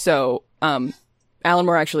time, so Alan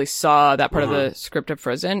Moore actually saw that part of the script of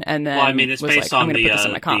Frozen, and then Well, I mean, it's was based like, I'm on going to put this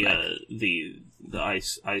in my comic. the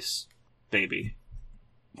ice baby.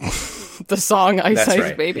 The song Ice That's Ice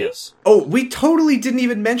right. Baby. Yes. Oh, we totally didn't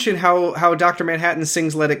even mention how Dr. Manhattan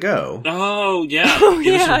sings Let It Go. Oh yeah.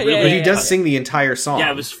 yeah, But he does sing the entire song.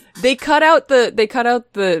 Yeah, it was. They cut out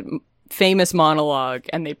the famous monologue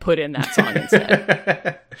and they put in that song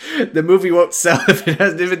instead. The movie won't sell if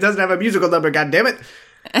it doesn't have a musical number, God damn it.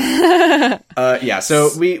 So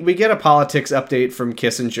we get a politics update from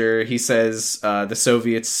Kissinger. He says the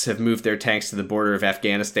Soviets have moved their tanks to the border of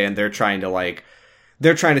Afghanistan. They're trying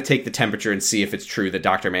to take the temperature and see if it's true that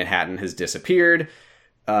Dr. Manhattan has disappeared.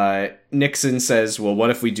 Nixon says, well, what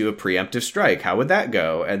if we do a preemptive strike? How would that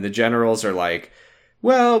go? And the generals are like,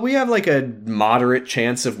 well, we have like a moderate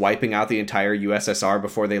chance of wiping out the entire USSR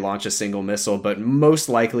before they launch a single missile, but most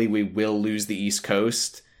likely we will lose the East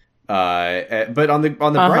Coast. But on the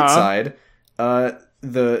bright side,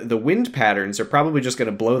 the wind patterns are probably just going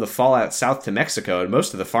to blow the fallout south to Mexico, and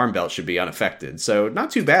most of the farm belt should be unaffected. So not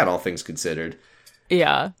too bad, all things considered.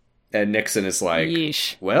 Yeah. And Nixon is like,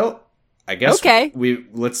 Yeesh. well, I guess Okay.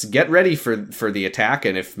 let's get ready for the attack,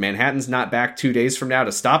 and if Manhattan's not back 2 days from now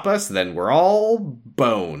to stop us, then we're all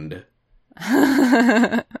boned.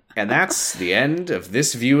 And that's the end of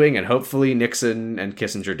this viewing, and hopefully Nixon and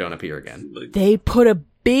Kissinger don't appear again. They put a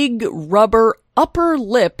big rubber upper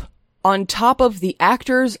lip on top of the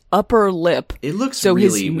actor's upper lip. It looks So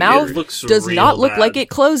really his mouth weird. Looks does real not look bad. like it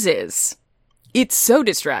closes. It's so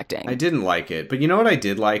distracting. I didn't like it, but you know what I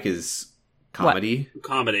did like is comedy.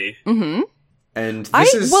 Comedy. Mm-hmm. And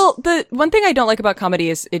this is the one thing I don't like about comedy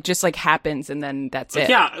is it just like happens and then that's it.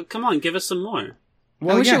 Yeah, come on, give us some more.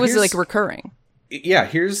 well, I wish yeah, it was here's- like recurring. Yeah,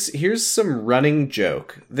 here's some running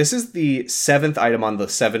joke. This is the 7th item on the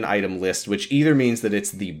 7-item list, which either means that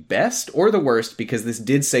it's the best or the worst, because this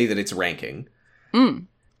did say that it's ranking.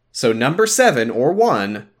 So number 7, or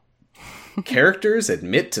 1, characters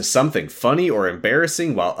admit to something funny or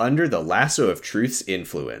embarrassing while under the lasso of truth's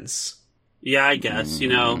influence. Yeah, I guess,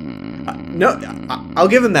 No, I'll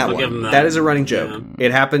give him that I'll one. give him that. That is a running joke. Yeah.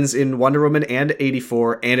 It happens in Wonder Woman and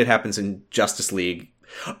 84, and it happens in Justice League.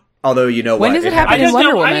 Although, you know When what? does it happen I in don't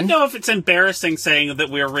Wonder know. I Woman? don't know if it's embarrassing saying that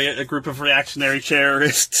we're a group of reactionary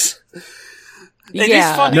terrorists. It is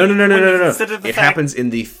Yeah. funny No. when you consider the It fact- happens in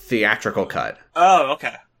the theatrical cut. Oh,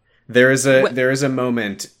 okay. There is a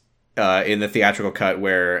moment in the theatrical cut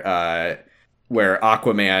where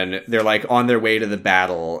Aquaman, they're like on their way to the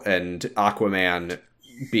battle, and Aquaman,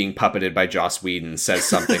 being puppeted by Joss Whedon, says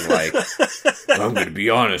something like, "I'm going to be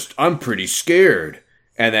honest, I'm pretty scared."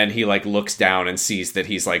 And then he like looks down and sees that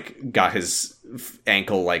he's like got his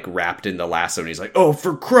ankle like wrapped in the lasso, and he's like, "Oh,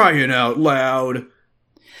 for crying out loud!"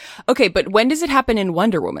 Okay, but when does it happen in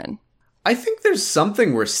Wonder Woman? I think there's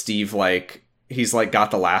something where Steve like he's like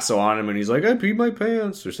got the lasso on him, and he's like, "I peed my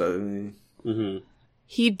pants" or something. Mm-hmm.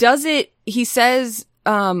 He does it, he says,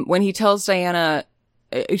 when he tells Diana,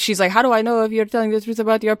 she's like, how do I know if you're telling the truth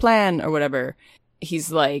about your plan or whatever?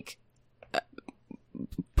 He's like,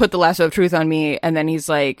 put the lasso of truth on me. And then he's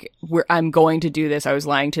like, I'm going to do this. I was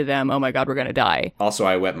lying to them. Oh my God, we're going to die. Also,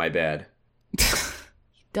 I wet my bed.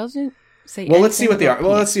 Doesn't say Well, let's see what anything about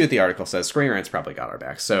let's see what the article says. Screen Rant's probably got our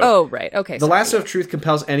back. So, Oh, right. Okay. the sorry. lasso of truth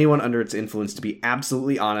compels anyone under its influence to be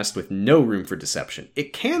absolutely honest with no room for deception.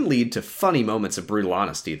 It can lead to funny moments of brutal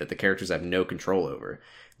honesty that the characters have no control over.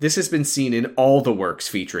 This has been seen in all the works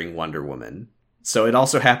featuring Wonder Woman. So it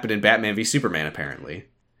also happened in Batman v Superman, apparently.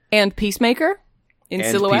 And Peacemaker in And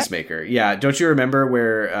Silhouette. Peacemaker. Yeah, don't you remember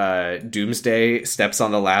where Doomsday steps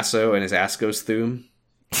on the lasso and his ass goes through?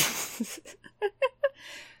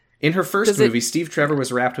 In her first movie, Steve Trevor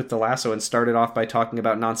was wrapped with the lasso and started off by talking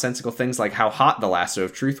about nonsensical things like how hot the lasso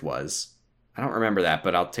of truth was. I don't remember that,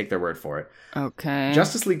 but I'll take their word for it. Okay.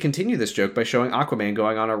 Justice League continued this joke by showing Aquaman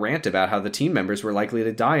going on a rant about how the team members were likely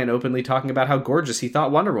to die and openly talking about how gorgeous he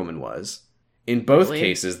thought Wonder Woman was. In both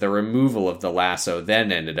cases, the removal of the lasso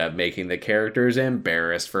then ended up making the characters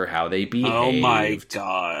embarrassed for how they behaved. Oh my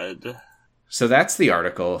god. So that's the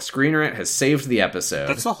article. Screen Rant has saved the episode.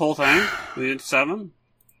 That's the whole thing? We did 7?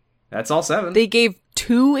 That's all 7. They gave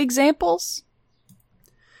 2 examples?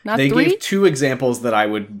 Not They 3? gave 2 examples that I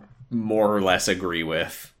would more or less agree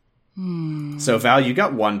with. So, Val, you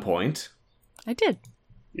got 1 point. I did.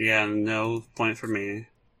 Yeah, no point for me.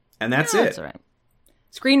 And that's No, it. That's all right.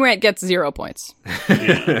 Screen Rant gets 0 points,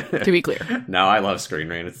 Yeah. to be clear. No, I love Screen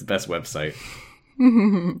Rant. It's the best website.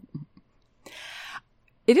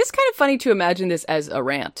 It is kind of funny to imagine this as a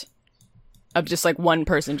rant of just like one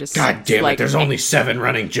person just God damn like, it, there's only 7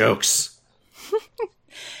 running jokes.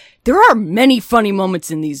 There are many funny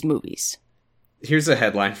moments in these movies. Here's a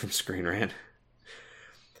headline from Screen Rant.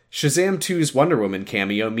 Shazam 2's Wonder Woman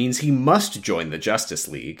cameo means he must join the Justice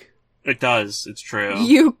League. It does. It's true.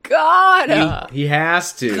 You gotta. He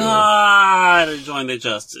has to. Gotta join the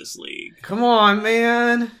Justice League. Come on,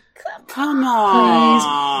 man. Come on.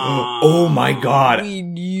 Oh my god. We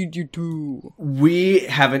need you to. We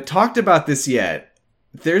haven't talked about this yet.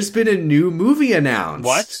 There's been a new movie announced.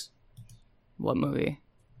 What? What movie?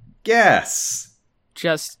 Guess.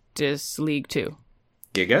 Justice League 2.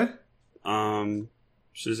 Giga?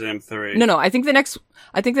 Shazam 3. No, I think the next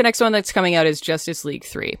one that's coming out is Justice League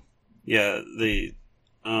 3. Yeah,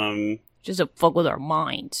 Just to fuck with our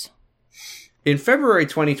minds. In February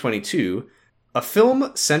 2022, a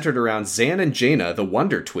film centered around Zan and Jaina, the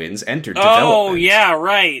Wonder Twins, entered development. Oh, yeah,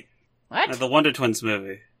 right. What? The Wonder Twins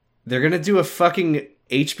movie. They're gonna do a fucking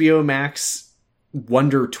HBO Max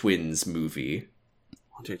Wonder Twins movie.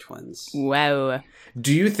 Wonder Twins. Wow.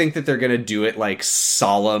 Do you think that they're gonna do it like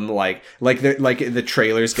solemn, like the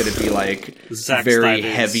trailer's gonna be like Zack very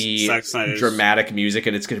Snyder's- heavy, Zack Snyder's. dramatic music,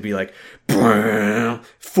 and it's gonna be like "Brow,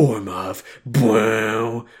 form of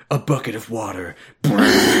brow, a bucket of water. Brow."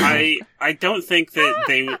 I don't think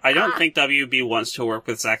that I don't think WB wants to work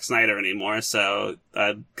with Zack Snyder anymore, so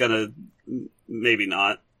I'm gonna maybe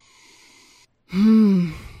not.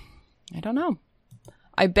 I don't know.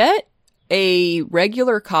 I bet a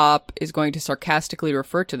regular cop is going to sarcastically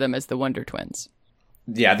refer to them as the Wonder Twins.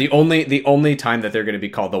 Yeah, the only time that they're gonna be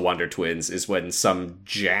called the Wonder Twins is when some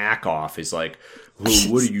jack off is like, "Oh,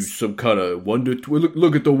 what are you, some kind of Wonder Twin?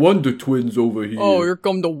 Look at the Wonder Twins over here." Oh, here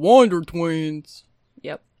come the Wonder Twins.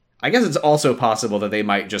 Yep. I guess it's also possible that they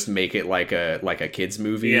might just make it like a kids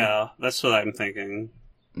movie. Yeah, that's what I'm thinking.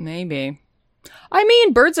 Maybe. I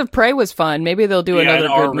mean, Birds of Prey was fun. Maybe they'll do another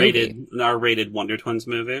an good movie. R-rated Wonder Twins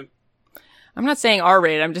movie. I'm not saying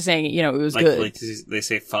R-rated. I'm just saying, it was good. Like they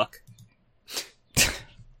say fuck.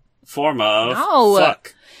 Form of No.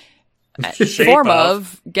 fuck. Shape Form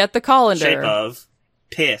of- of get the colander. Shape of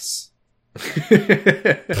piss.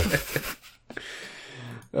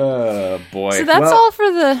 Oh boy. So that's Well, all for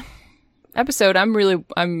the episode. I'm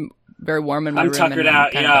very warm in my I'm room. tuckered and I'm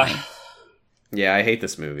out. kinda Yeah, dying. Yeah, I hate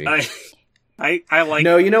this movie. I like.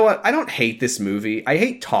 No, you know what? I don't hate this movie. I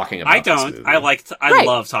hate talking about I this don't. movie. I Right.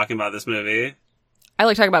 love talking about this movie. I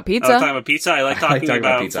like talking about I pizza. like talking about pizza. I like talking,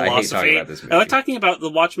 about pizza. I hate philosophy. talking about this movie. I like talking about the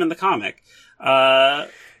Watchmen the comic.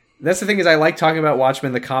 That's the thing is I like talking about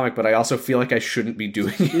Watchmen the comic, but I also feel like I shouldn't be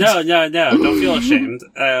doing it. No, don't feel ashamed.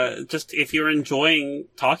 Just if you're enjoying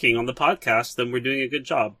talking on the podcast, then we're doing a good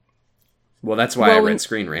job. Well, that's why I Well, read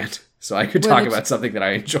Screen Rant. So I could Well, talk it's- about something that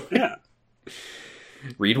I enjoy. Yeah.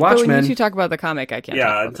 Read But when Watchmen. you two talk about the comic, I can't. talk Yeah,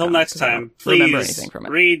 about the until comic next 'cause I time, don't please remember anything from it.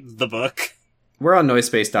 read the book. We're on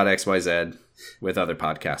noisepace.xyz with other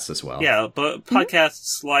podcasts as well. Yeah, but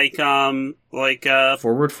podcasts like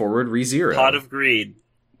Forward, ReZero. Pot of Greed,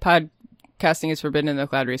 Podcasting is forbidden in the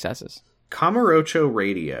cloud recesses. Kamurocho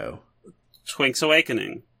Radio. Twink's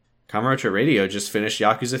Awakening. Kamurocho Radio just finished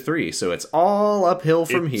Yakuza 3, so it's all uphill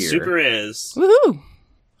from It here. super is. Woohoo!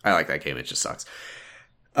 I like that game, it just sucks.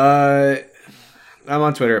 I'm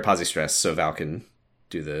on Twitter at PosiStress, so Val can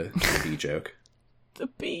do the B joke. The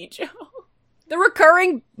B joke. The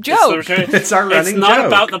recurring joke. It's our running It's not joke.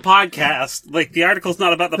 about the podcast. Like, the article's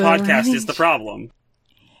not about the podcast running is the problem.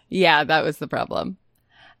 Yeah, that was the problem.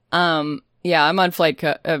 Yeah, I'm on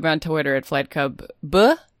I'm on Twitter at FlightCub.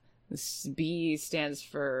 This B stands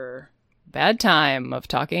for bad time of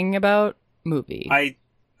talking about movie.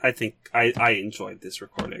 I think I enjoyed this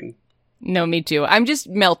recording. No, me too. I'm just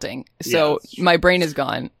melting, so Yeah, that's true. my brain is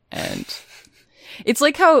gone, and It's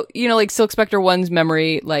like how, you know, like Silk Spectre 1's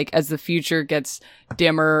memory, like as the future gets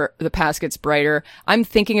dimmer, the past gets brighter. I'm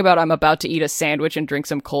thinking about I'm about to eat a sandwich and drink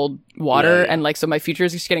some cold water, and like so my future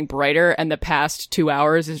is just getting brighter, and the past 2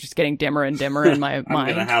 hours is just getting dimmer and dimmer in my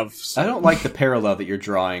mind. I don't like the parallel that you're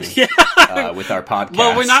drawing with our podcast.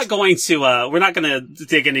 Well, we're not going to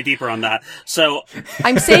dig any deeper on that. So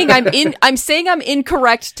I'm saying I'm saying I'm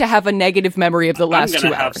incorrect to have a negative memory of the last 2 hours.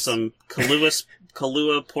 I'm gonna have some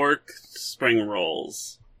Kahlua pork spring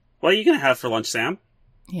rolls. What are you gonna have for lunch, Sam?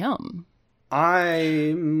 Yum.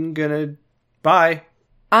 I'm gonna buy.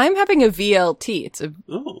 I'm having a VLT. It's a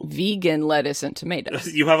vegan lettuce and tomato.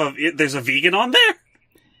 There's a vegan on there?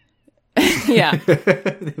 Yeah.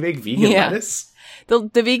 They make vegan lettuce? The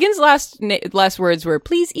vegan's last words were,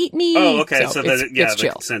 please eat me. Oh, okay. So it's chill.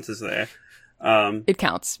 The consent is there. It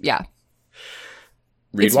counts, yeah.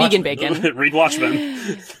 Read it's vegan bacon. Read Watchmen.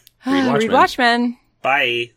 Read Watchmen. Bye.